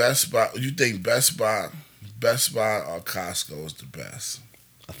 Is Best Buy? You think Best Buy or Costco is the best?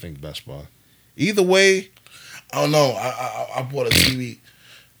 I think Best Buy. Either way, I don't know. I bought a TV.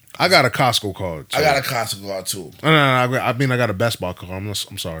 I got a Costco card. So. I got a Costco card too. No. I mean, I got a Best Buy card. I'm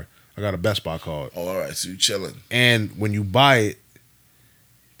sorry. I got a Best Buy card. Oh, all right. So you chilling. And when you buy it,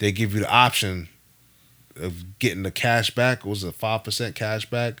 they give you the option of getting the cash back. Was it 5% cash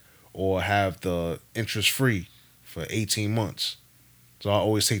back, or have the interest free for 18 months? So I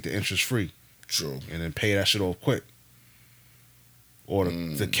always take the interest free. True. And then pay that shit off quick. Or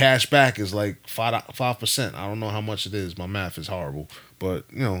the cash back is like 5%. I don't know how much it is. My math is horrible. But,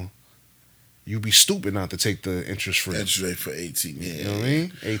 you'd be stupid not to take the interest free. Interest rate for 18. Yeah. You know what I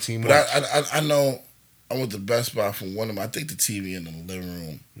mean? 18 months. But I know I went to Best Buy from one of them. I think the TV in the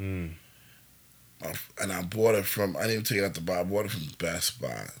living room. And I bought it from, I didn't even take it out the box. I bought it from Best Buy.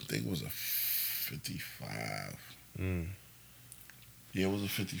 I think it was a 55. Yeah, it was a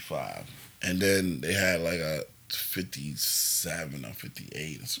 55. And then they had like a 57 or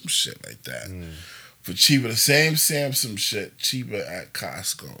 58 or some shit like that. For cheaper. The same Samsung shit, cheaper at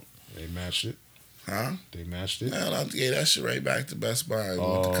Costco. They matched it. Huh? They matched it? No, I gave that shit right back to Best Buy. I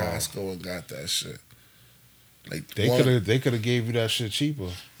went to Costco and got that shit. Like they could have gave you that shit cheaper.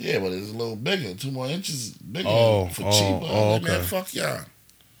 Yeah, but it's a little bigger, 2 more inches bigger for cheaper. Okay. Man, fuck y'all.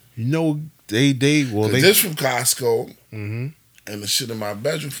 This from Costco, and the shit in my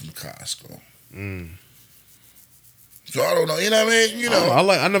bedroom from Costco. So I don't know. You know what I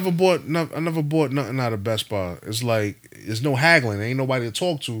mean? I never bought nothing out of Best Buy. It's like there's no haggling. There ain't nobody to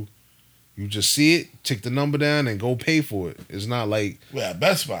talk to. You just see it, take the number down, and go pay for it. It's not like at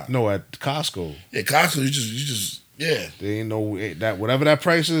Best Buy. No, at Costco. Yeah, Costco. You just yeah. They ain't no that whatever that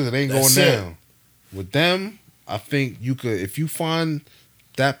price is, it ain't going down. With them, I think you could, if you find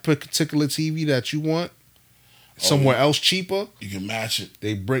that particular TV that you want somewhere else cheaper, you can match it.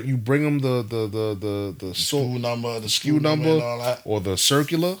 You bring them the SKU number, and all that, or the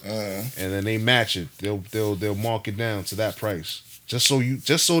circular, and then they match it. They'll mark it down to that price. Just so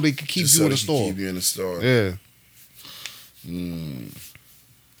they can keep you in the store. Keep you in the store. Yeah. And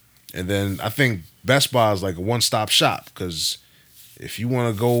then I think Best Buy is like a one-stop shop, because if you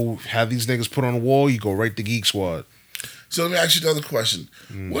want to go have these niggas put on the wall, you go right to Geek Squad. So let me ask you another question.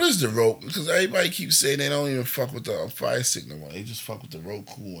 What is the Roku? Because everybody keeps saying they don't even fuck with the Fire Stick no more. They just fuck with the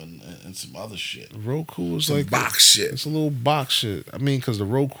Roku and some other shit. Roku is some like box shit. It's a little box shit. I mean, because the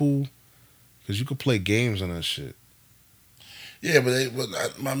Roku, because you could play games on that shit. Yeah, but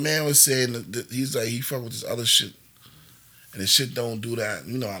my man was saying that he's like, he fuck with this other shit, and the shit don't do that.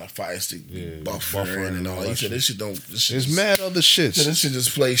 You know how the Fire Stick buffering and all. He said this shit don't. There's mad other shit. So this shit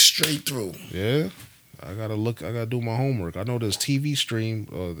just plays straight through. Yeah, I gotta do my homework. I know there's TV stream.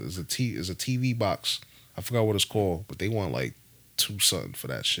 There's a TV box. I forgot what it's called, but they want like $2 something for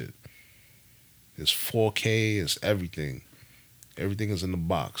that shit. It's 4K. It's everything. Everything is in the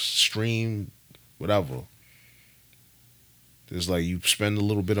box. Stream, whatever. It's like you spend a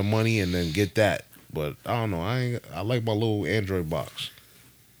little bit of money and then get that but I don't know. I like my little Android box.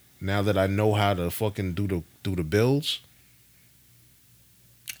 Now that I know how to fucking do the builds.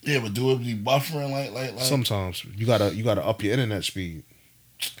 Yeah, but do it be buffering like? Sometimes you gotta up your internet speed.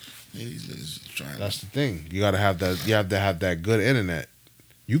 Yeah, these niggas trying. That's the thing. You gotta have that. You have to have that good internet.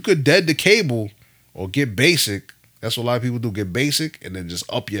 You could dead the cable or get basic. That's what a lot of people do. Get basic and then just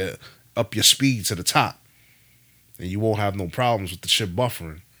up your speed to the top, and you won't have no problems with the shit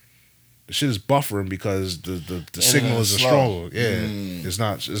buffering. The shit is buffering because the signal is stronger. Yeah, it's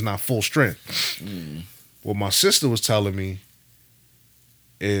not full strength. What my sister was telling me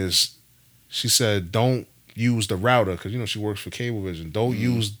is, she said, don't use the router, because she works for Cablevision. Don't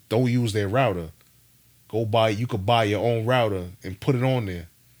use their router. You could buy your own router and put it on there.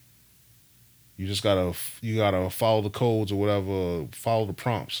 You just gotta follow the codes or whatever, follow the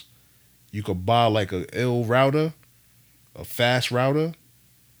prompts. You could buy like a router, a fast router,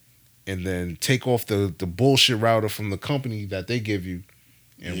 and then take off the bullshit router from the company that they give you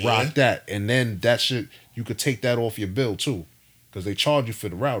and rock that. And then that shit, you could take that off your bill too, because they charge you for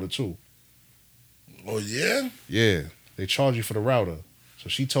the router too. Oh, yeah? Yeah, they charge you for the router. So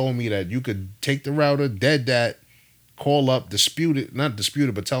she told me that you could take the router, dead that, call up, not dispute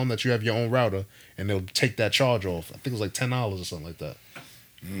it, but tell them that you have your own router, and they'll take that charge off. I think it was like $10 or something like that.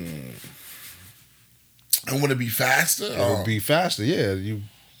 And would it be faster? It would be faster, yeah.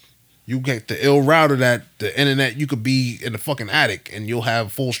 You get the ill router that the internet, you could be in the fucking attic, and you'll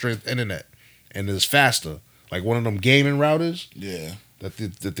have full strength internet, and it's faster. Like one of them gaming routers, that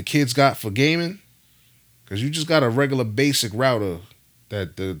the kids got for gaming. Because you just got a regular basic router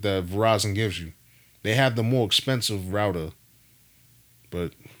that Verizon gives you. They have the more expensive router,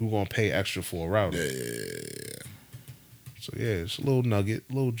 but who gonna pay extra for a router? Yeah. So yeah, it's a little nugget,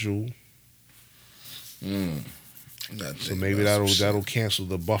 a little jewel. So maybe that'll cancel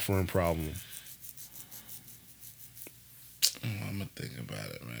the buffering problem. I'm gonna think about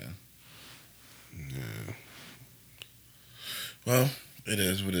it, man. Yeah. Well, it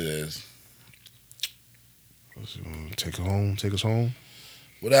is what it is. Take us home.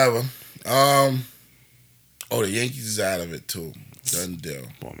 Whatever. The Yankees is out of it too. Done deal.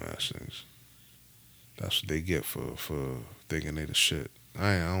 Bum ass things. That's what they get for thinking they the shit.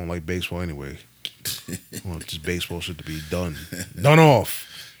 I don't like baseball anyway. I want this baseball shit to be done off.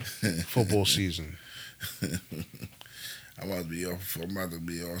 Football season. I'm about to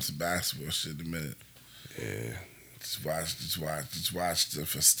be on some basketball shit in a minute. Yeah. Just watch the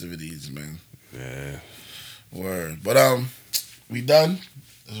festivities, man. Yeah. Word. But we done.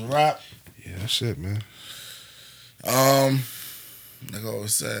 It's a wrap. Yeah, that's it, man. Like I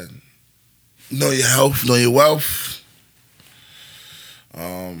always said, know your health, know your wealth.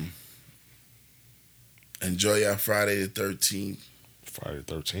 Enjoy your Friday the 13th. Friday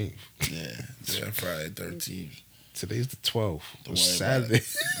the 13th. Yeah, Friday the 13th. Today's the 12th. It's Saturday.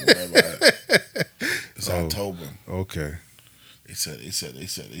 Don't worry about it. It's October. Okay. They said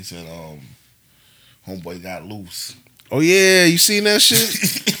homeboy got loose. Oh yeah, you seen that shit?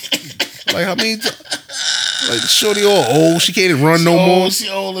 Like how many? Like shorty all old. She can't run no more. She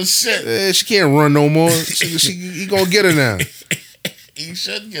old as shit. Yeah, she can't run no more. He gonna get her now. He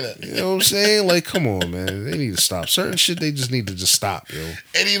should get her. You know what I'm saying? Like, come on, man. They need to stop. Certain shit they just need to stop, yo.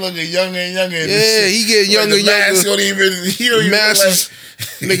 And he looking younger and younger. Yeah, he get younger and younger. He don't even masks,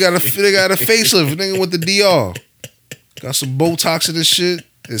 like... they got a facelift. Nigga with the DR. Got some Botox in this shit.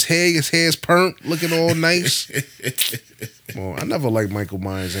 His hair's permed, looking all nice. Well, I never liked Michael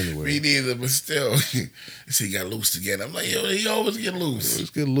Myers anyway. Me neither, but still, he got loose again. I'm like, yo, he always get loose. He's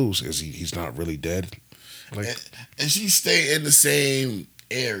get loose. He's not really dead. Like, and she stay in the same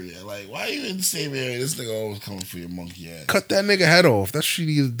area. Like, why are you in the same area? This nigga always coming for your monkey ass. Cut that nigga head off. That's what you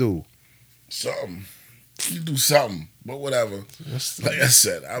need to do. Something. You do something, but whatever. Like I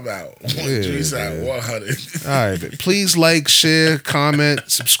said, I'm out. Yeah, side 100. All right, but please like, share, comment,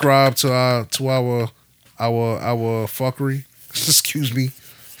 subscribe to our fuckery. Excuse me.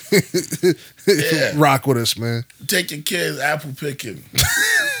 Yeah. Rock with us, man. Take your kids apple picking.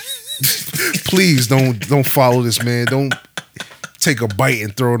 Please don't follow this, man. Don't take a bite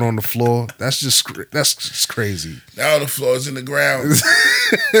and throw it on the floor. That's just crazy. Now the floor's in the ground.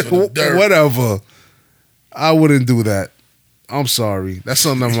 The dirt. Whatever. I wouldn't do that. I'm sorry. That's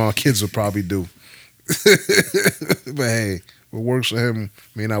something that my kids would probably do. But hey, what works for him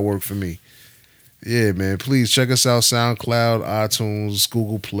may not work for me. Yeah, man. Please check us out: SoundCloud, iTunes,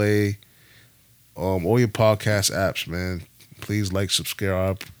 Google Play, all your podcast apps, man. Please like,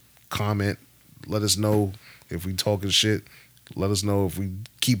 subscribe, comment. Let us know if we talking shit. Let us know if we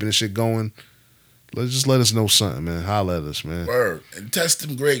keeping this shit going. Let us know something, man. Holla at us, man. Word. And test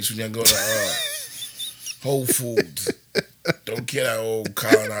them grapes when y'all go to Whole Foods. Don't get that old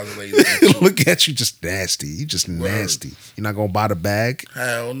colonizer lady. Look at you, just nasty. You just nasty. You're not gonna buy the bag?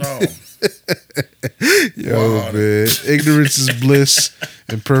 Hell no. Yo, man. Ignorance is bliss,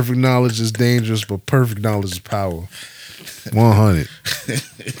 and perfect knowledge is dangerous, but perfect knowledge is power. 100.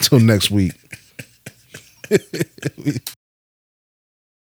 Until next week.